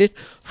alienated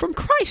from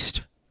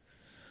Christ.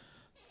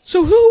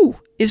 So who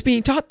is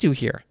being taught to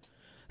here?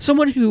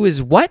 Someone who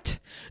is what?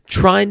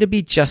 Trying to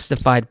be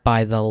justified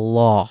by the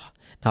law.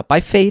 Not by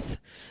faith,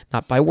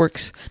 not by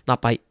works,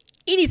 not by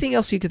anything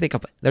else you could think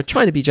of. They're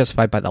trying to be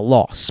justified by the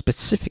law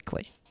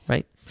specifically,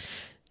 right?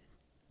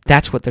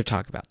 That's what they're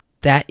talking about.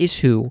 That is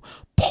who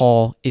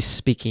Paul is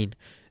speaking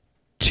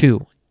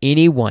to.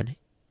 Anyone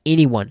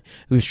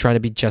who's trying to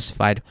be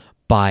justified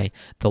by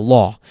the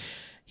law.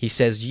 He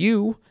says,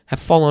 you have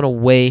fallen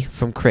away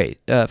from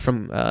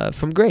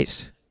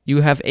grace.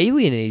 You have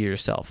alienated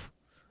yourself.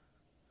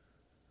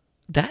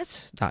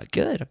 That's not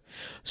good.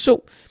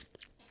 So,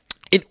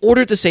 in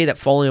order to say that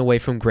falling away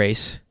from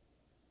grace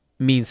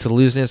means to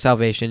losing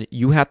salvation,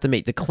 you have to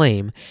make the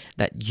claim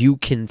that you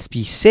can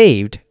be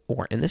saved,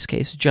 or in this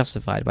case,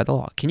 justified by the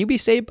law. Can you be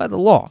saved by the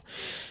law?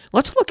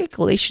 Let's look at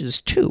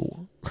Galatians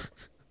 2,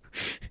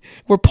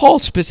 where Paul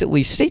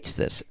specifically states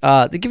this.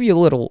 To give you a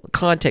little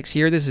context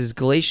here, this is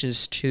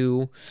Galatians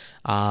 2,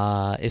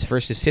 is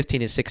verses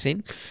 15 and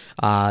 16.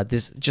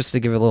 This just to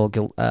give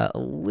a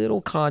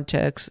little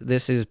context.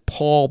 This is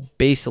Paul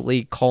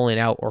basically calling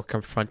out or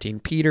confronting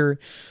Peter,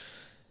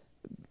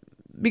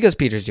 because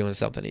Peter's doing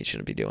something he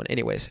shouldn't be doing.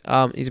 Anyways,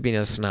 he's being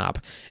a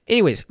snob.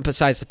 Anyways,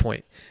 besides the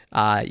point.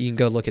 You can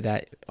go look at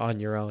that on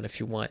your own if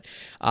you want.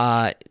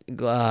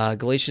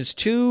 Galatians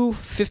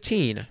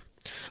 2:15.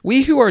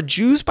 We who are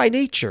Jews by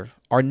nature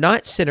are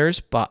not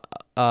sinners but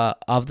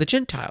of the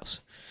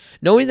Gentiles,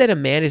 knowing that a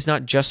man is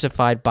not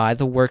justified by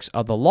the works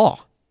of the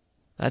law.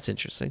 That's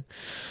interesting.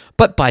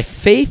 But by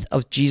faith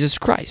of Jesus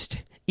Christ.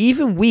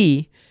 Even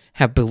we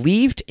have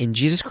believed in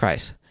Jesus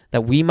Christ,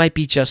 that we might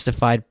be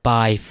justified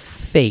by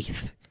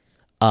faith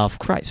of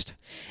Christ,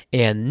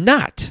 and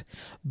not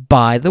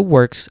by the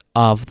works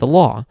of the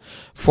law.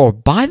 For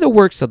by the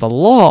works of the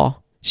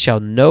law shall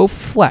no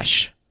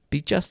flesh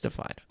be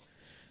justified.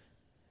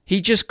 He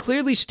just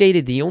clearly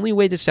stated the only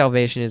way to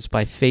salvation is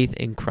by faith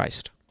in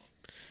Christ.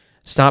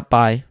 It's not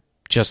by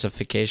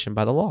justification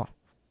by the law.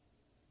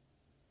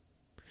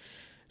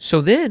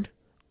 So then,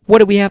 what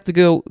do we have to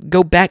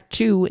go back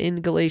to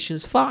in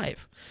Galatians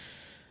 5?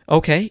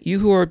 Okay, you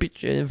who are,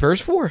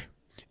 verse 4,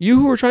 you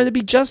who are trying to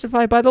be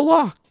justified by the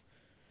law.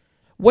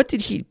 What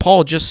did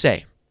Paul just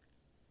say?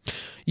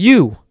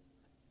 You,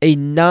 a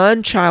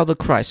non-child of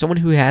Christ, someone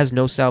who has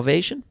no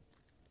salvation,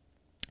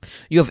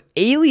 you have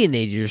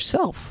alienated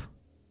yourself.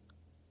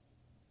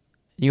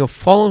 You have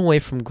fallen away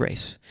from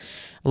grace.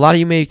 A lot of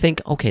you may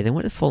think, okay, then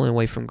what does falling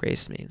away from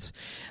grace means?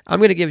 I'm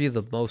going to give you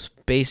the most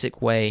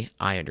basic way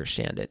I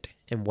understand it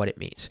and what it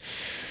means.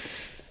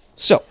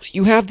 So,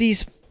 you have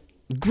these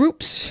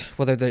groups,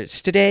 whether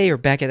it's today or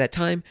back at that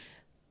time,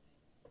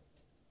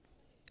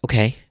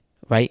 okay,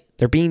 right?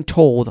 They're being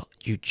told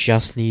you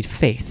just need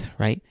faith,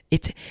 right?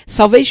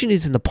 Salvation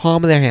is in the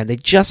palm of their hand.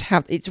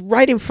 It's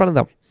right in front of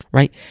them,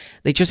 right?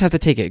 They just have to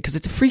take it because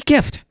it's a free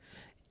gift.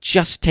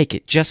 Just take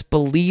it. Just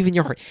believe in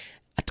your heart.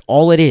 That's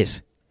all it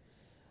is.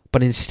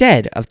 But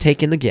instead of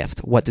taking the gift,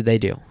 what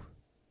do?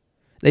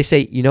 They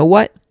say, you know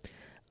what?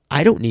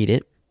 I don't need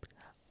it.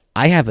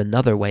 I have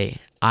another way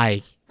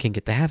I can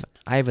get to heaven.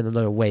 I have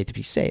another way to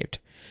be saved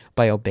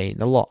by obeying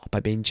the law,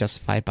 by being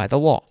justified by the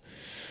law.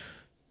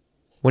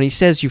 When he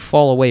says you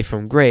fall away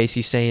from grace,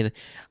 he's saying,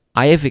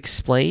 I have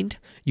explained,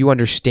 you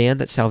understand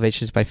that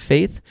salvation is by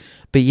faith,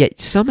 but yet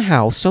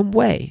somehow, some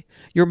way,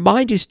 your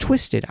mind is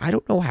twisted. I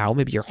don't know how.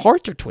 Maybe your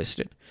hearts are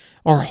twisted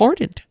or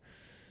hardened.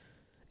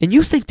 And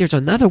you think there's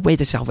another way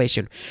to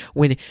salvation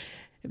when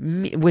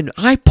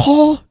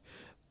Paul,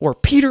 or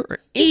Peter, or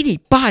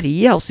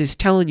anybody else is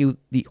telling you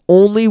the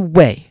only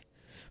way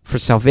for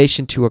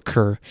salvation to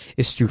occur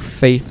is through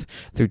faith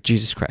through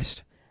Jesus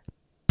Christ.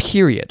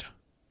 Period.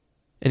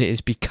 And it is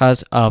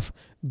because of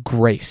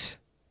grace.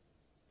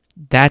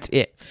 That's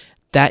it.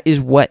 That is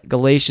what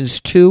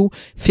Galatians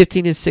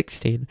 2:15 and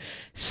 16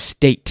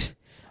 state.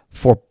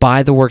 For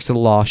by the works of the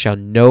law shall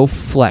no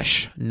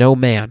flesh, no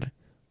man,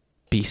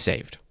 be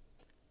saved.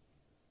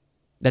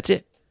 That's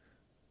it.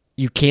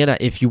 You cannot,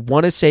 if you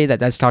want to say that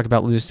that's talking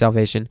about losing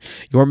salvation,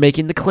 you're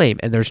making the claim,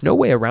 and there's no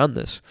way around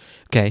this,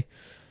 okay?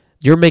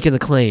 You're making the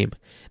claim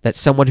that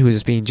someone who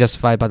is being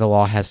justified by the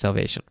law has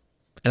salvation.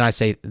 And I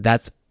say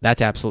that's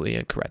absolutely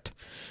incorrect.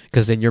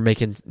 Because then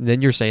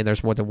you're saying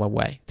there's more than one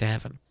way to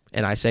heaven.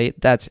 And I say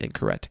that's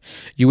incorrect.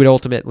 You would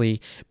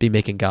ultimately be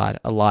making God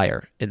a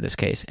liar in this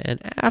case.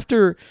 And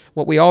after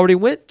what we already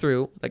went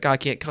through, that God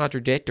can't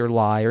contradict or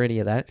lie or any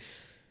of that,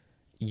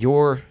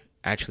 you're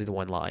actually the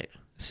one lying.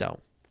 So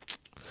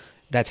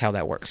that's how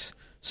that works.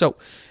 So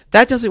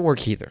that doesn't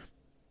work either.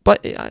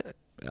 But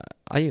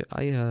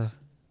I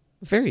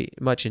very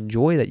much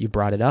enjoy that you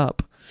brought it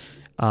up.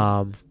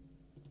 I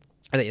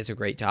think it's a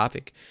great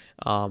topic.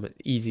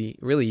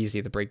 Really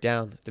easy to break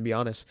down, to be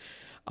honest.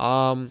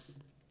 I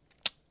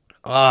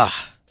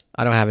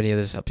don't have any of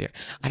this up here.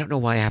 I don't know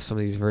why I have some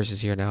of these verses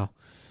here now.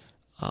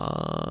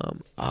 I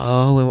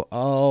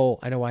know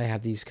why I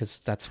have these, because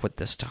that's what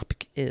this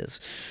topic is.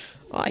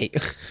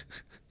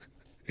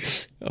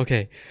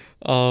 Okay.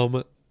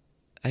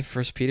 I have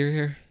First Peter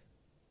here.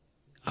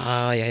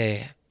 Ah,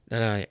 yeah.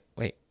 No,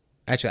 wait.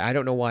 Actually, I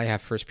don't know why I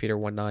have First Peter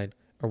 1:9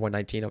 or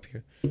 1:19 up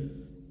here.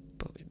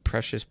 But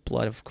precious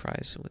blood of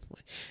Christ.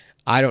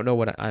 I don't know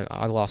what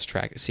I lost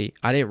track. See,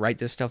 I didn't write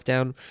this stuff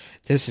down.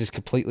 This is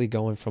completely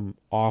going from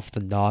off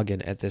the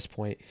noggin at this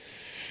point.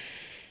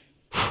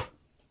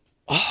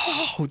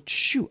 Oh,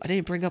 shoot. I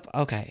didn't bring up.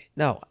 Okay.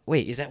 No.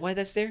 Wait, is that why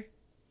that's there?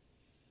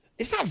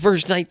 It's not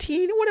verse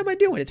 19. What am I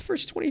doing? It's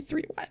verse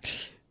 23.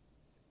 What?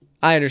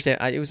 I understand.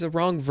 It was the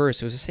wrong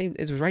verse. It was the same.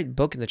 It was the right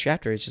book in the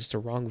chapter. It's just the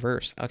wrong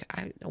verse.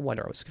 Okay. No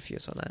wonder I was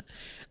confused on that.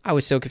 I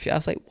was so confused. I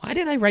was like, why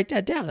didn't I write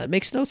that down? That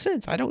makes no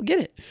sense. I don't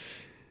get it.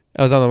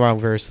 I was on the wrong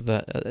verse.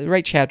 The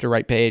right chapter,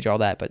 right page, all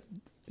that. But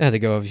I had to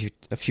go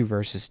a few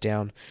verses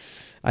down.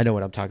 I know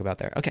what I'm talking about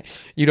there. Okay.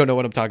 You don't know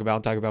what I'm talking about.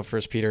 I'm talking about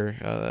 1 Peter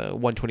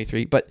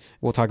 1:23. But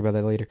we'll talk about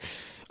that later.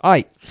 All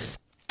right.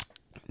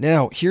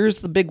 Now, here's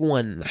the big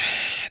one.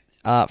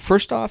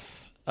 First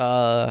off,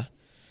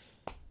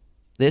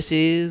 this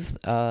is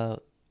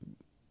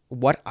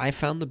what I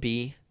found to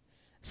be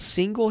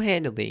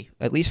single-handedly,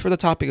 at least for the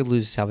topic of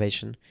losing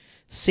salvation,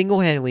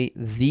 single-handedly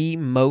the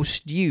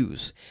most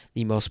used,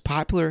 the most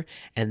popular,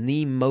 and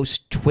the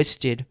most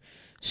twisted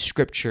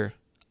scripture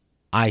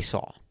I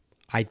saw.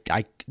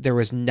 There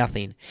was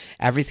nothing.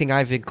 Everything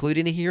I've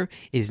included in here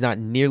is not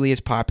nearly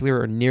as popular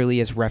or nearly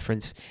as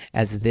referenced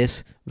as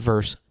this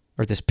verse,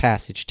 or this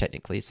passage,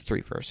 technically. It's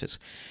 3 verses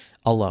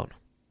alone.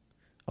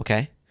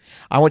 Okay?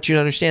 I want you to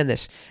understand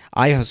this.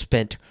 I have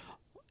spent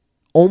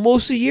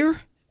almost a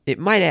year, it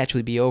might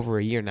actually be over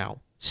a year now,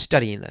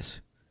 studying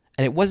this.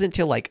 And it wasn't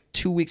until like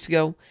 2 weeks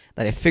ago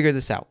that I figured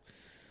this out.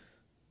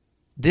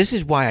 This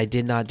is why I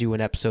did not do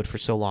an episode for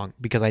so long,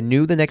 because I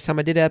knew the next time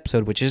I did an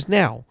episode, which is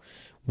now,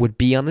 would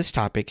be on this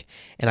topic,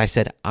 and I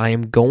said, I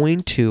am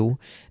going to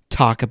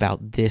talk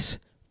about this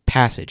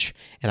passage,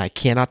 and I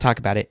cannot talk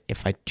about it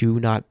if I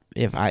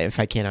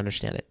can't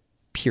understand it,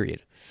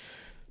 period.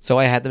 So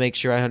I had to make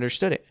sure I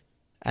understood it.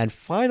 And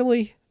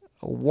finally,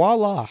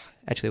 voila.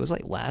 Actually, it was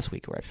like last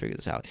week where I figured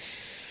this out.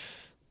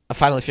 I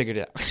finally figured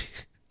it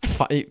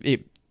out.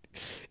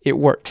 It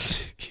works.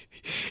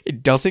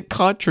 It doesn't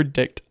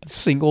contradict a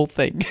single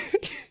thing.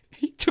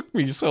 It took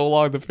me so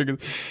long to figure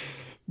this.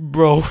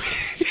 Bro,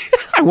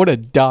 I want to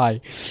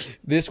die.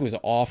 This was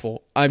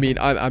awful. I mean,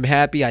 I'm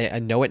happy I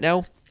know it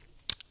now.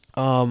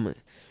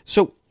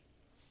 So,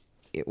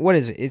 what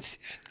is it?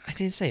 I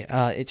didn't say it.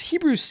 It's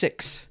Hebrews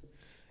 6.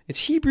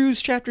 It's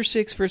Hebrews chapter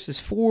 6, verses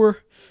 4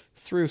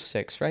 through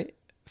 6, right?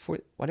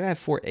 Why do I have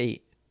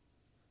 4-8?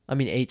 I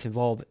mean, 8's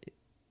involved.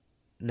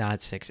 Nah,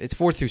 it's 6. It's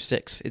 4 through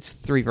 6. It's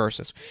 3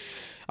 verses.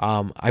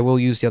 I will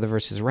use the other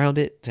verses around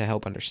it to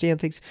help understand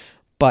things,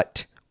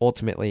 but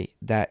ultimately,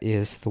 that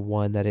is the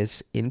one that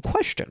is in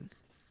question.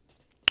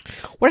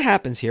 What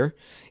happens here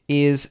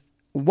is,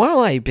 while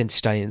I've been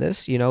studying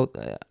this,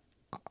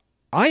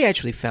 I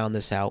actually found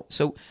this out.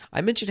 So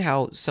I mentioned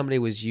how somebody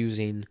was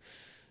using,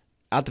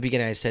 at the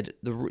beginning I said,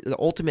 the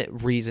ultimate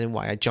reason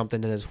why I jumped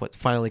into this, what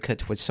finally cut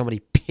to what somebody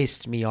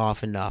pissed me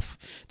off enough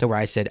to where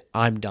I said,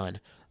 I'm done.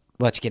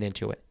 Let's get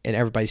into it. And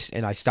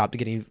I stopped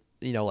getting,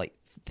 like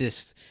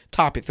this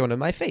topic thrown in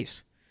my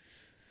face.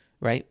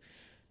 Right?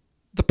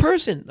 The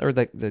person, or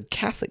the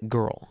Catholic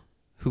girl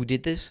who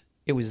did this,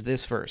 it was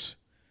this verse.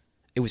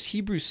 It was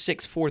Hebrews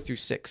 6, 4 through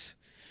 6.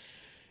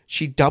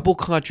 She double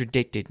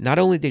contradicted. Not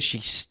only did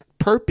she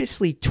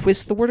purposely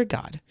twist the word of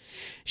God,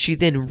 she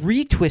then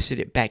retwisted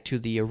it back to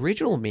the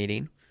original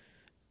meaning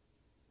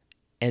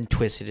and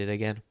twisted it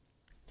again.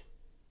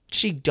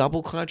 She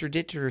double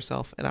contradicted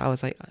herself, and I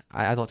was like,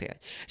 I don't think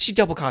she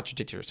double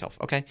contradicted herself.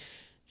 Okay,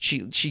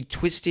 she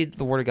twisted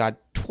the word of God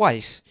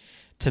twice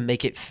to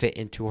make it fit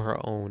into her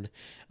own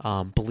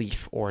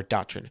belief or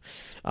doctrine.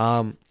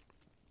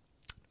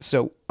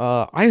 So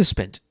I have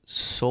spent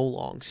so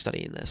long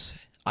studying this.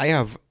 I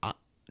have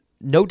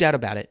no doubt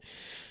about it.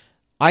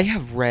 I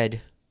have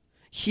read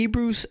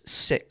Hebrews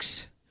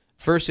 6,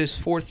 verses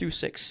 4 through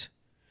 6,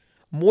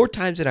 more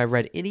times than I've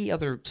read any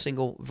other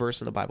single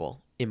verse in the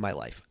Bible in my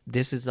life.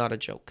 This is not a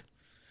joke.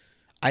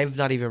 I have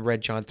not even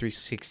read John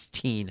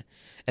 3:16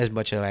 as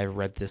much as I have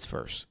read this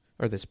verse,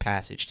 or this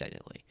passage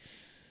technically.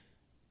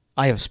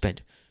 I have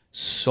spent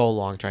so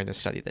long trying to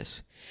study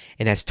this.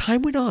 And as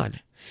time went on,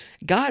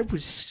 God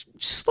was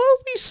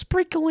slowly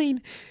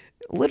sprinkling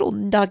little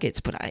nuggets,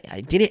 but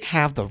I didn't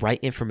have the right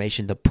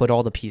information to put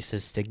all the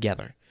pieces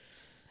together.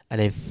 And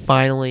then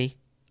finally,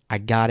 I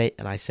got it,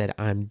 and I said,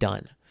 I'm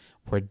done.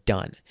 We're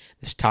done.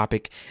 This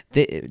topic,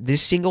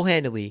 this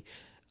single-handedly,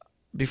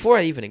 before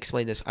I even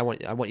explain this, I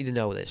want you to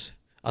know this.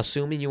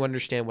 Assuming you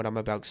understand what I'm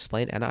about to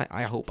explain, and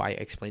I hope I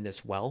explain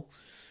this well.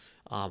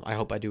 I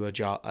hope I do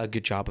a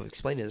good job of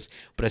explaining this.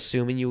 But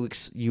assuming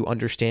you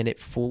understand it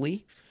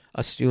fully,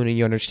 assuming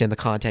you understand the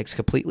context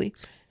completely,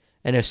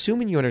 and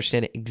assuming you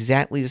understand it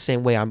exactly the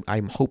same way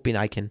I'm hoping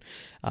I can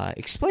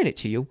explain it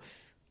to you,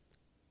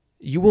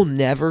 you will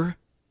never.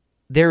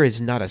 There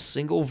is not a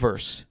single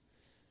verse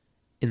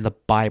in the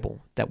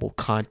Bible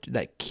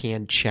that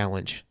can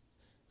challenge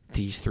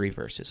these 3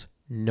 verses.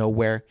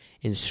 Nowhere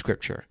in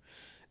Scripture.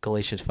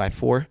 Galatians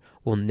 5:4,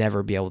 will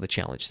never be able to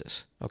challenge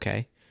this.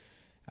 Okay,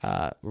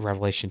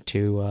 Revelation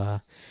 2,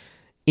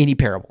 any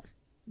parable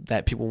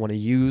that people want to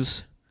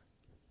use,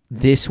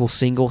 this will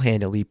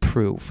single-handedly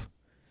prove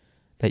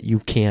that you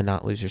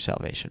cannot lose your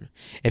salvation.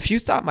 If you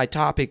thought my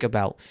topic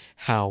about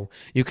how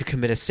you could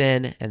commit a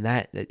sin and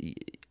that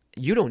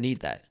you don't need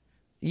that.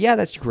 Yeah,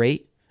 that's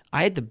great.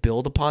 I had to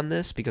build upon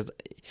this because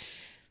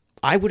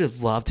I would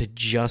have loved to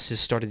just have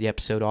started the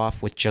episode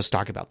off with just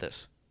talk about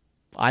this.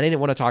 I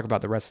didn't want to talk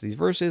about the rest of these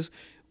verses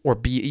or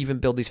even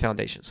build these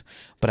foundations.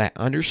 But I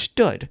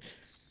understood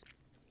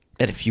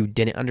that if you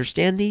didn't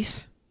understand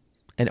these,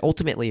 and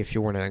ultimately if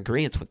you weren't in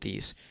agreement with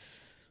these,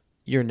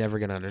 you're never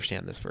going to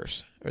understand this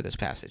verse or this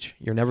passage.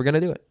 You're never going to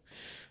do it.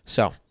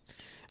 So,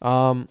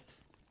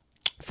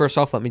 first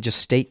off, let me just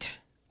state,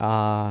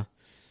 I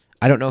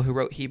don't know who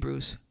wrote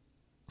Hebrews.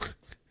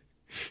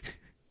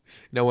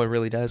 No one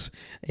really does.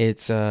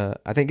 It's I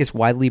think it's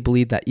widely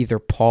believed that either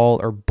Paul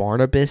or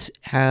Barnabas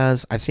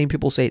has. I've seen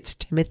people say it's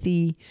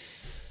Timothy.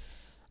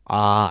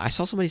 I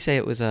saw somebody say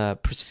it was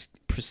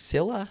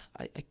Priscilla.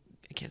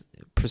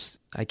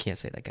 I can't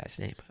say that guy's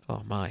name.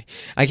 Oh my,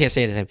 I can't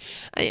say his name.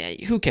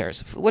 Who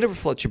cares? Whatever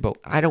floats your boat.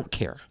 I don't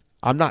care.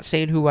 I'm not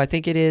saying who I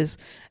think it is.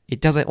 It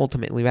doesn't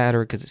ultimately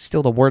matter because it's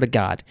still the Word of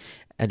God.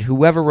 And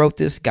whoever wrote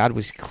this, God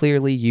was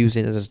clearly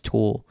using it as a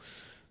tool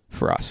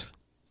for us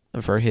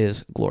and for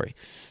His glory.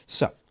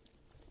 So,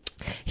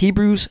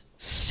 Hebrews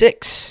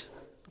 6.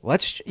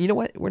 You know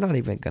what? We're not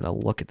even going to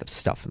look at the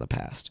stuff in the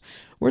past.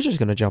 We're just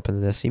going to jump into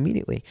this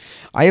immediately.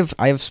 I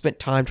have spent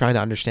time trying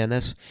to understand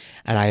this,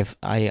 and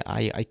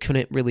I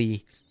couldn't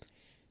really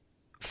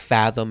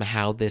fathom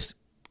how this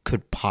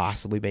could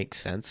possibly make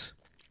sense.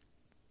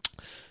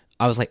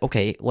 I was like,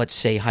 okay, let's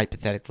say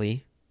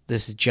hypothetically,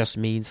 this just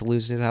means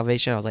losing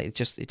salvation. I was like,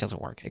 it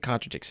doesn't work. It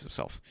contradicts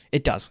itself.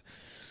 It does.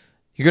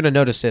 You're going to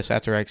notice this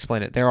after I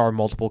explain it. There are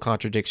multiple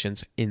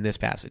contradictions in this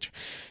passage.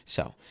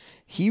 So,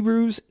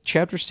 Hebrews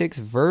chapter 6,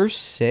 verse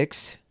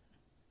 6.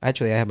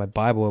 Actually, I have my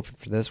Bible open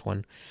for this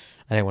one.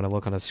 I didn't want to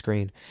look on a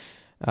screen.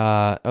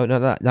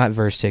 Not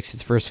verse 6.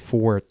 It's verse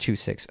 4 to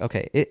 6.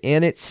 Okay,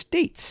 and it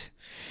states,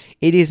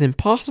 "It is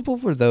impossible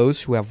for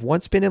those who have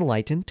once been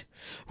enlightened,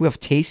 who have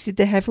tasted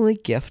the heavenly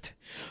gift,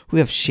 who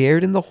have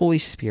shared in the Holy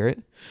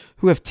Spirit,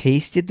 who have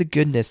tasted the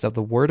goodness of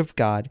the Word of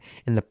God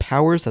and the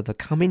powers of the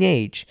coming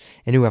age,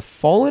 and who have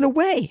fallen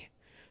away,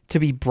 to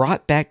be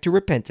brought back to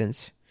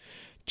repentance.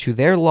 To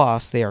their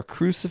loss, they are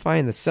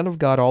crucifying the Son of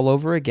God all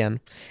over again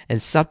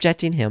and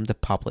subjecting Him to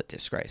public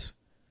disgrace."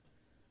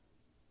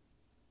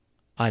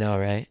 I know,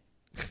 right?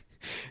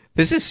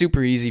 This is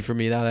super easy for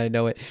me now that I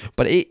know it,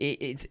 but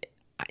it's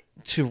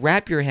to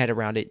wrap your head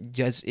around it.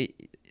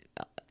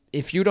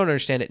 If you don't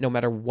understand it, no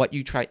matter what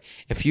you try,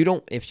 if you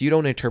don't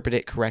interpret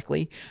it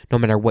correctly, no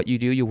matter what you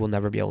do, you will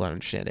never be able to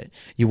understand it.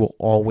 You will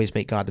always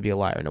make God to be a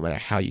liar, no matter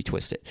how you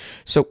twist it.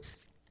 So,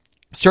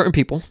 certain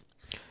people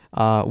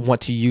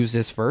want to use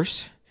this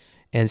verse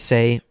and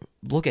say,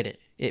 look at it.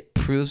 It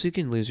proves you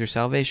can lose your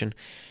salvation.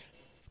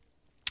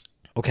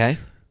 Okay?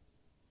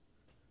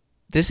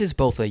 This is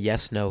both a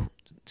yes-no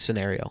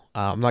scenario.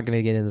 I'm not going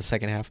to get into the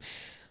second half.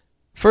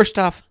 First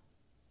off,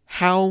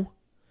 how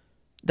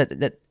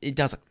that it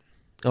doesn't.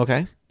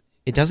 Okay?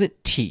 It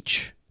doesn't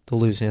teach the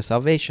losing of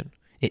salvation.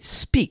 It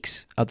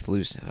speaks of the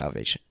losing of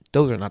salvation.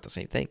 Those are not the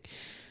same thing.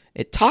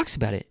 It talks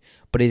about it,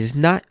 but it is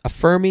not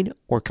affirming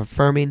or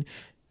confirming.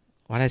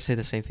 Why did I say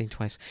the same thing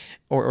twice?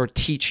 Or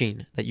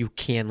teaching that you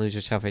can lose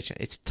your salvation.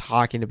 It's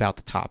talking about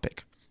the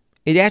topic.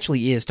 It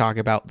actually is talking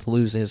about the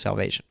losing of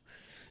salvation,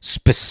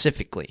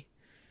 specifically.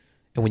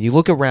 And when you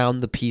look around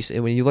the piece,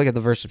 and when you look at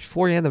the verses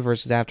before and the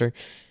verses after,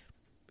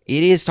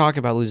 it is talking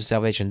about losing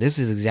salvation. This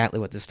is exactly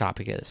what this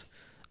topic is.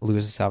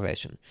 Losing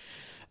salvation.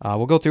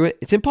 We'll go through it.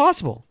 It's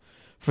impossible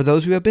for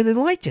those who have been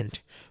enlightened,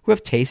 who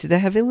have tasted the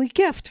heavenly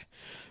gift,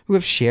 who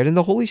have shared in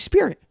the Holy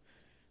Spirit.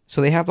 So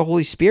they have the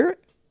Holy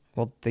Spirit?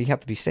 Well, they have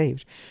to be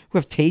saved. Who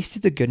have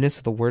tasted the goodness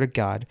of the Word of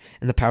God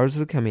and the powers of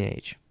the coming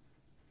age.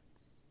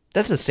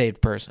 That's a saved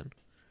person.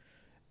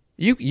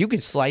 You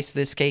can slice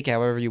this cake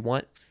however you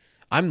want.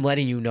 I'm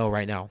letting you know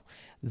right now.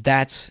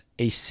 That's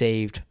a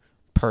saved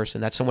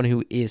person. That's someone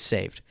who is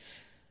saved.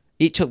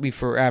 It took me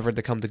forever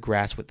to come to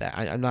grasp with that.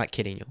 I'm not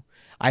kidding you.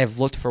 I have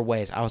looked for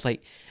ways. I was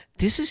like,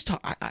 this is...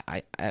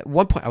 at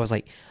one point, I was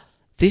like,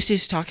 this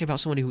is talking about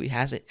someone who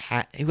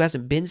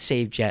hasn't been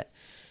saved yet,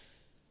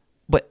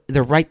 but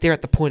they're right there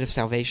at the point of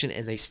salvation,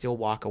 and they still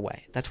walk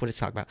away. That's what it's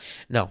talking about.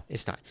 No,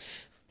 it's not.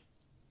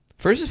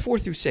 Verses 4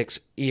 through 6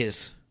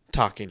 is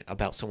talking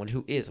about someone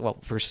who is... Well,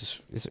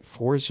 verses... Is it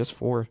 4? Is just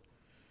 4?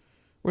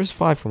 Where's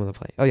 5 come into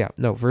play? Oh, yeah.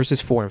 No,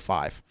 verses 4 and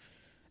 5.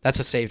 That's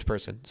a saved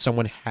person.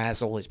 Someone has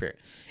the Holy Spirit.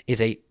 Is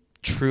a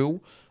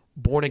true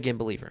born-again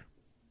believer.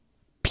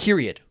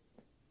 Period.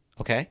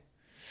 Okay?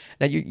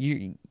 Now,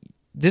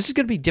 this is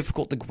going to be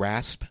difficult to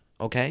grasp,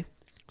 okay?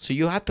 So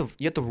you have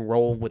to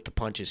roll with the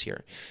punches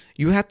here.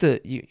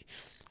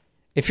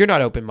 If you're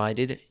not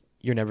open-minded,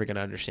 you're never going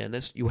to understand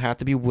this. You have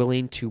to be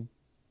willing to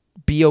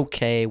be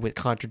okay with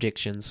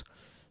contradictions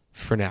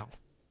for now.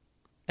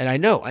 And I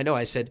know,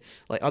 I said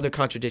like other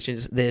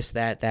contradictions, this,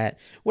 that,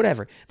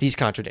 whatever. These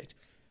contradict.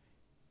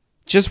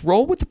 Just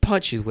roll with the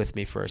punches with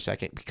me for a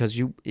second, because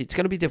it's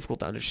going to be difficult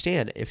to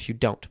understand if you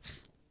don't.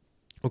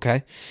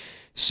 Okay?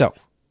 So,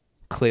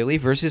 clearly,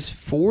 verses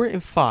 4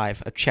 and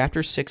 5 of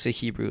chapter 6 of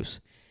Hebrews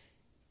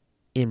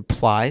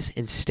implies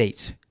and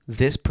states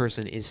this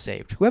person is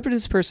saved. Whoever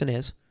this person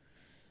is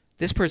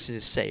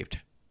saved.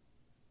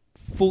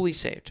 Fully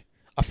saved.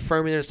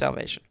 Affirming their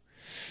salvation.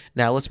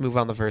 Now, let's move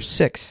on to verse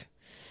 6.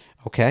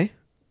 Okay?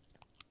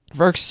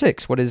 Verse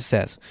 6, what does it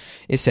say?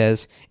 It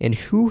says, and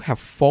who have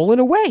fallen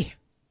away.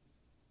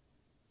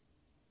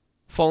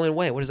 Fallen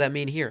away, what does that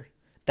mean here?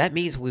 That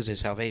means losing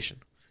salvation.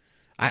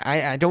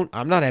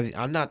 I'm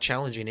not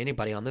challenging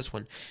anybody on this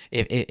one.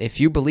 If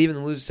you believe in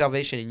the losing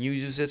salvation and you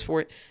use this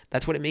for it,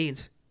 that's what it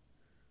means.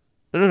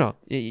 No.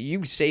 You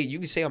can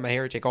say I'm a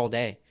heretic all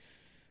day.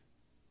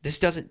 This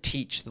doesn't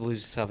teach the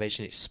losing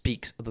salvation. It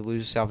speaks of the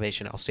losing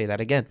salvation. I'll say that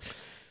again.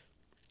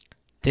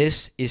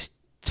 This is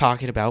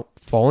talking about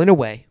falling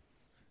away.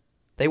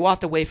 They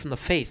walked away from the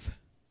faith.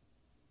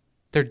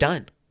 They're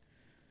done.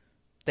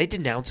 They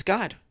denounce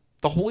God.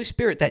 The Holy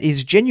Spirit that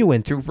is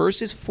genuine through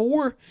verses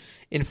 4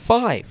 and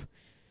 5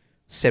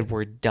 said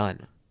we're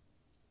done.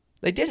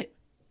 They did it.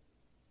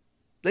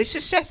 They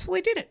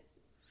successfully did it.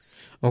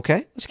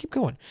 Okay, let's keep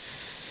going.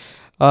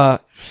 And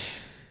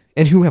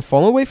who have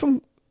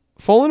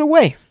fallen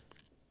away.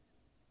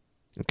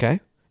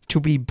 Okay, to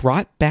be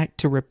brought back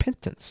to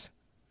repentance.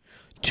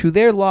 To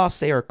their loss,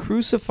 they are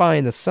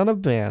crucifying the Son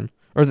of Man,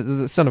 or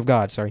the Son of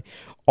God,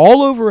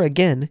 all over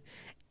again.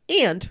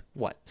 And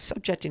what?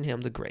 Subjecting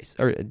him to grace,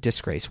 or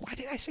disgrace. Why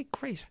did I say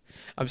grace?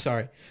 I'm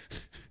sorry.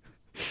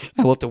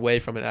 I looked away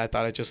from it. I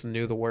thought I just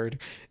knew the word.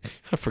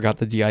 I forgot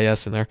the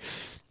DIS in there.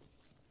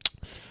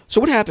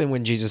 So what happened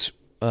when Jesus,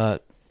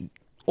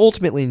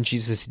 ultimately in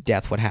Jesus'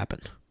 death, what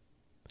happened?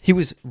 He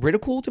was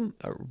ridiculed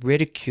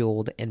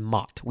and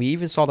mocked. We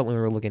even saw that when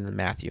we were looking at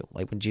Matthew.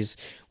 Like when Jesus,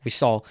 we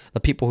saw the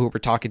people who were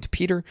talking to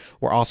Peter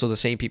were also the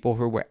same people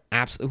who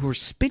were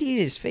spitting in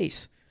his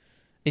face.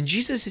 In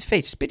Jesus'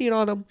 face, spitting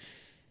on him,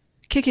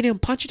 kicking him,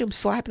 punching him,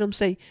 slapping him,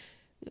 say,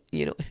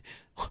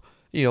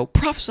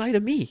 prophesy to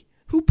me.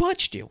 Who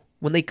punched you?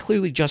 When they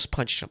clearly just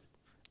punched him.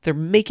 They're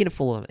making a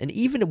fool of him. And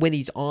even when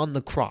he's on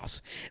the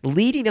cross,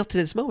 leading up to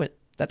this moment,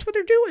 that's what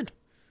they're doing.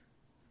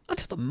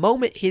 Until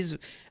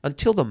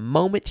the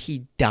moment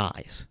he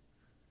dies,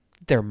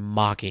 they're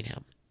mocking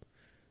him,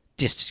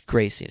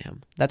 disgracing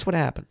him. That's what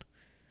happened.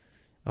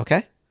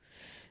 Okay?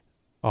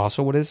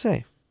 Also, what does it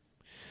say?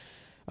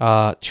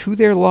 To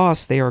their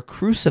loss, they are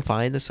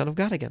crucifying the Son of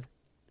God again.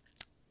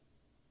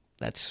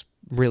 That's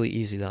really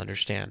easy to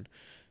understand.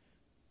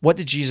 What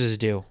did Jesus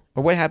do?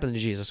 Or what happened to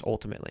Jesus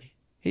ultimately?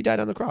 He died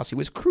on the cross. He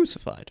was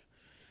crucified.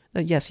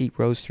 Now, yes, he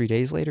rose 3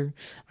 days later.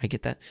 I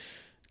get that.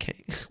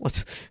 Okay,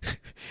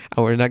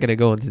 we're not going to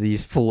go into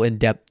these full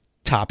in-depth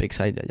topics.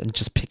 I'm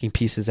just picking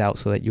pieces out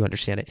so that you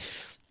understand it.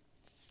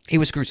 He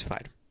was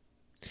crucified.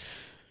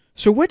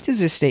 So what does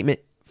this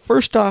statement?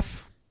 First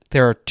off,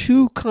 there are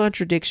two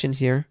contradictions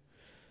here,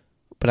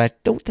 but I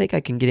don't think I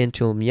can get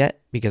into them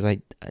yet because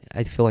I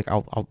feel like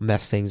I'll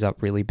mess things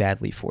up really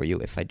badly for you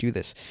if I do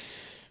this.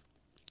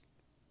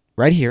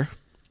 Right here,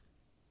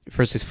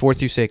 verses 4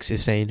 through 6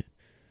 is saying,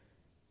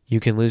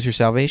 you can lose your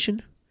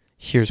salvation.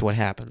 Here's what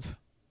happens.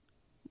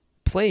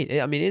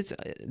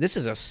 This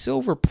is a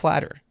silver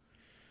platter.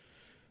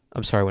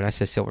 I'm sorry, when I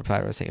said silver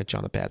platter, I was thinking of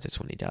John the Baptist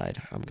when he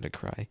died. I'm going to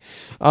cry.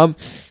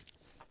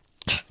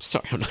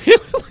 Sorry, I'm not.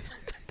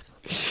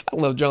 I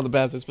love John the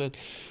Baptist, man.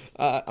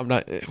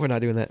 We're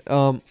not doing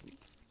that.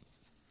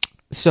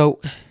 So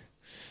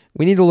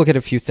we need to look at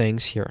a few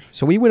things here.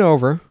 So we went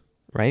over,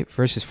 right?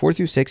 Verses 4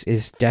 through 6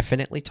 is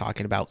definitely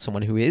talking about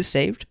someone who is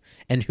saved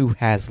and who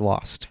has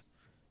lost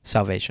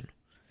salvation.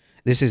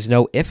 This is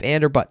no if,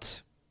 and, or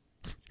buts.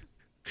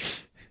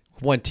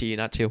 1 T,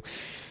 not 2.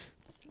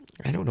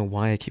 I don't know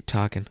why I keep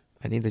talking.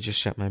 I need to just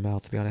shut my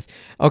mouth, to be honest.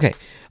 Okay.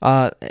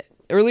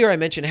 Earlier I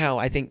mentioned how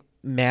I think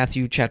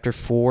Matthew chapter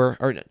 4,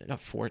 or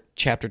not 4,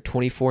 chapter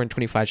 24 and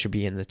 25 should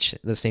be in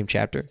the same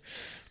chapter.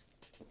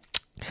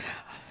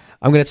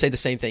 I'm going to say the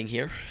same thing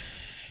here.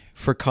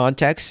 For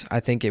context, I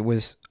think it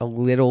was a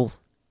little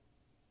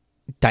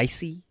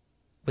dicey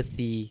with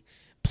the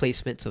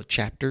placements of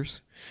chapters.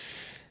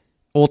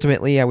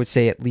 Ultimately, I would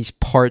say at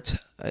least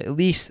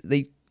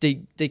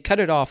they cut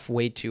it off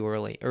way too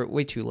early or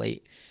way too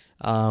late.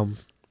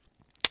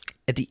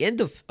 At the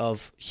end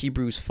of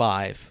Hebrews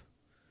 5,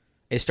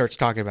 it starts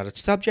talking about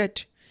its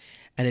subject,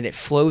 and then it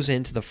flows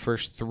into the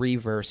first 3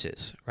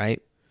 verses,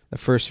 right? The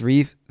first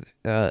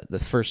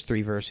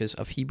 3 verses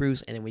of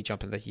Hebrews, and then we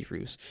jump into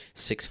Hebrews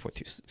 6, 4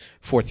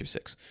 through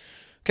 6.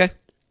 Okay?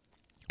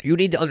 You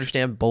need to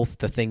understand both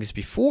the things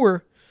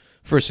before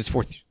verses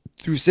 4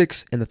 through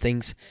 6 and the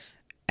things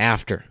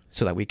after,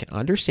 so that we can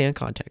understand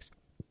context.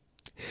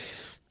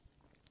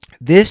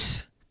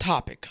 This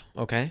topic,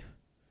 okay?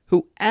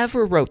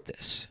 Whoever wrote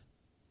this,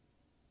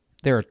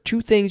 there are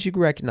 2 things you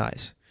can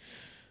recognize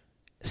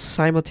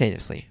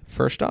simultaneously.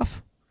 First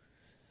off,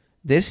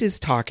 this is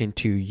talking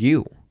to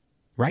you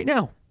right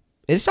now.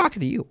 It's talking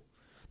to you.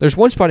 There's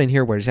one spot in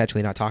here where it's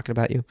actually not talking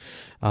about you.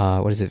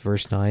 What is it,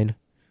 verse 9?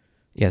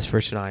 Yes,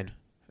 verse 9.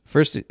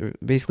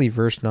 Basically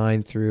verse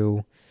 9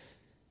 through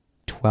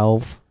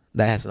 12.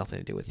 That has nothing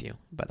to do with you,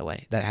 by the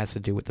way. That has to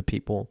do with the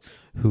people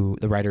who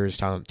the writer is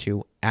talking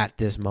to at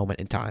this moment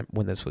in time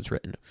when this was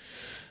written.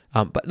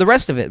 But the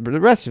rest of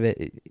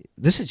it,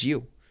 this is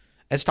you.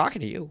 It's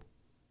talking to you.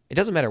 It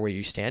doesn't matter where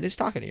you stand. It's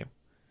talking to you.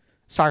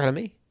 It's talking to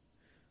me.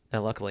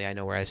 Now, luckily, I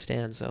know where I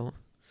stand, so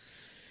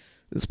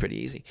it's pretty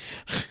easy.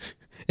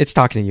 It's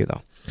talking to you,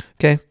 though.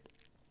 Okay?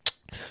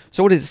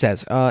 So what it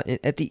says,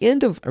 at the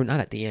end of, or not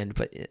at the end,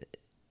 but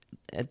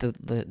at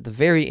the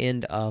very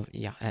end of,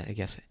 yeah, I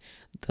guess,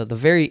 the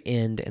very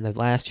end and the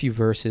last few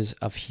verses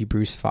of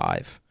Hebrews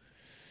 5.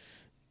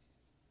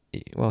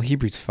 Well,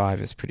 Hebrews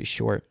 5 is pretty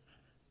short.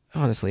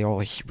 Honestly, all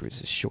of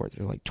Hebrews is short.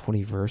 They're like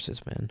 20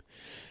 verses, man.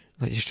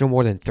 Like, there's no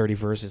more than 30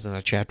 verses in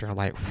a chapter. I'm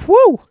like,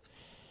 whoo!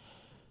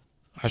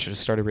 I should have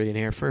started reading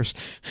here first.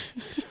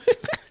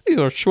 These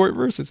are short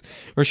verses,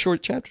 or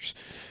short chapters.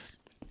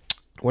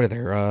 What are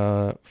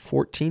there?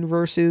 14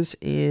 verses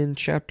in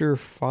chapter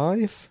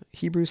 5,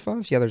 Hebrews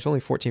 5? Yeah, there's only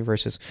 14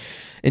 verses.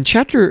 In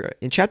chapter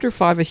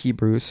 5 of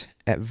Hebrews,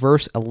 at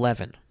verse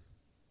 11,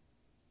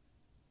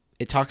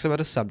 it talks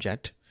about a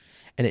subject,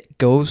 and it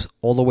goes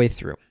all the way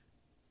through.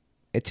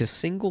 It's a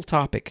single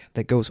topic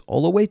that goes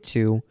all the way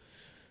to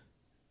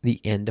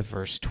the end of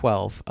verse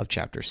 12 of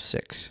chapter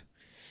 6.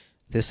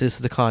 This is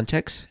the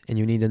context, and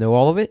you need to know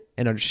all of it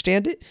and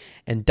understand it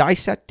and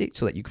dissect it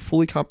so that you can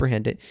fully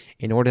comprehend it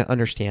in order to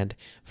understand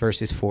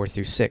verses 4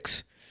 through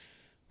 6.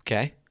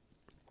 Okay?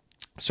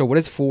 So what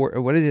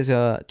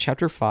does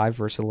chapter 5,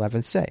 verse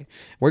 11 say?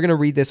 We're going to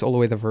read this all the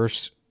way to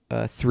verse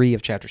 3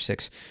 of chapter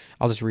 6.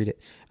 I'll just read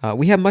it.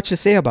 We have much to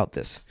say about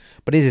this,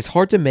 but it is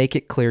hard to make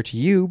it clear to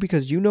you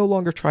because you no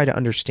longer try to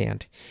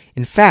understand.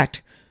 In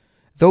fact,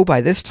 though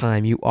by this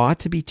time you ought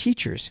to be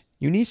teachers,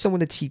 you need someone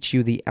to teach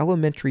you the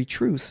elementary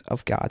truths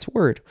of God's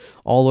Word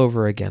all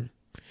over again.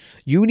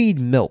 You need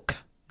milk,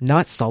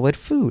 not solid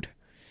food.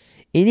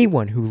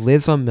 Anyone who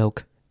lives on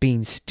milk,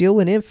 being still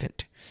an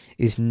infant,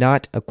 is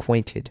not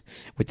acquainted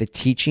with the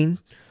teaching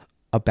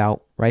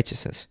about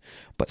righteousness.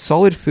 But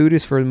solid food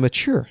is for the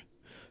mature,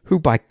 who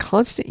by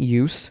constant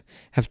use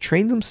have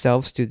trained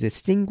themselves to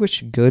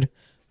distinguish good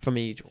from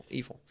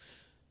evil.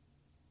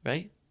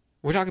 Right?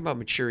 We're talking about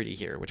maturity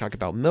here. We're talking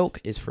about milk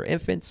is for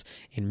infants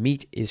and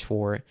meat is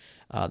for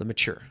the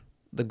mature,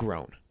 the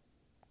grown.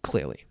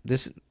 Clearly.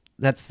 That's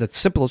the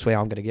simplest way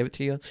I'm going to give it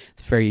to you.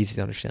 It's very easy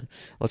to understand.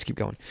 Let's keep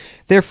going.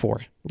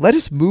 Therefore, let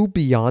us move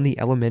beyond the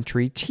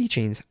elementary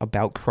teachings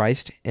about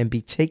Christ and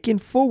be taken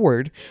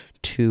forward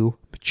to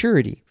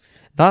maturity,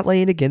 not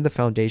laying again the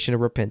foundation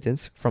of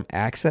repentance from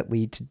acts that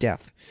lead to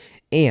death,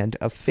 and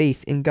of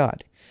faith in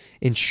God,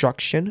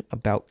 instruction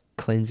about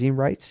cleansing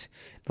rites,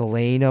 the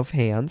laying of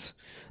hands,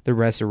 the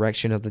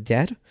resurrection of the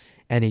dead,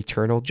 and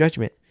eternal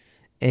judgment.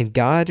 And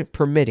God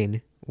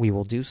permitting, we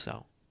will do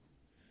so.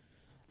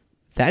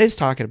 That is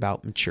talking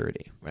about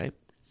maturity, right?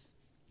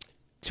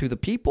 To the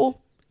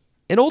people,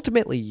 and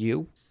ultimately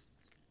you,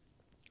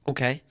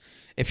 okay?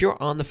 If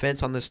you're on the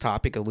fence on this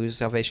topic of losing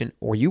salvation,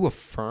 or you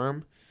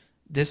affirm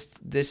the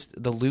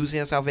losing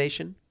of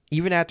salvation,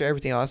 even after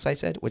everything else I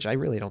said, which I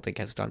really don't think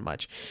has done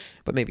much,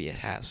 but maybe it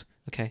has,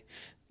 okay?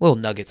 Little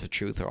nuggets of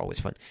truth are always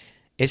fun.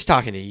 It's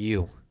talking to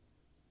you.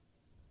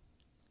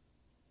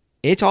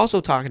 It's also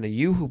talking to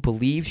you who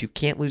believes you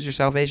can't lose your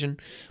salvation,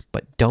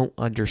 but don't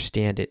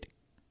understand it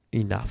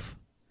enough.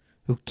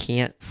 Who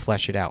can't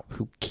flesh it out.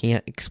 Who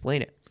can't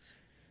explain it.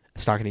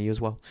 It's talking to you as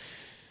well.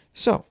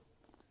 So,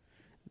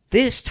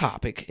 this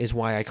topic is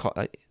why I call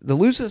the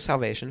losing of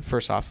salvation.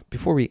 First off,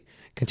 before we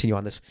continue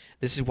on this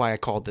is why I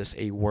called this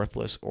a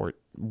worthless or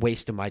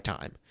waste of my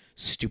time,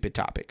 stupid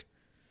topic.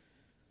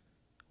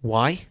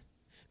 Why?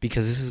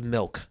 Because this is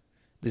milk.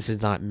 This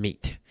is not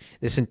meat.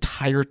 This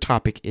entire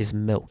topic is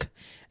milk,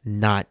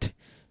 not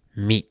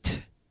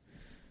meat.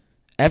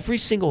 Every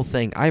single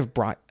thing I have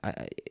brought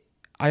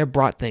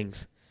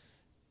things.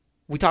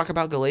 We talk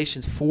about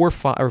Galatians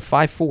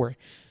 5:4.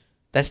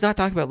 That's not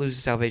talking about losing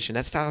salvation.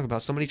 That's talking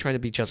about somebody trying to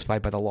be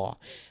justified by the law.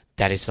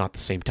 That is not the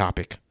same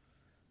topic.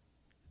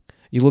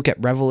 You look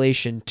at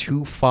Revelation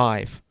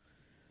 2:5.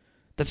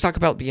 Let's talk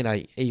about being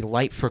a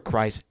light for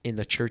Christ in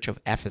the church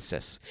of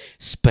Ephesus,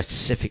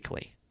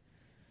 specifically.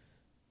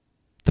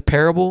 The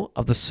parable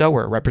of the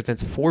sower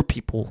represents 4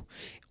 people.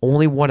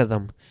 Only one of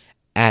them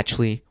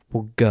actually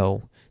will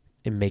go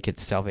and make it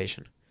to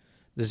salvation.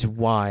 This is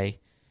why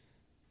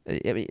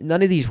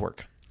none of these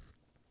work.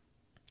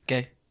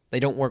 Okay? They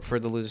don't work for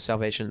the loser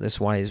salvation. This is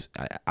why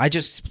I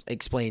just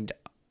explained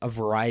a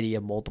variety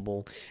of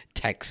multiple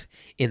texts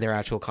in their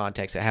actual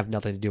context that have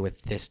nothing to do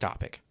with this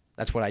topic.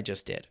 That's what I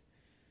just did.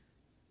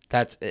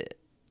 That's it.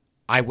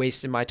 I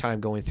wasted my time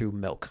going through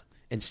milk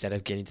instead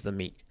of getting to the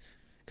meat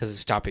because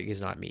this topic is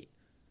not meat.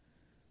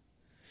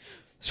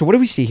 So what do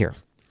we see here?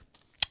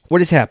 What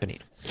is happening?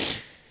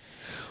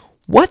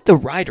 What the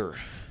writer,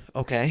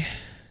 okay?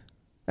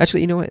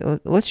 Actually, you know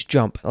what? Let's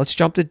jump. Let's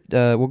jump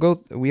to,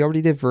 we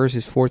already did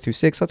verses 4 through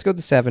 6. Let's go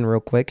to 7 real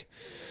quick.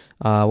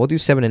 We'll do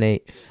 7 and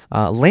 8.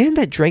 Land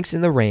that drinks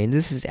in the rain.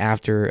 This is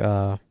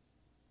after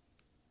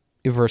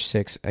verse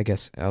 6, I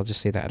guess. I'll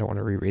just say that. I don't want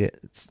to reread it.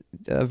 It's,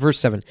 verse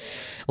 7.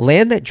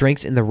 Land that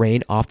drinks in the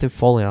rain often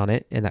falling on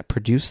it, and that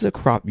produces a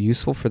crop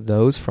useful for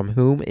those from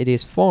whom it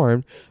is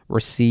farmed,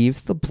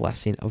 receives the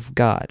blessing of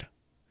God.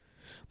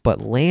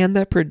 But land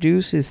that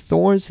produces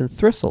thorns and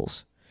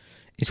thistles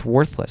is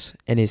worthless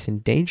and is in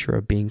danger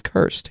of being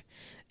cursed.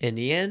 In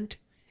the end,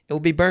 it will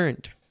be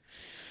burned.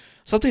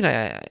 Here's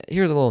a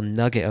little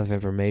nugget of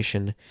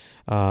information.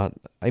 I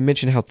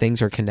mentioned how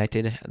things are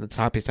connected. The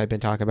topics I've been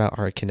talking about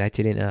are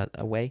connected in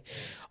a way.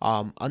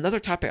 Another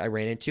topic I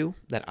ran into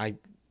that I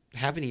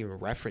haven't even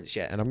referenced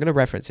yet, and I'm going to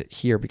reference it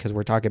here because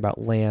we're talking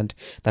about land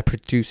that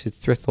produces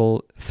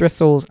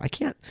thistles. I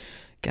can't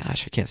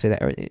say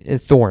that.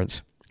 And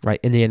thorns, right?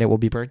 In the end, it will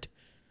be burned.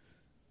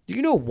 Do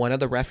you know one of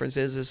the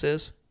references this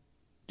is?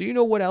 Do you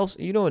know what else?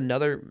 You know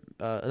another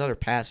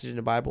passage in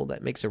the Bible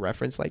that makes a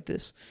reference like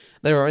this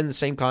that are in the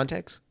same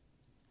context?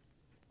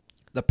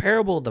 The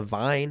parable of the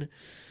vine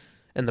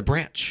and the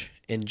branch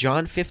in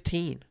John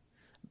 15.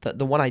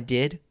 The one I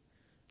did,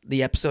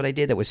 the episode I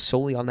did that was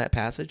solely on that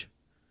passage,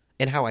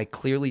 and how I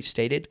clearly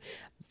stated,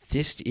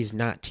 this is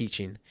not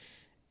teaching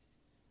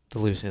the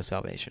losing of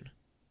salvation.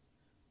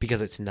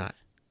 Because it's not.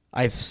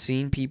 I've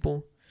seen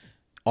people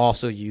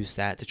also use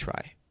that to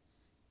try.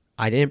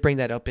 I didn't bring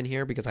that up in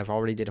here because I've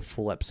already did a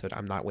full episode.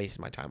 I'm not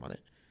wasting my time on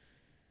it.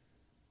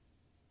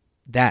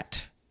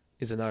 That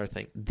is another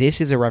thing.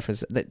 This is a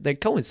reference that they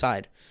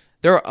coincide.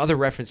 There are other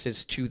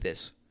references to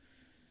this.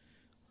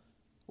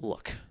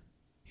 Look,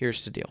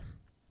 here's the deal.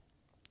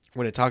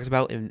 When it talks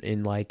about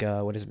in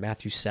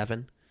Matthew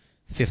 7,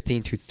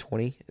 15 through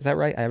 20. Is that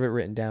right? I have it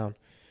written down.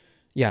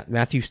 Yeah,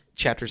 Matthew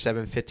chapter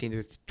 7, 15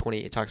 through 20.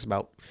 It talks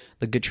about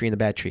the good tree and the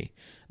bad tree.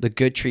 The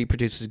good tree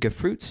produces good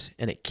fruits,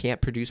 and it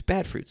can't produce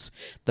bad fruits.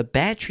 The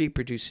bad tree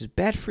produces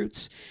bad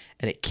fruits,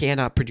 and it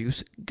cannot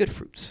produce good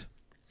fruits.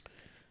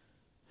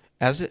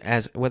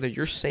 As whether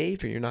you're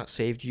saved or you're not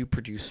saved, you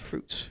produce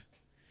fruits.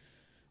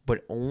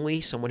 But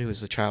only someone who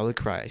is a child of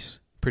Christ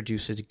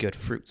produces good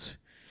fruits.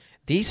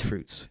 These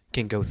fruits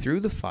can go through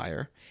the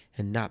fire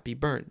and not be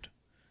burned.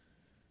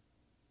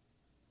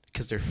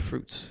 Because they're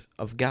fruits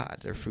of God.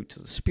 They're fruits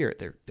of the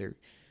Spirit.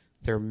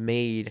 They're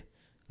made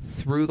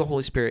through the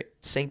Holy Spirit,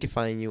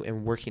 sanctifying you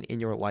and working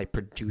in your life,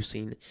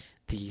 producing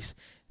these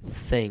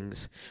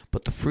things.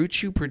 But the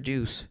fruits you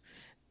produce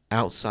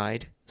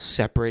outside,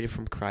 separated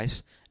from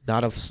Christ,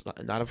 not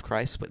of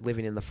Christ, but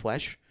living in the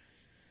flesh,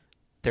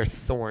 they're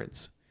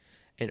thorns.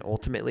 And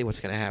ultimately, what's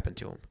going to happen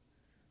to them?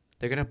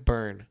 They're going to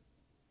burn.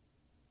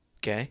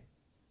 Okay?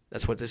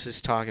 That's what this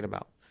is talking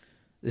about.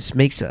 This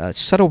makes a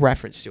subtle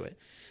reference to it.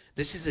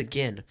 This is,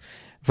 again,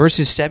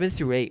 verses 7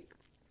 through 8,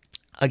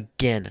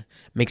 again,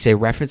 makes a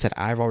reference that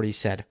I've already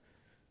said.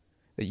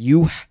 That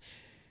you,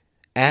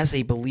 as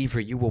a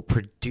believer, you will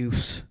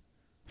produce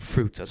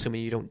fruits,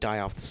 assuming you don't die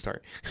off the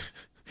start.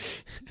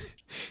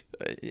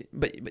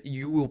 but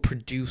you will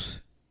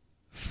produce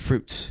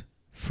fruits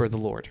for the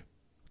Lord.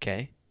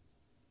 Okay?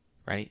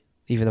 Right?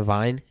 Even the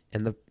vine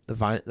and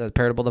the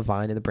parable of the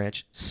vine and the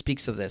branch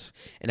speaks of this,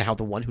 and how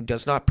the one who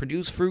does not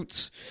produce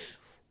fruits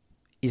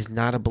is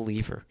not a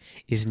believer,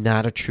 is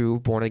not a true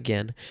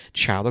born-again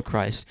child of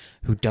Christ,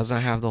 who does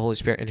not have the Holy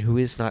Spirit and who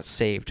is not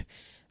saved.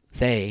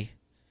 They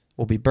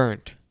will be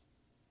burned,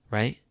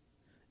 right?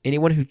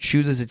 Anyone who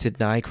chooses to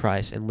deny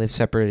Christ and live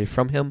separated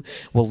from him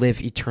will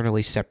live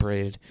eternally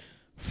separated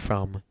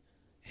from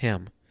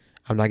him.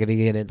 I'm not going to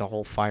get into the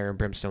whole fire and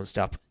brimstone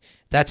stuff.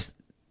 That's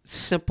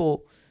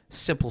simple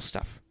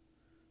stuff,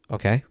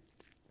 okay?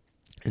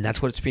 And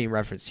that's what's being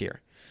referenced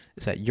here,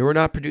 is that you're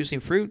not producing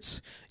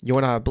fruits,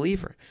 you're not a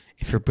believer.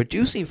 If you're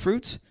producing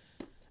fruits,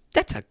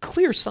 that's a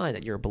clear sign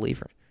that you're a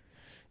believer.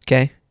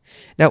 Okay?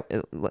 Now,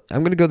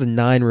 I'm going to go to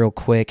 9 real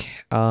quick.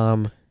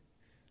 I'll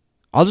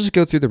just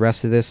go through the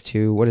rest of this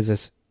to, what is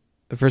this?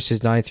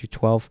 Verses 9 through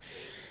 12.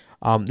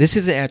 This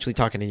isn't actually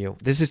talking to you.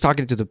 This is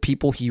talking to the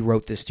people he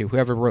wrote this to.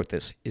 Whoever wrote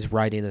this is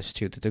writing this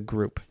to the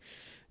group.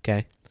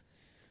 Okay?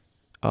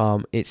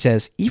 It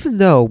says, even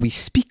though we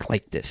speak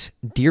like this,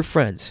 dear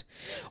friends,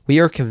 we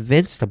are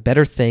convinced of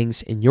better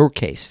things in your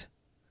case.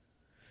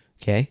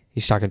 Okay,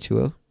 he's talking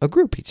to a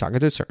group. He's talking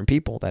to certain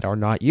people that are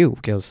not you,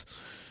 because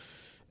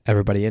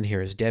everybody in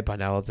here is dead by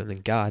now other than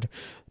God.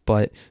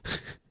 But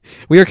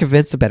we are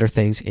convinced of better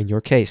things in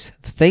your case.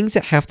 The things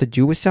that have to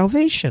do with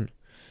salvation.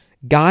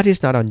 God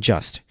is not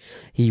unjust.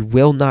 He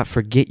will not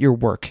forget your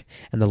work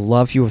and the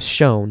love you have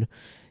shown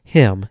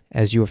him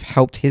as you have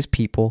helped his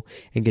people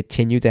and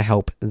continue to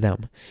help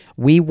them.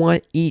 We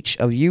want each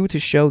of you to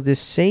show this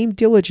same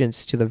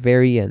diligence to the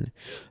very end,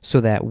 so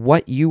that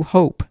what you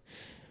hope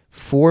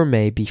for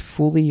may be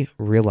fully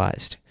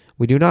realized.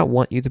 We do not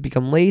want you to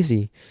become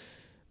lazy,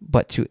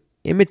 but to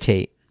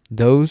imitate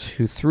those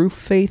who through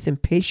faith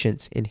and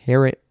patience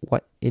inherit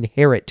what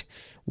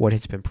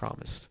has been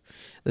promised.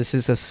 This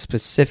is a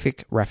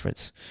specific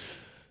reference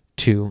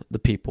to the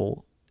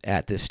people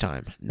at this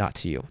time, not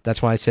to you.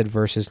 That's why I said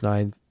verses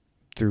 9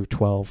 through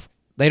 12.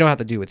 They don't have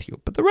to do with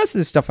you. But the rest of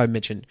the stuff I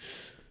mentioned,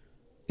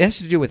 It has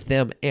to do with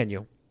them and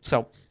you.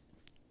 So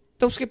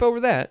don't skip over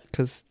that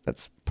because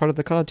that's part of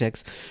the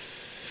context.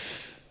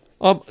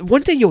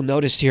 One thing you'll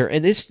notice here,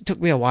 and this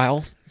took me a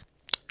while,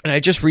 and I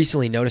just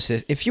recently noticed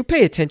this. If you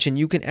pay attention,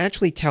 you can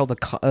actually tell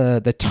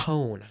the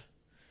tone.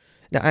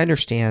 Now, I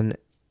understand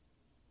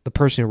the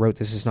person who wrote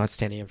this is not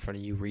standing in front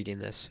of you reading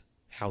this,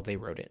 how they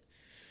wrote it.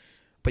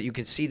 But you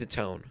can see the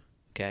tone,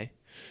 okay?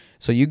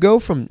 So you go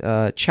from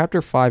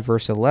chapter 5,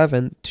 verse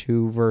 11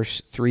 to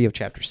verse 3 of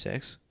chapter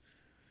 6.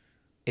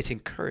 It's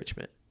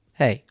encouragement.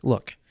 Hey,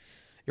 look,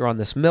 you're on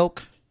this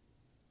milk.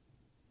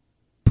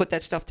 Put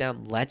that stuff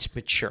down. Let's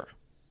mature.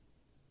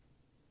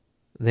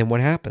 Then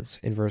what happens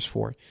in verse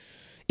 4?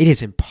 It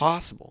is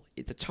impossible.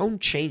 The tone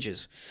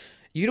changes.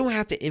 You don't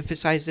have to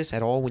emphasize this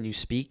at all when you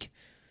speak.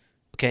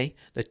 Okay?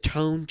 The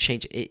tone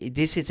changes.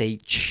 This is a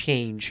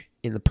change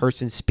in the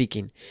person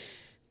speaking.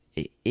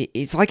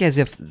 It's like as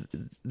if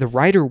the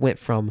writer went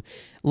from,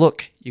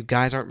 look, you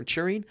guys aren't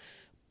maturing.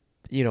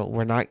 We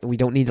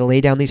don't need to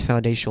lay down these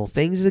foundational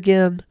things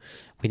again.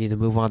 We need to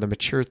move on to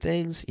mature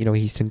things.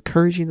 He's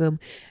encouraging them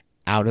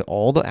out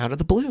of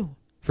the blue.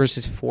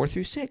 Verses 4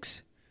 through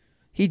 6.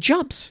 He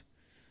jumps.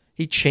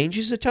 He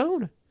changes the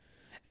tone.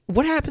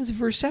 What happens in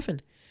verse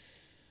 7?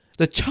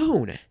 The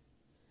tone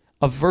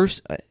of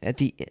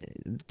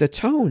the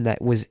tone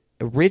that was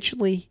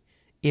originally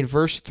in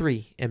verse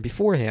 3 and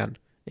beforehand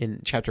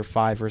in chapter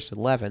 5 verse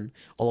 11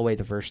 all the way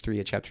to verse 3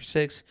 of chapter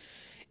 6,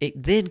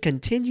 it then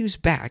continues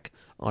back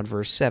on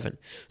verse 7.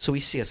 So we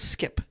see a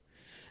skip.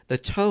 The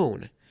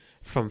tone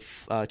from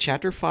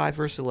chapter 5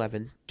 verse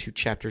 11 to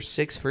chapter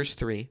 6 verse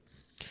 3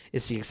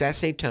 is the exact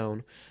same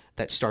tone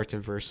that starts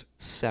in verse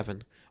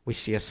 7. We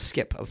see a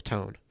skip of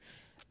tone.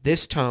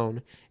 This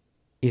tone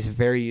is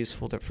very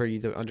useful for you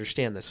to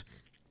understand this.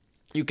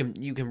 You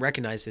can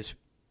recognize this,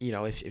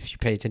 if you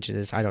pay attention to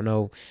this. I don't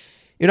know.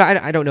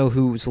 I don't know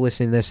who's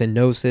listening to this and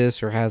knows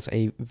this or has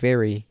a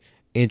very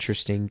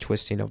interesting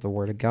twisting of the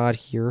Word of God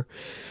here.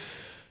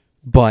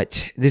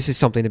 But this is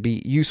something to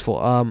be useful.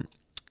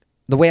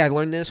 The way I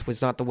learned this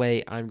was not the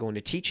way I'm going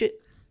to teach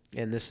it.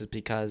 And this is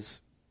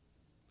because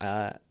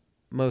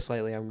most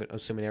likely, I'm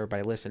assuming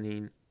everybody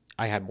listening,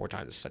 I had more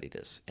time to study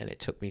this. And it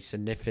took me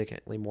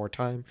significantly more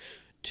time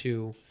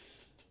to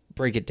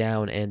break it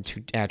down and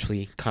to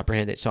actually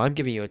comprehend it. So I'm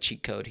giving you a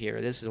cheat code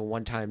here. This is a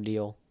one-time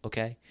deal,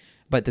 okay?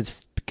 But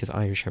that's because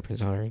iron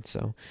sharpens iron.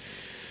 So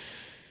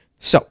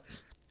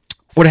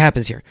what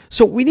happens here?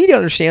 So we need to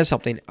understand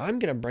something. I'm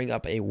going to bring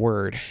up a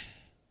word.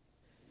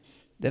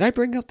 Did I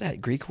bring up that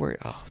Greek word?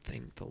 Oh,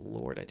 thank the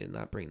Lord, I did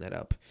not bring that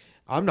up.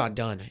 I'm not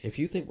done. If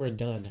you think we're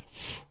done,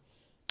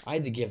 I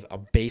had to give a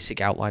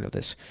basic outline of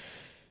this.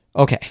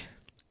 Okay.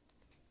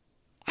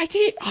 I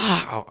did.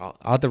 I'll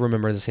have to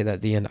remember to say that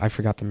at the end. I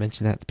forgot to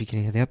mention that at the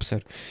beginning of the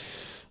episode.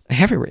 I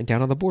have it written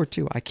down on the board,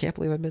 too. I can't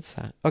believe I missed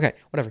that. Okay,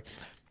 whatever.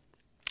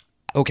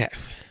 Okay.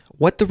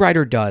 What the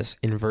writer does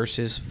in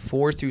verses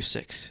 4 through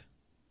 6.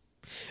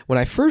 When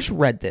I first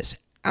read this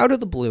out of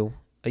the blue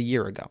a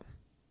year ago,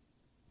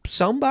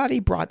 somebody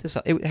brought this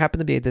up. It happened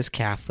to be this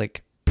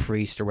Catholic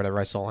priest or whatever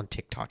I saw on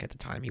TikTok at the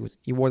time.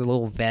 He wore the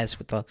little vest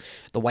with the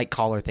white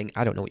collar thing.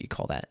 I don't know what you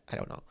call that. I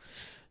don't know.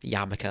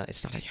 Yarmulke.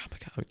 It's not a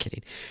yarmulke. I'm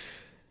kidding.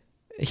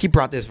 He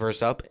brought this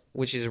verse up,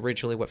 which is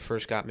originally what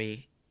first got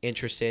me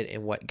interested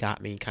and what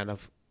got me kind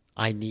of,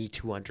 I need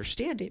to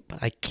understand it,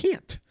 but I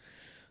can't.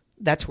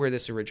 That's where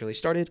this originally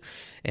started,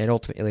 and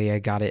ultimately I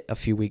got it a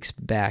few weeks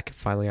back,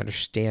 finally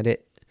understand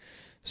it.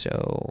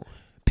 So,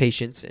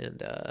 patience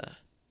and,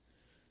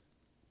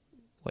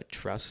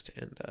 trust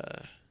and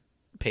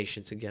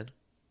patience again,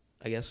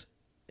 I guess,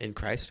 in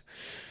Christ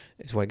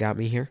is what got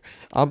me here.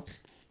 Where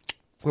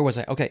was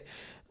I? Okay.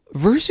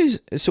 Verses,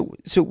 so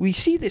we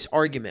see this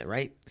argument,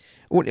 right?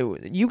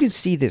 You can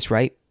see this,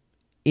 right?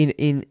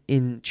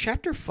 In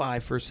chapter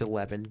 5, verse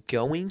 11,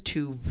 going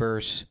to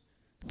verse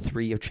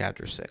 3 of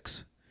chapter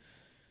 6.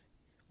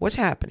 What's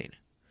happening?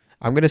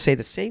 I'm going to say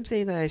the same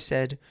thing that I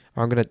said.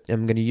 Or I'm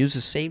going to use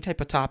the same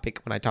type of topic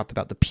when I talked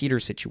about the Peter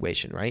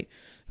situation, right?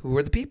 Who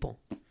are the people?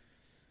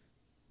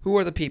 Who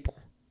are the people?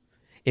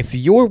 If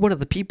you're one of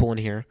the people in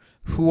here,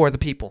 who are the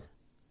people?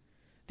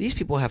 These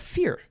people have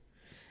fear.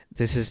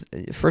 This is,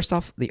 first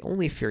off, the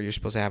only fear you're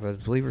supposed to have as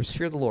believers,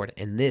 fear of the Lord.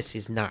 And this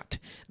is not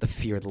the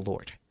fear of the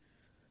Lord.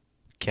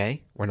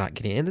 Okay? We're not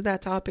getting into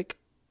that topic.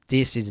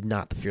 This is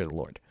not the fear of the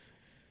Lord.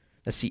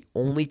 That's the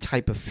only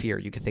type of fear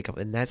you can think of.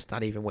 And that's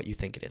not even what you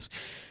think it is.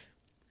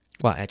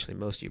 Well, actually,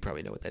 most of you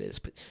probably know what that is.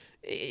 But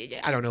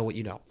I don't know what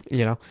you know.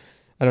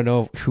 I don't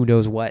know who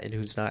knows what and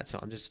who's not. So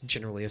I'm just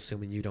generally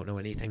assuming you don't know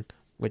anything,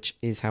 which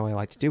is how I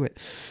like to do it.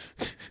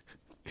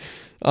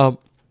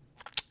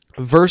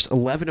 Verse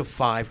 11 of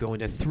 5 going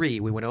to 3,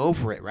 we went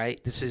over it,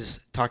 right? This is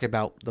talking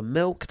about the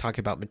milk,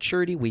 talking about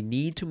maturity. We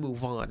need to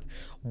move on.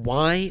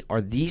 Why are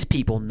these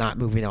people not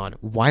moving on?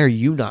 Why are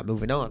you not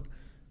moving on?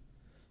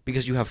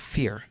 Because you have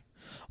fear.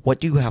 What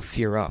do you have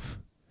fear of?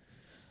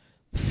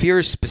 Fear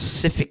is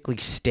specifically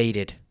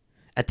stated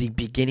at the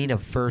beginning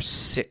of verse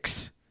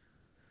 6.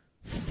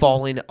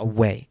 Falling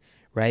away,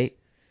 right?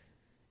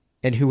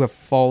 And who have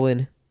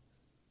fallen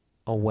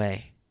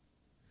away.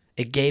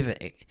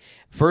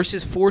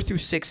 Verses 4 through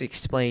 6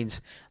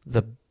 explains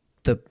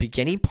the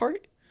beginning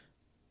part,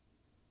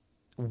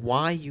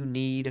 why you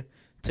need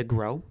to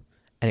grow,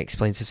 and it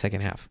explains the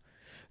second half.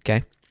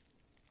 Okay?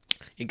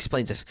 It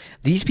explains this.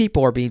 These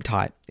people are being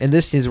taught, and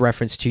this is a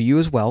reference to you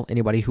as well,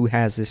 anybody who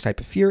has this type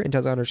of fear and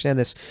doesn't understand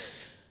this.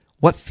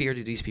 What fear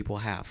do these people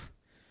have?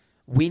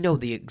 We know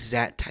the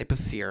exact type of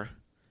fear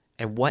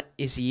and what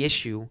is the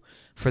issue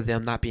for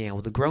them not being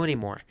able to grow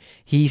anymore.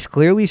 He's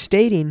clearly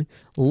stating,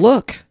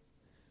 look,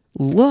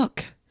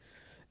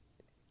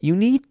 you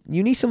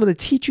need someone to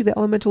teach you the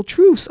elemental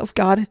truths of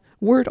God's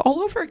word all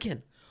over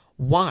again.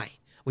 Why?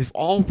 We've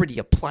already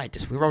applied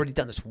this. We've already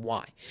done this.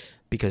 Why?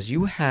 Because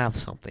you have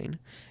something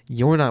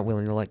you're not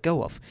willing to let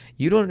go of.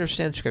 You don't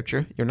understand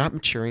Scripture. You're not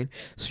maturing,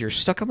 so you're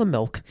stuck on the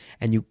milk,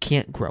 and you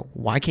can't grow.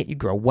 Why can't you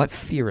grow? What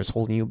fear is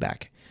holding you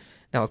back?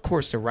 Now, of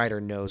course, the writer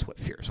knows what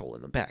fear is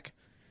holding them back.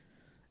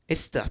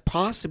 It's the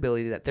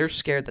possibility that they're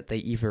scared that they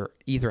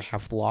either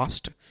have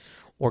lost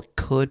or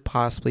could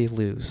possibly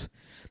lose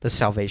the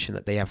salvation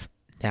that they have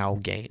now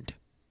gained.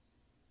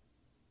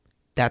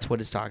 That's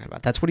what it's talking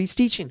about. That's what he's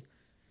teaching.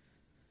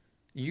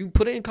 You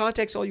put it in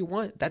context all you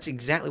want. That's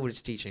exactly what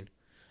it's teaching.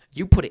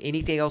 You put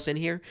anything else in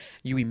here,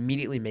 you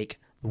immediately make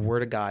the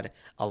word of God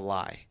a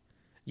lie.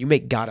 You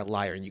make God a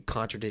liar and you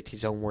contradict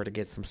his own word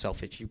against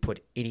himself if you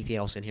put anything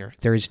else in here.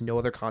 There is no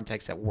other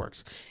context that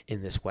works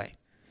in this way.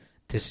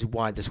 This is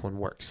why this one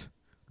works.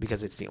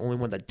 Because it's the only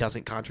one that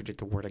doesn't contradict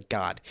the word of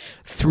God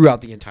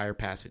throughout the entire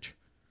passage.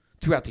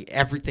 Throughout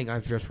everything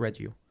I've just read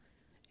you.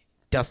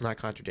 Does not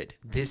contradict.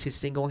 This is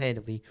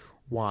single-handedly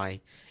why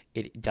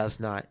it does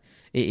not,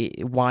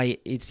 why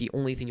it's the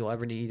only thing you'll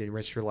ever need in the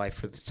rest of your life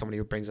for somebody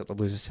who brings up the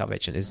losing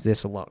salvation is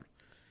this alone.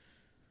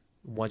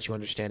 Once you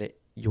understand it,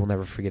 you will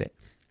never forget it.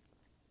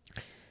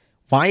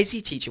 Why is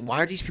he teaching?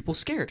 Why are these people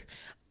scared?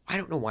 I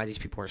don't know why these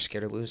people are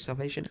scared of losing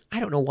salvation. I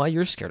don't know why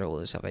you're scared of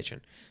losing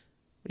salvation.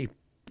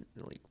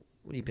 What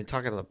have you been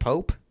talking to the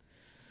Pope?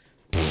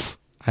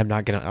 I'm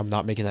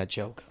not making that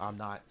joke. I'm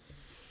not.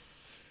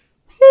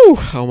 Whew,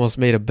 I almost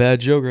made a bad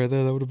joke right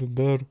there. That would have been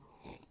bad.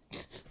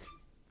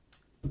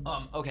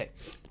 Okay.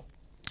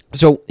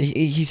 So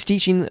he's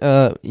teaching,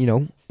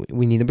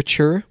 we need to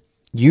mature.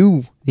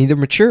 You need to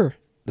mature.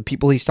 The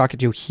people he's talking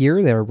to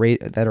here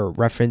that are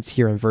referenced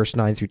here in verse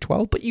 9 through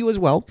 12, but you as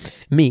well,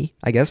 me,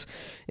 I guess,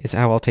 is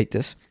how I'll take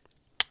this.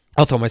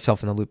 I'll throw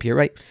myself in the loop here,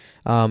 right?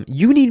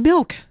 You need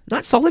milk,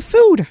 not solid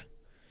food.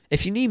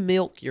 If you need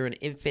milk, you're an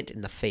infant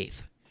in the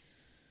faith.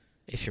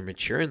 If you're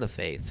mature in the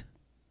faith,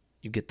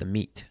 you get the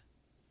meat,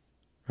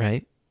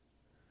 right?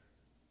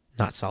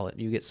 Not solid.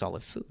 You get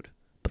solid food.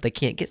 But they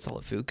can't get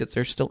solid food because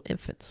they're still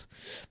infants.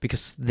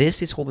 Because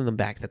this is holding them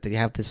back, that they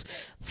have this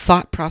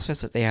thought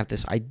process, that they have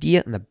this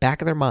idea in the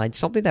back of their mind,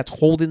 something that's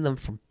holding them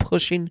from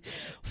pushing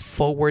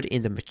forward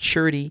into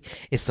maturity.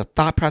 It's the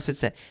thought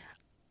process that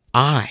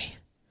I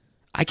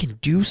can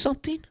do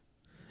something?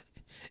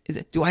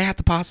 Do I have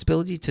the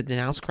possibility to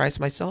denounce Christ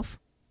myself?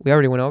 We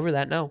already went over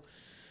that. No.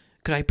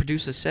 Could I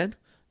produce a sin?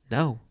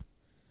 No.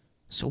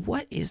 So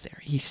what is there?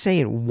 He's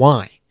saying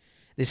why.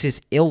 This is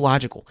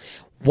illogical.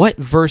 What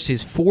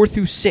verses 4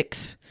 through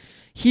 6?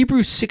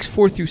 Hebrews 6,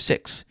 4 through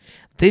 6.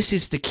 This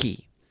is the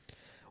key.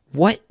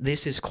 What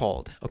this is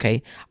called,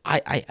 okay?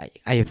 I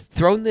have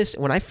thrown this,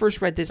 when I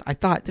first read this, I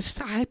thought this is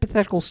a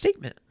hypothetical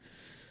statement.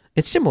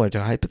 It's similar to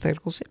a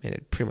hypothetical statement.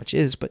 It pretty much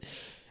is, but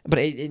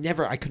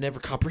I could never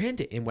comprehend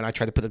it. And when I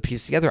tried to put the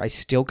pieces together, I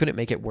still couldn't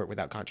make it work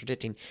without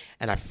contradicting.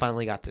 And I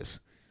finally got this.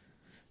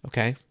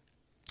 Okay?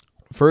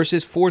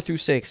 Verses 4 through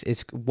 6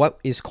 is what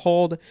is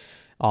called,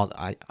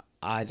 I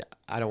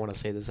don't want to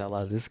say this out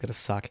loud. This is going to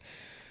suck.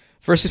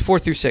 Verses 4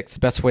 through 6. The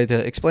best way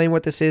to explain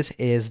what this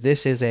is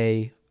this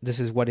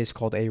is what is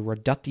called a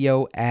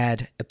reductio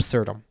ad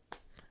absurdum.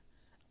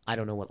 I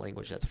don't know what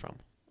language that's from.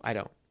 I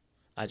don't.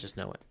 I just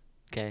know it.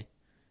 Okay?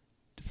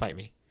 Fight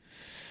me.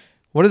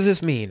 What does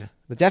this mean?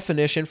 The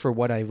definition for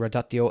what a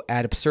reductio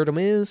ad absurdum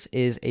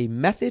is a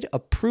method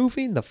of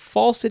proving the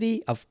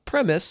falsity of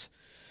premise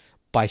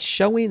by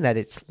showing that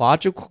its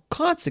logical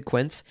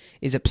consequence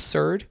is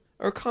absurd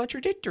or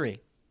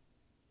contradictory.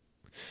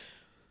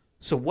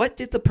 So what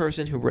did the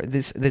person who wrote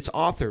this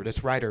author,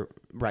 this writer,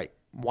 write?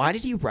 Why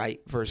did he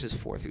write verses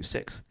 4 through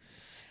 6?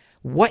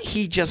 What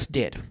he just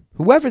did,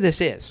 whoever this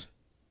is,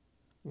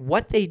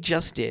 what they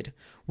just did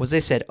was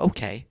they said,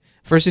 okay,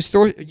 verses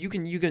 4, you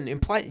can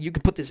imply, you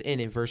can put this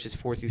in verses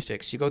 4 through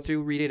 6. You go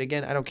through, read it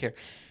again, I don't care.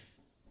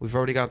 We've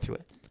already gone through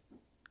it.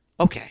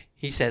 Okay,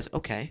 he says,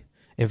 okay.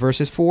 In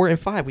verses 4 and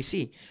 5, we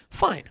see,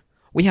 fine,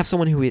 we have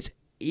someone who is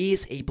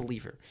a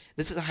believer.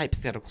 This is a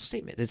hypothetical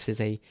statement. This is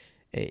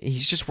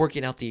he's just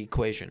working out the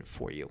equation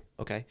for you,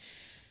 okay?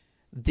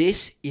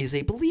 This is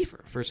a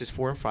believer. Verses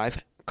 4 and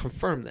 5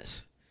 confirm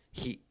this.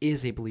 He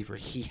is a believer.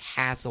 He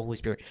has the Holy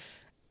Spirit.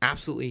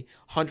 Absolutely,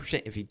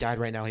 100%. If he died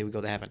right now, he would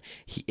go to heaven.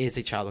 He is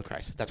a child of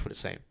Christ. That's what it's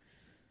saying.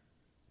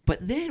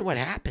 But then what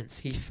happens?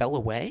 He fell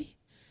away?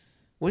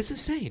 What is it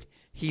saying?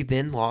 He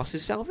then lost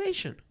his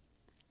salvation.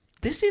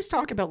 This is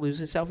talking about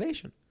losing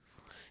salvation.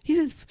 He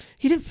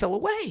didn't fall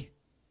away.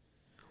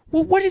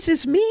 Well, what does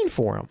this mean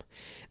for him?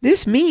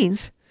 This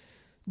means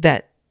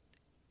that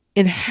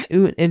and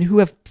who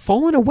have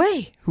fallen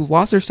away, who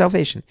lost their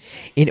salvation,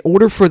 in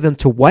order for them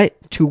to what?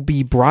 To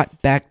be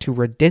brought back to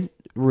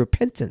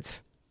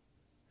repentance.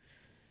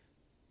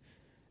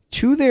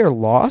 To their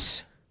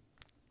loss.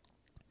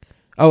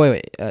 Oh,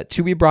 wait.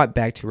 To be brought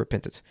back to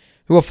repentance.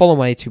 Who have fallen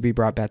away to be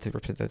brought back to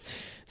repentance.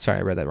 Sorry,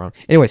 I read that wrong.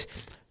 Anyways,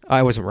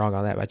 I wasn't wrong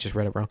on that, but I just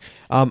read it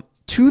wrong.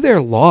 To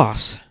their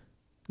loss,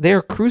 they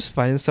are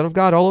crucifying the Son of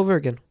God all over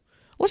again.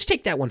 Let's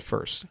take that one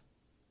first.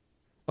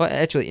 Well,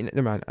 actually,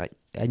 never mind.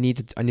 I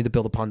need to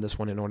build upon this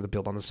one in order to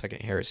build on the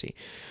second heresy.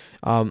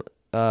 At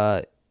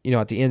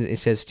the end it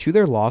says, to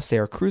their loss, they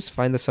are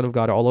crucifying the Son of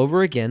God all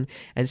over again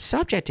and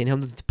subjecting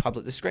him to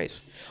public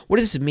disgrace. What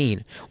does it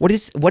mean? What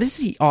is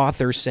the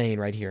author saying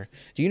right here?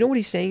 Do you know what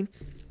he's saying?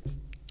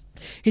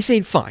 He's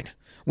saying, fine,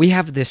 we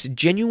have this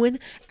genuine,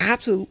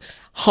 absolute,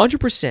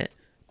 100%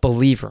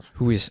 believer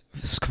who is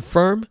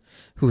confirmed,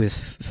 who is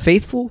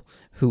faithful,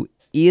 who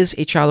is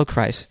a child of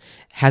Christ,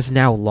 has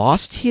now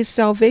lost his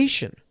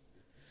salvation.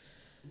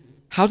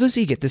 How does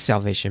he get the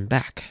salvation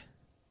back?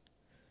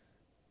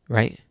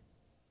 Right?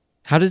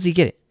 How does he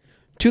get it?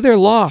 To their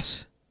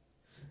loss.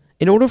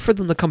 In order for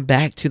them to come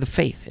back to the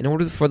faith, in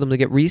order for them to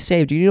get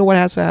resaved, do you know what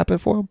has to happen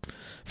for them?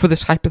 For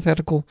this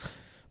hypothetical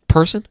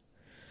person?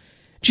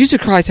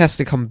 Jesus Christ has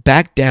to come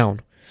back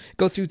down,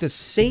 go through the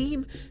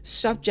same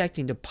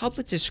subjecting to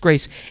public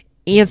disgrace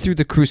and through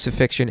the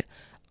crucifixion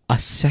a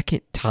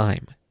second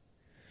time.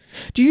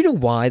 Do you know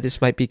why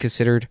this might be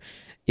considered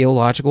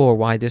illogical or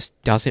why this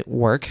doesn't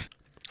work?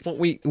 Well,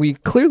 we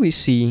clearly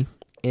see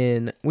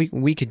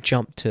we could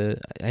jump to,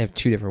 I have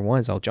two different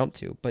ones I'll jump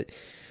to, but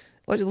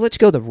let's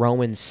go to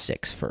Romans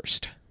 6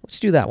 first. Let's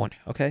do that one,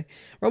 okay?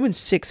 Romans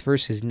 6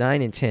 verses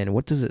 9 and 10,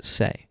 what does it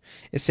say?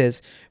 It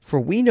says, for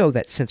we know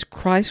that since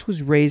Christ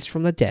was raised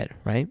from the dead,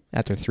 right?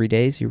 After 3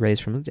 days, he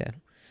raised from the dead.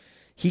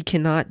 He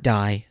cannot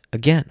die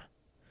again.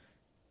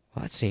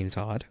 Well, that seems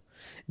odd.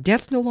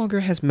 Death no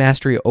longer has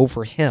mastery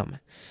over him.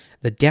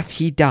 The death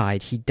he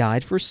died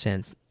for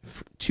sins,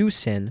 to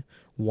sin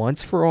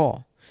once for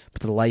all.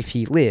 But the life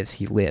he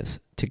lives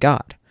to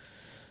God.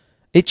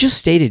 It just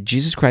stated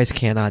Jesus Christ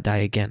cannot die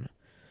again.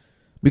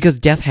 Because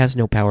death has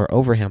no power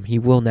over him. He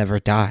will never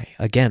die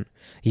again.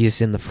 He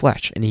is in the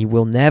flesh, and he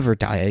will never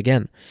die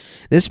again.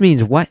 This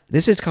means what?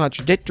 This is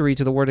contradictory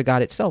to the Word of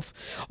God itself.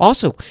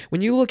 Also,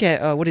 when you look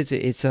at, what is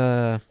it? It's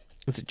John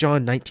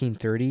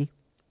 19:30.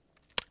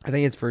 I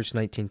think it's verse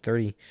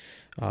 19:30.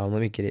 Let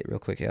me get it real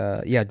quick.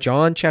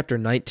 John chapter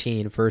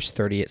 19, verse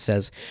 30, it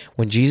says,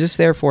 when Jesus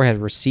therefore had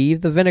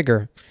received the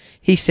vinegar,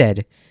 he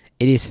said,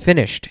 it is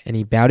finished, and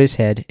he bowed his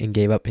head and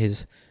gave up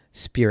his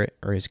spirit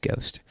or his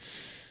ghost.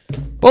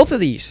 Both of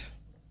these.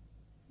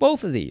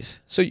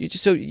 So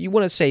you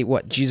want to say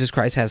what Jesus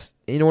Christ has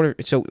in order.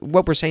 So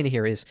what we're saying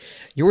here is,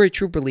 you're a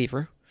true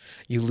believer.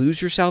 You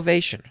lose your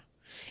salvation.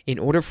 In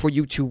order for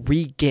you to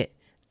re-get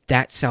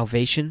that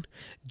salvation,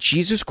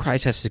 Jesus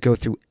Christ has to go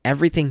through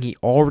everything he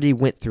already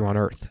went through on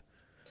earth.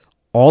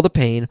 All the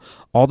pain,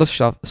 all the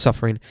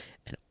suffering,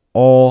 and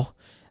all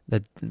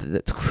the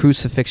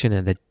crucifixion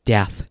and the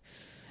death.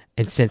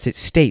 And since it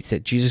states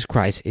that Jesus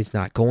Christ is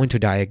not going to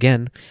die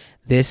again,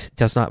 this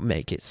does not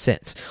make it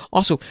sense.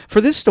 Also, for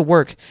this to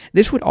work,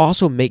 this would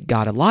also make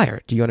God a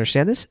liar. Do you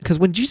understand this? Because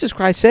when Jesus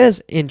Christ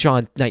says in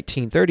John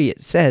 19:30,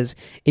 it says,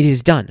 it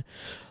is done.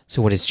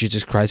 So what is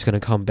Jesus Christ going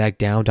to come back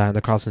down, die on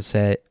the cross and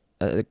say,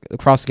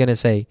 across again and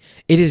say,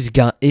 it is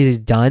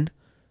done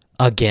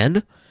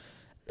again?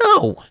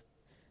 No.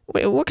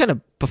 Wait, what kind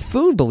of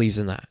buffoon believes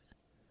in that?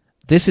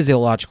 This is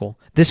illogical.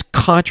 This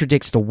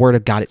contradicts the Word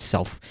of God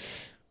itself.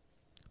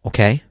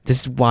 Okay?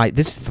 This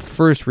is the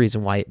first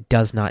reason why it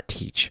does not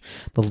teach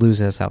the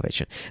losing of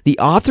salvation. The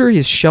author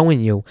is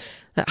showing you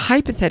that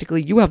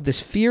hypothetically you have this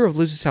fear of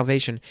losing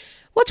salvation.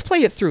 Let's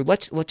play it through.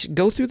 Let's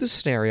go through the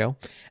scenario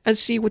and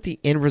see what the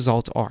end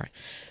results are.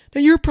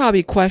 Now, you're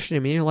probably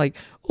questioning me. You're like,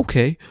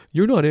 okay,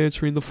 you're not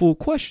answering the full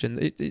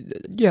question.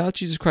 Yeah,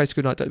 Jesus Christ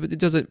could not die, but it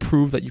doesn't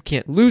prove that you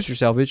can't lose your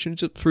salvation. It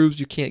just proves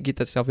you can't get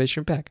that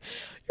salvation back.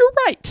 You're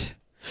right.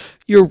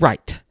 You're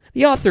right.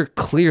 The author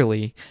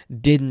clearly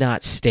did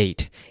not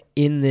state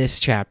in this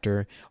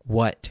chapter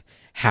what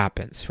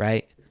happens,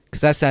 right?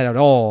 Because that's not at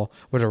all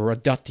what a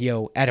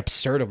reductio ad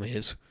absurdum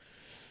is.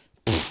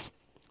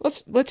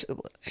 Let's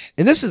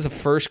and this is the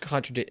first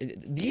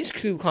these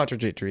two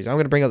contradictories. I'm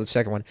going to bring up the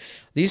second one.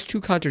 These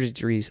two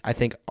contradictories, I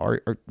think,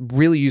 are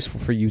really useful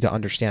for you to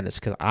understand this,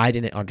 because I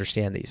didn't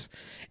understand these.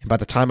 And by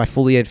the time I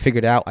fully had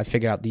figured out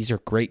these are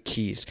great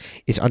keys,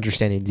 is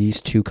understanding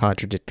these two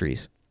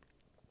contradictories.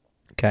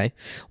 Okay?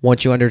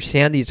 Once you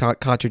understand these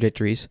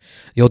contradictories,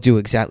 you'll do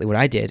exactly what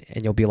I did,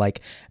 and you'll be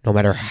like, no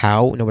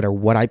matter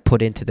what I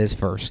put into this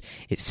verse,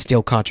 it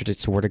still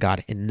contradicts the Word of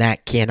God, and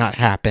that cannot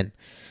happen.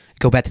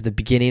 Go back to the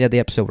beginning of the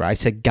episode where I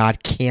said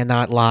God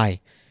cannot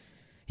lie.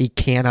 He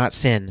cannot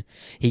sin.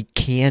 He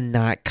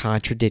cannot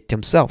contradict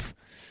himself.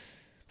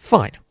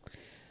 Fine.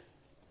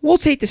 We'll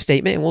take the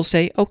statement and we'll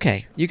say,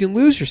 okay, you can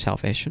lose your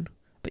salvation,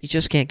 but you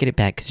just can't get it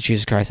back because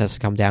Jesus Christ has to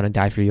come down and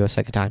die for you a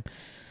second time.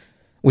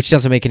 which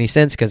doesn't make any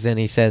sense because then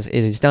he says it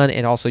is done,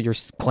 and also you're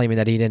claiming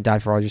that he didn't die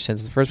for all your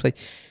sins in the first place.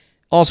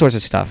 All sorts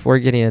of stuff. We're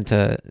getting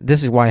into...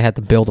 This is why I had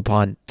to build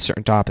upon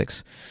certain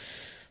topics.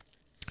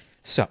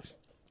 So,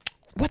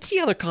 what's the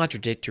other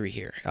contradictory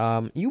here?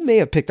 You may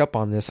have picked up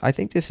on this. I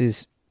think this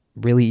is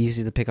really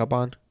easy to pick up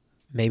on.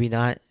 Maybe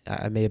not.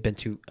 I may have been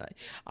too...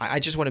 I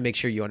just want to make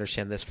sure you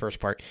understand this first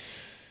part.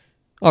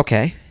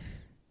 Okay.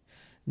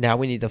 Now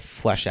we need to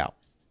flesh out.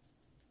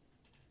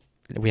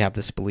 We have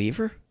this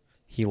believer.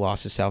 He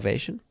lost his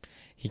salvation.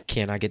 He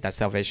cannot get that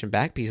salvation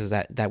back because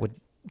that would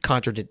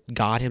contradict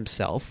God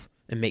himself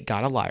and make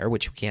God a liar,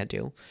 which we can't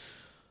do.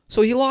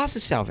 So he lost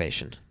his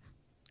salvation.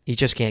 He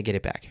just can't get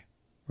it back.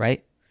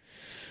 Right?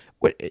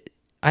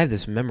 I have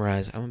this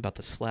memorized. I'm about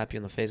to slap you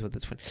in the face with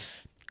this one.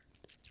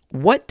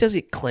 What does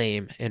it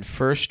claim in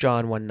 1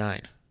 John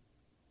 1:9?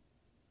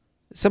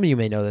 Some of you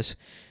may know this.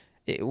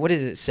 What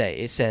does it say?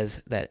 It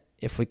says that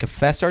if we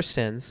confess our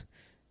sins,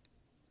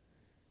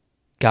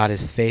 God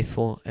is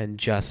faithful and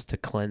just to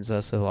cleanse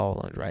us of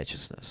all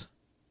unrighteousness.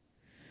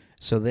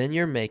 So then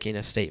you're making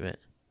a statement.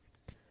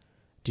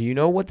 Do you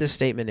know what this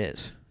statement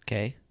is?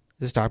 Okay.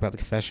 This is talking about the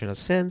confession of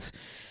sins.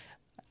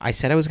 I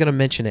said I was going to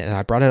mention it, and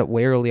I brought it up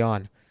way early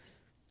on.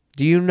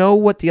 Do you know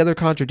what the other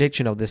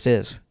contradiction of this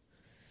is?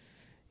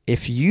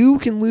 If you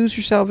can lose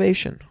your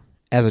salvation,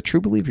 as a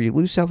true believer, you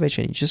lose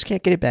salvation, you just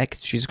can't get it back.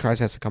 Jesus Christ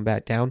has to come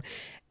back down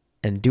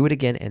and do it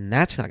again, and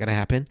that's not going to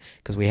happen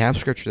because we have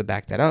scripture to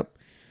back that up.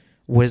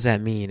 What does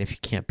that mean if you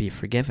can't be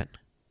forgiven?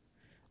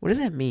 What does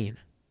that mean?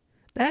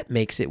 That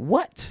makes it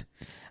what?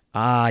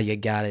 You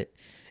got it.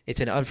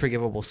 It's an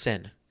unforgivable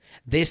sin.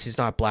 This is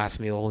not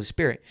blasphemy of the Holy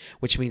Spirit,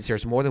 which means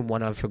there's more than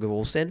one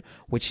unforgivable sin,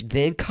 which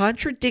then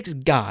contradicts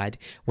God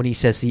when he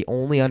says the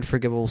only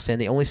unforgivable sin,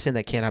 the only sin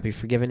that cannot be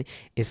forgiven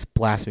is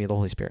blasphemy of the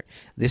Holy Spirit.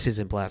 This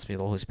isn't blasphemy of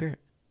the Holy Spirit.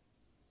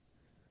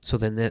 So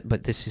then,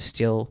 but this is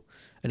still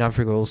an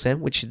unforgivable sin,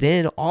 which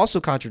then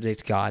also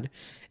contradicts God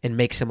and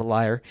makes him a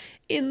liar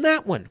in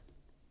that one.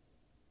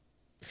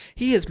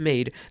 He has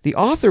made, the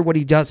author, what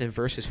he does in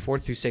verses 4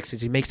 through 6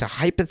 is he makes a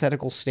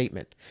hypothetical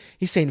statement.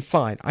 He's saying,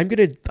 fine, I'm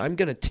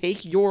gonna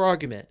take your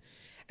argument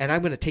and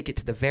I'm gonna take it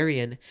to the very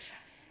end.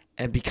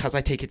 And because I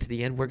take it to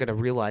the end, we're gonna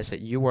realize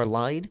that you are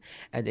lying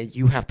and that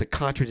you have to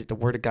contradict the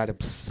word of God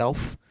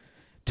himself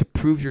to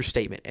prove your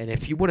statement. And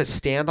if you want to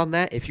stand on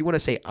that, if you want to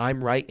say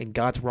I'm right and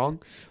God's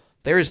wrong,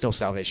 there is no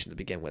salvation to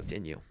begin with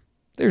in you.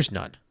 There's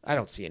none. I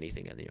don't see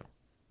anything in you.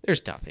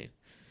 There's nothing.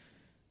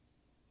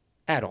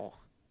 At all.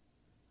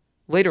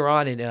 Later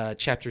on in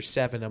chapter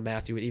 7 of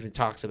Matthew, it even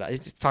talks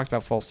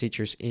about false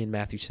teachers in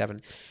Matthew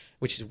 7,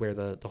 which is where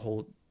the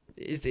whole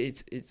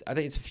it's I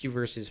think it's a few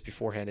verses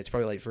beforehand. It's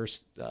probably like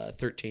verse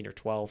 13 or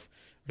 12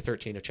 or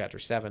 13 of chapter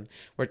 7,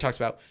 where it talks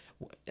about,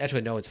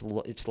 actually no, it's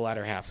the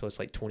latter half, so it's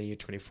like 20 or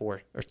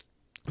 24 or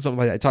something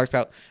like that. It talks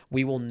about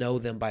we will know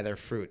them by their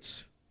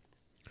fruits.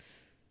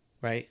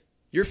 Right?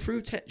 Your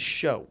fruits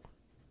show.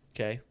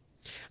 Okay?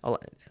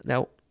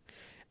 Now,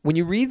 when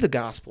you read the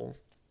gospel,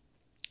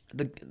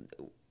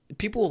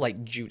 people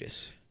like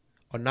Judas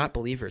are not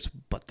believers,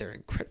 but they're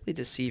incredibly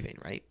deceiving,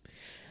 right?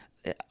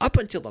 Up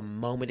until the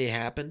moment it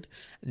happened,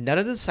 none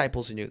of the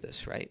disciples knew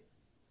this, right?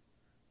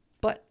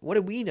 But what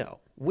do we know?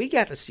 We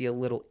got to see a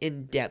little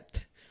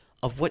in-depth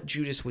of what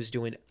Judas was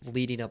doing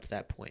leading up to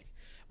that point.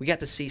 We got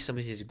to see some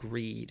of his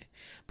greed,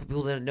 but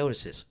people didn't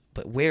notice this.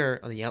 But where,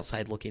 on the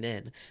outside looking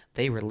in,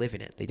 they were living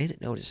it. They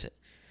didn't notice it.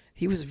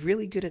 He was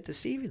really good at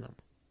deceiving them.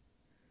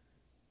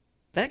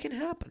 That can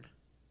happen.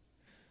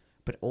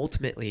 But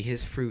ultimately,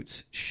 his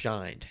fruits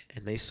shined,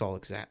 and they saw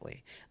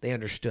exactly. They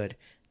understood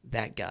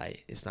that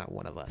guy is not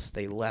one of us.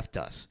 They left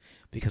us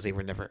because they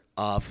were never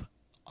of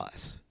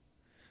us.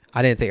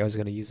 I didn't think I was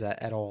going to use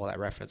that at all, that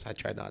reference. I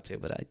tried not to,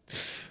 but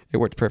it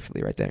worked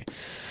perfectly right there.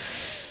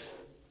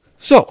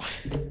 So,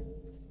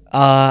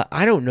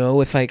 I don't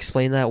know if I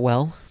explained that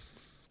well,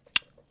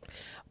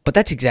 but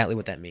that's exactly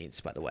what that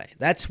means, by the way.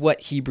 That's what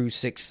Hebrews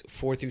 6,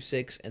 4 through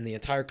 6, and the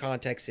entire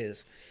context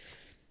is.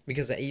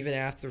 Because even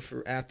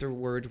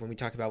afterwards, when we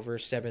talk about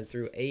verse 7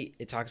 through 8,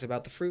 it talks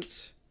about the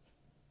fruits.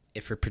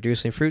 If you're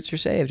producing fruits, you're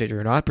saved. If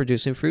you're not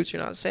producing fruits,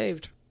 you're not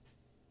saved.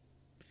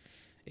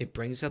 It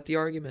brings up the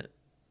argument.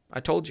 I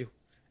told you.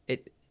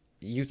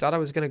 You thought I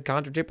was going to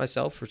contradict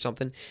myself or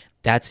something.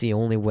 That's the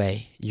only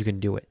way you can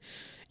do it.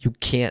 You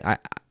can't.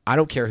 I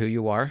don't care who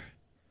you are.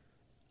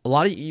 A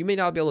lot of you may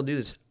not be able to do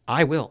this.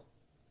 I will.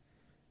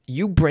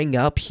 You bring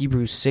up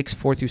Hebrews 6,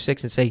 4 through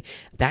 6 and say,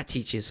 that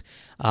teaches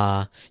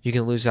you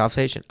can lose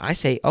salvation. I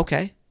say,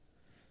 okay.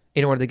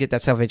 In order to get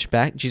that salvation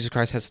back, Jesus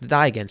Christ has to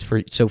die again.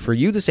 So for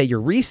you to say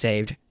you're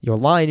resaved, you're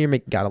lying, you're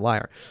making God a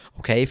liar.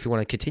 Okay, if you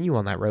want to continue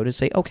on that road and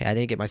say, okay, I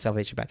didn't get my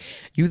salvation back.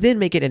 You then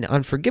make it an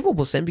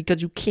unforgivable sin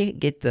because you can't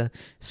get the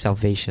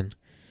salvation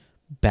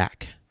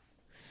back.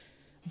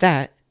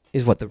 That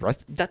is what the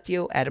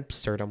reductio ad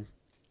absurdum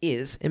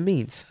is and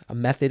means. A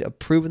method of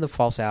proving the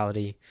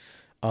falsity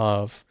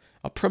of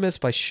a premise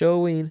by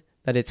showing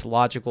that its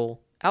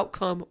logical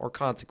outcome or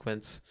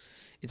consequence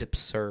is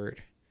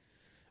absurd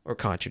or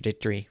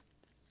contradictory.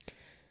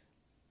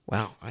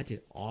 Wow, I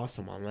did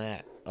awesome on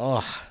that.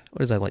 Oh,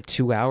 what is that, like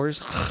 2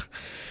 hours?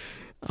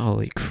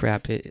 Holy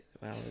crap.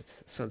 Wow, the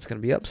sun's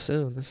going to be up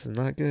soon. This is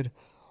not good.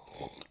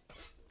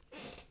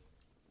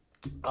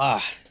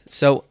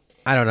 So,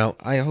 I don't know.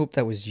 I hope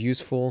that was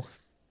useful.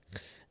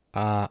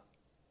 I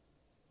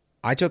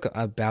took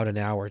about an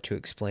hour to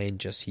explain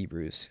just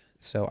Hebrews.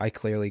 So I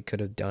clearly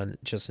could have done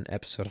just an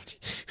episode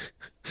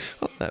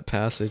on that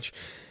passage.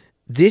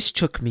 This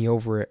took me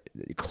over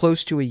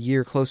close to a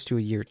year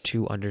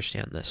to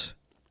understand this.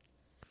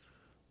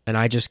 And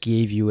I just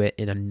gave you it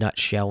in a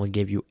nutshell and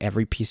gave you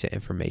every piece of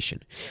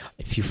information.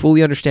 If you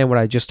fully understand what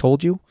I just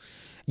told you,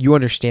 you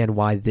understand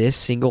why this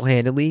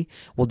single-handedly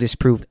will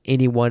disprove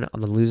anyone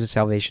on the losing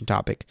salvation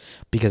topic,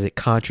 because it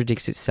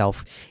contradicts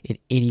itself in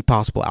any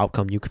possible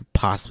outcome you can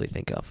possibly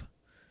think of.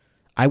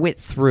 I went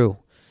through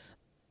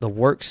the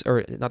works,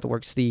 or not the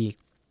works, the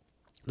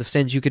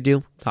sins you could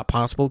do, not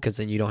possible, because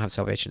then you don't have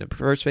salvation in the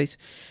first place.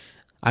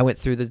 I went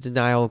through the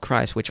denial of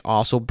Christ, which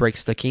also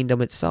breaks the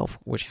kingdom itself,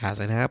 which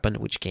hasn't happened,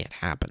 which can't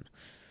happen.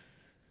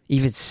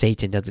 Even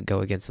Satan doesn't go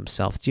against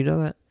himself. Do you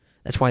know that?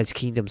 That's why his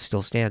kingdom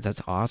still stands.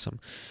 That's awesome.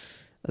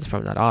 That's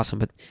probably not awesome,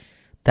 but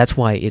that's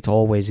why it's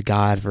always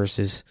God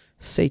versus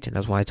Satan.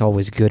 That's why it's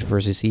always good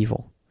versus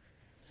evil.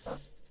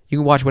 You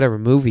can watch whatever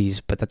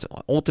movies, but that's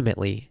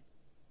ultimately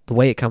the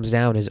way it comes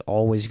down is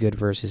always good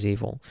versus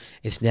evil.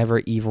 It's never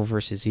evil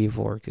versus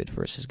evil or good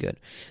versus good.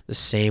 The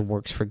same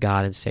works for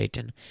God and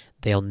Satan.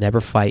 They'll never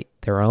fight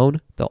their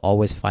own. They'll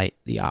always fight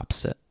the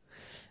opposite,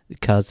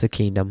 because the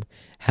kingdom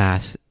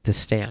has to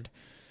stand.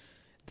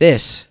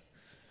 This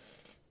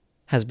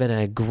has been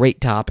a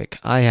great topic.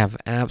 I'm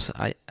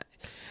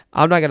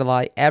not going to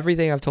lie.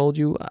 Everything I've told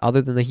you,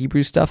 other than the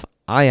Hebrew stuff,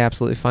 I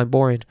absolutely find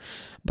boring.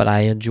 But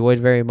I enjoyed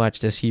very much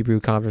this Hebrew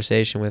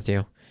conversation with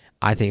you.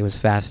 I think it was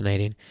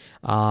fascinating.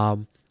 I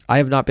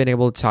have not been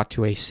able to talk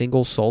to a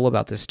single soul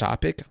about this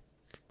topic,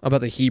 about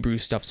the Hebrew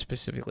stuff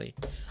specifically.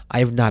 I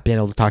have not been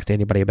able to talk to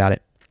anybody about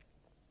it.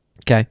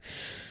 Okay?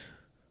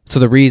 So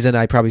the reason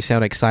I probably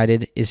sound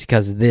excited is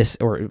because this,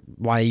 or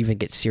why I even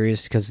get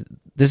serious, because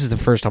this is the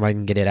first time I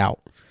can get it out.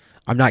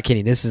 I'm not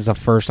kidding. This is the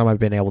first time I've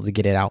been able to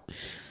get it out.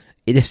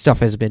 This stuff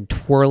has been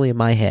twirling in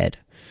my head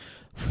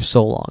for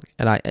so long.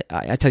 And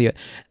I tell you,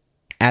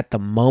 at the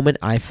moment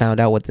I found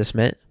out what this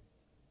meant,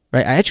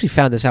 right? I actually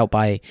found this out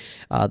by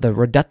the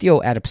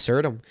reductio ad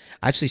absurdum.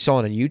 I actually saw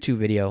it on a YouTube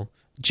video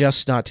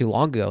just not too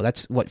long ago.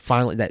 That's what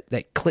finally,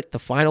 that clicked the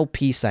final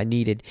piece I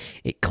needed.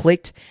 It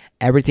clicked.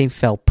 Everything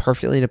fell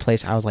perfectly into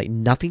place. I was like,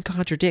 nothing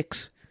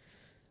contradicts.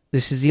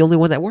 This is the only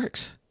one that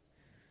works.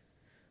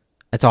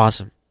 It's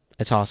awesome.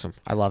 It's awesome.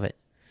 I love it.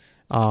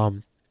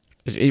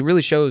 It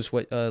really shows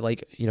what,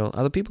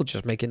 other people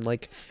just making,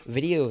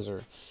 videos,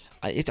 or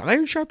it's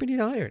iron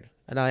sharpening iron.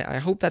 And I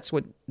hope that's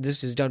what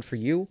this has done for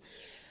you.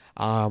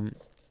 Other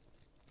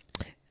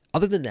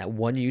than that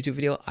one YouTube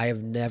video, I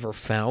have never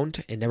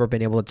found and never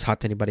been able to talk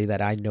to anybody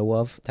that I know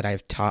of that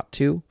I've taught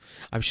to.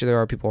 I'm sure there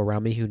are people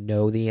around me who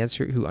know the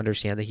answer, who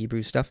understand the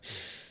Hebrew stuff.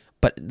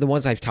 But the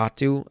ones I've taught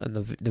to and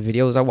the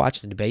videos I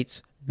watch and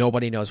debates,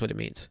 nobody knows what it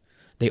means.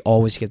 They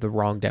always give the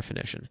wrong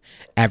definition.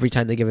 Every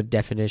time they give a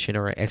definition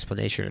or an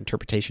explanation or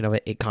interpretation of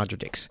it, it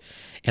contradicts.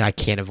 And I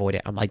can't avoid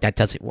it. I'm like, that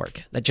doesn't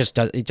work.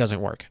 It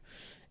doesn't work.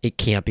 It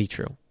can't be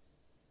true.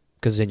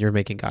 Because then you're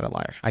making God a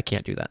liar. I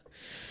can't do that.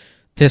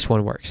 This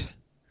one works.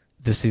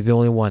 This is the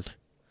only one.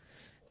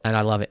 And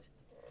I love it.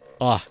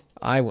 Oh,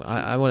 I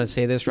want to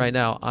say this right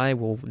now. I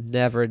will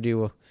never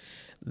do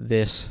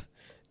this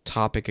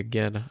topic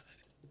again.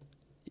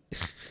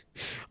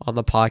 On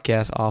the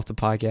podcast, off the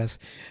podcast.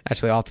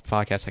 Actually, off the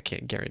podcast, I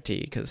can't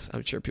guarantee, because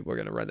I'm sure people are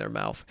going to run their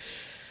mouth.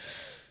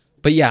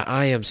 But yeah,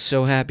 I am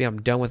so happy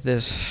I'm done with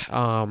this.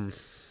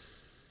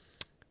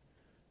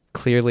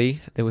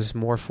 Clearly, there was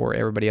more for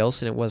everybody else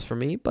than it was for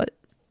me, but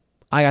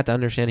I got to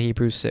understand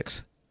Hebrews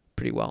 6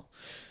 pretty well.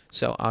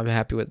 So I'm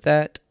happy with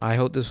that. I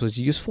hope this was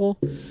useful.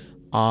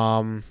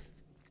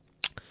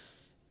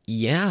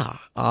 Yeah.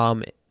 I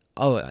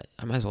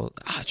might as well.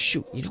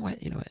 Shoot. You know what?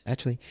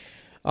 Actually,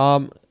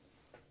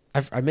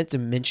 I meant to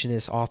mention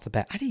this off the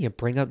bat. I didn't even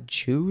bring up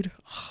Jude.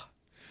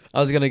 I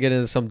was gonna get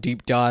into some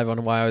deep dive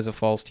on why I was a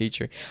false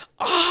teacher.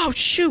 Oh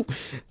shoot!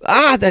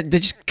 That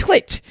just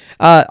clicked.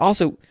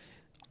 Also,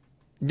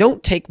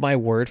 don't take my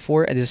word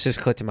for it. And this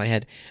just clicked in my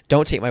head.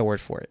 Don't take my word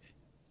for it.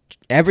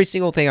 Every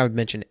single thing I've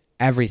mentioned,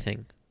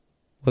 everything,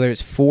 whether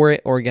it's for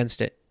it or against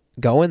it,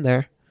 go in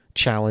there,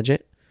 challenge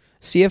it,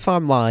 see if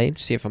I'm lying,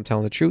 see if I'm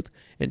telling the truth,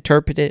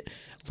 interpret it,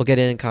 look at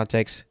it in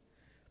context.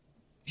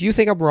 If you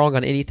think I'm wrong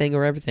on anything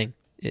or everything,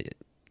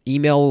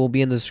 email will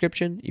be in the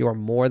description. You are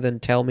more than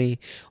tell me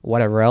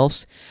whatever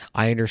else.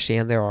 I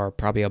understand there are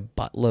probably a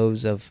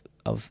buttloads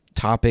of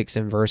topics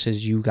and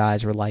verses you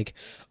guys were like,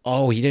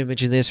 oh, he didn't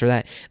mention this or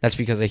that. That's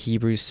because of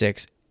Hebrews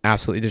 6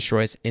 absolutely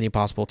destroys any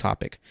possible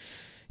topic.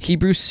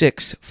 Hebrews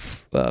 6,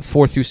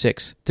 4 through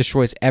 6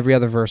 destroys every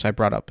other verse I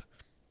brought up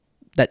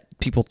that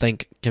people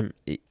think can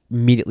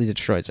immediately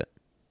destroys it.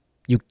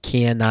 You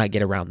cannot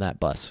get around that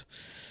bus.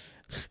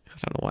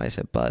 I don't know why I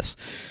said bus.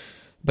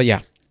 But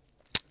yeah.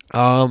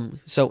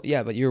 So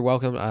yeah, but you're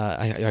welcome.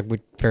 I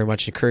would very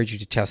much encourage you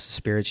to test the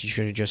spirits. You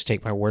shouldn't just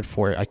take my word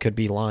for it. I could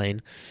be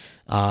lying.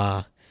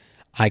 Uh,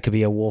 I could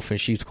be a wolf in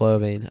sheep's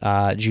clothing.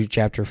 Jude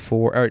chapter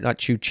 4, or not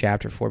Jude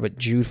chapter 4, but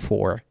Jude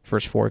 4,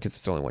 verse 4, because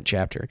it's only one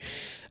chapter,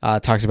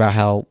 talks about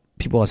how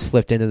people have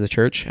slipped into the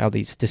church, how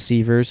these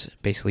deceivers,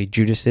 basically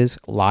Judases,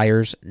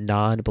 liars,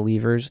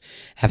 non-believers,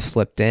 have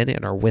slipped in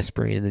and are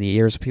whispering in the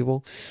ears of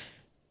people.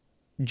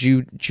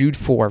 Jude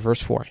 4,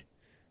 verse 4,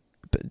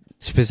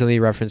 specifically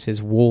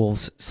references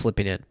wolves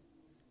slipping in.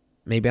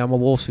 Maybe I'm a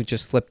wolf who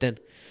just slipped in.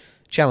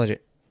 Challenge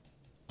it.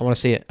 I want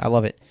to see it. I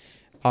love it.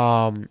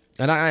 And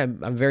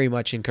I'm very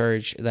much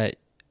encouraged that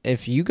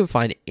if you can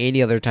find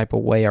any other type of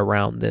way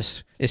around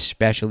this,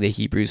 especially the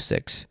Hebrews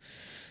 6,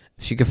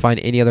 if you can find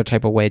any other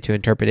type of way to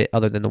interpret it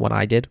other than the one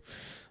I did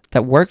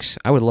that works,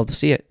 I would love to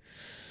see it.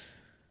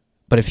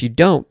 But if you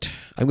don't,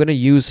 I'm going to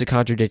use the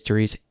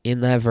contradictories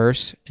in that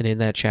verse and in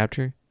that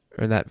chapter,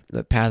 or in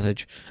that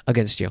passage,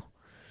 against you.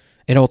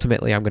 And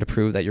ultimately, I'm going to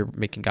prove that you're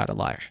making God a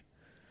liar.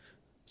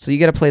 So you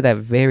got to play that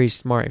very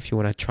smart if you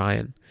want to try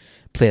and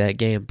play that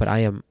game. But I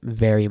am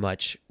very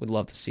much would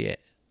love to see it.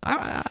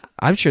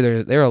 I'm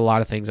sure there are a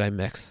lot of things I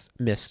missed.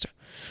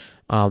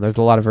 There's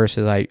a lot of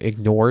verses I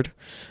ignored.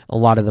 A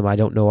lot of them I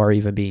don't know are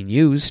even being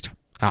used.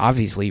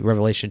 Obviously,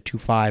 Revelation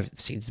 2:5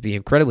 seems to be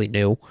incredibly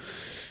new.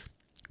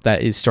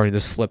 That is starting to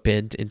slip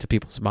into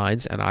people's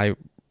minds. And I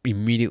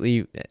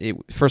immediately,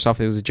 first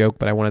off, it was a joke,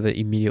 but I wanted to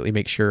immediately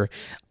make sure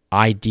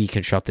I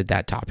deconstructed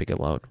that topic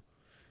alone.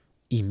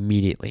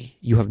 Immediately.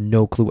 You have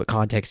no clue what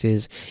context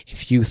is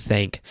if you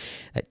think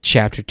that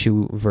chapter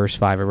 2, verse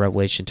 5 of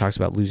Revelation talks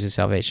about losing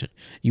salvation.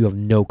 You have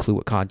no clue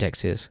what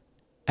context is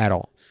at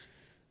all.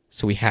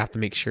 So we have to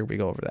make sure we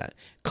go over that.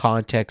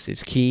 Context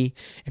is key.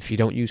 If you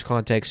don't use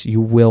context, you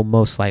will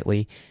most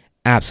likely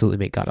absolutely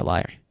make God a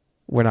liar.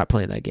 We're not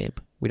playing that game.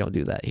 We don't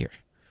do that here.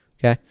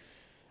 Okay?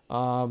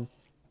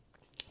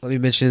 Let me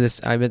mention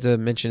this. I meant to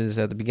mention this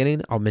at the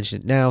beginning. I'll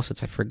mention it now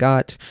since I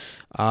forgot.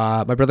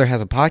 My brother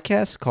has a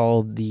podcast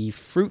called The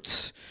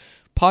Fruits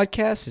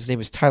Podcast. His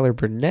name is Tyler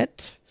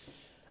Burnett.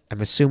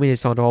 I'm assuming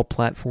it's on all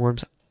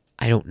platforms.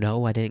 I don't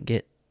know. I didn't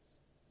get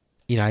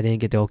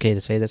the okay to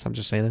say this. I'm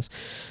just saying this.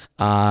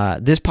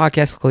 This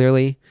podcast,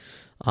 clearly,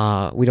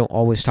 we don't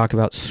always talk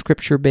about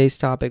scripture-based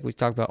topic. We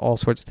talk about all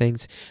sorts of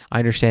things. I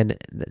understand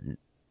that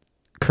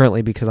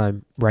currently, because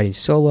I'm writing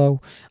solo,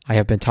 I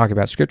have been talking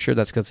about scripture.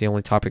 That's because it's the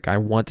only topic I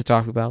want to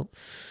talk about.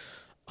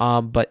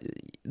 But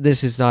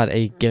this is not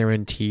a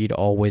guaranteed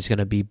always going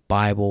to be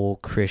Bible,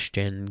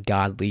 Christian,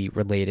 godly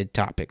related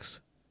topics.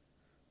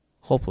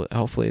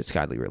 Hopefully it's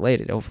godly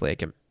related. Hopefully I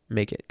can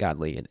make it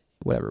godly and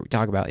whatever we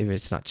talk about, even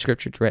if it's not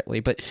scripture directly.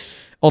 But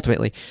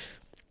ultimately,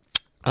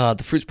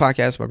 the Fruits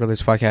Podcast, my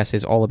brother's podcast,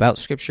 is all about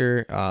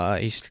scripture.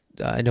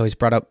 I know he's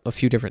brought up a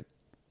few different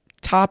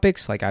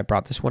topics. Like I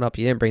brought this one up.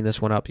 He didn't bring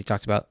this one up. He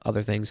talked about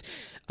other things.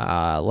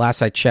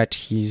 Last I checked,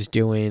 he's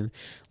doing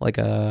like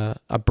a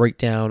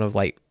breakdown of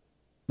like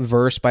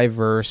verse by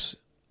verse,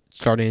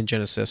 starting in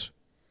Genesis,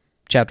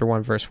 chapter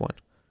 1, verse 1.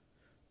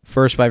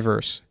 Verse by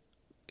verse.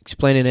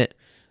 Explaining it,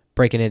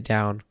 breaking it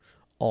down,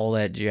 all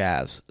that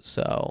jazz.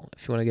 So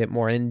if you want to get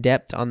more in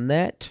depth on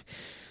that,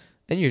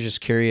 and you're just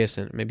curious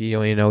and maybe you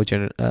don't even know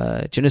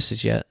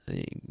Genesis yet,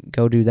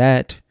 go do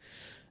that.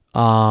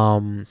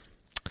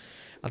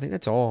 I think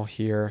that's all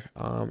here.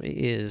 It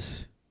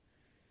is.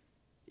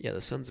 Yeah,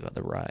 the sun's about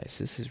to rise.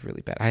 This is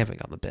really bad. I haven't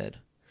gotten to bed.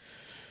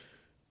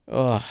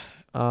 Ugh.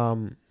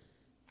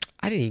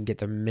 I didn't even get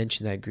to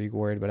mention that Greek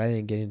word, but I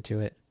didn't get into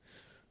it.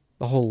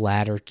 The whole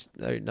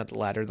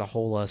the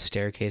whole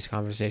staircase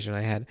conversation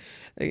I had.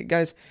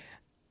 Guys,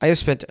 I have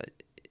spent,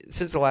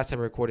 since the last time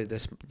I recorded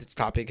this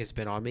topic has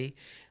been on me,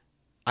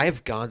 I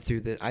have gone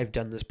through this, I've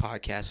done this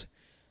podcast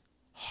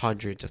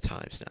hundreds of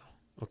times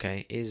now.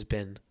 Okay? It has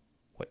been,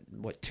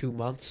 what 2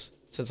 months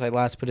since I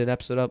last put an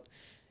episode up?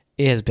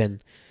 It has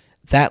been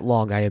that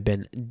long. I have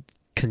been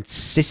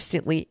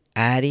consistently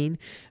adding,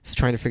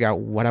 trying to figure out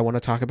what I want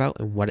to talk about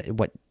and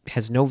what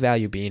has no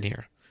value being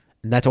here.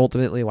 And that's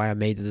ultimately why I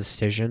made the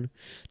decision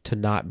to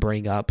not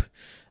bring up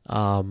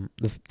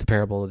the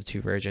parable of the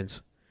two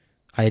virgins.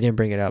 I didn't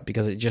bring it up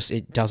because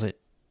it doesn't.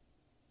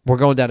 We're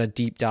going down a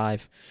deep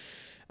dive.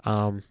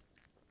 Also,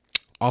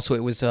 it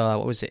was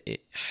what was it?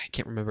 I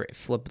can't remember.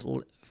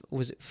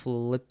 Was it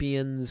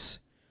Philippians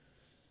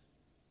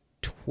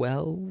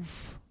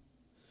 12?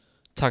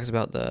 Talks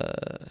about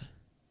the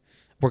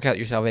work out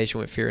your salvation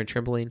with fear and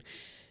trembling.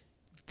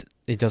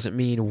 It doesn't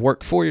mean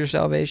work for your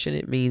salvation.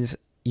 It means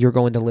you're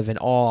going to live in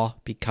awe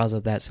because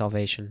of that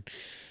salvation.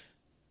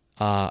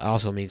 It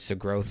also means the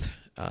growth.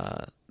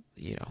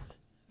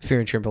 Fear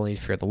and trembling,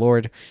 fear the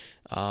Lord.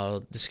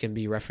 This can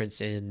be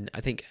referenced in.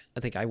 I think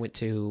I went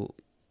to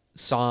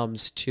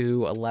Psalms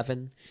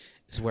 2:11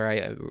 is where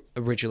I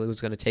originally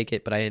was going to take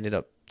it, but I ended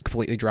up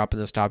completely dropping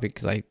this topic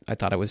because I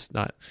thought it was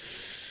not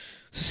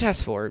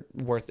successful or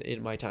worth it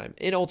in my time.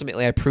 And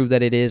ultimately, I proved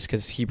that it is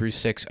because Hebrews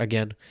 6,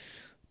 again,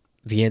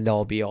 the end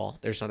all be all.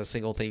 There's not a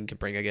single thing you can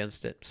bring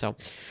against it. So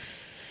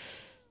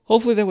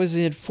hopefully that was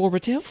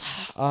informative.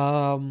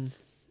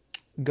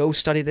 Go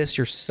study this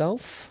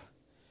yourself.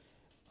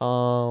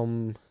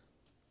 But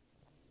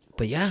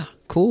yeah,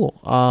 cool.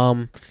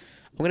 I'm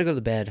gonna go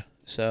to bed.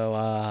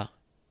 So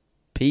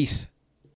peace.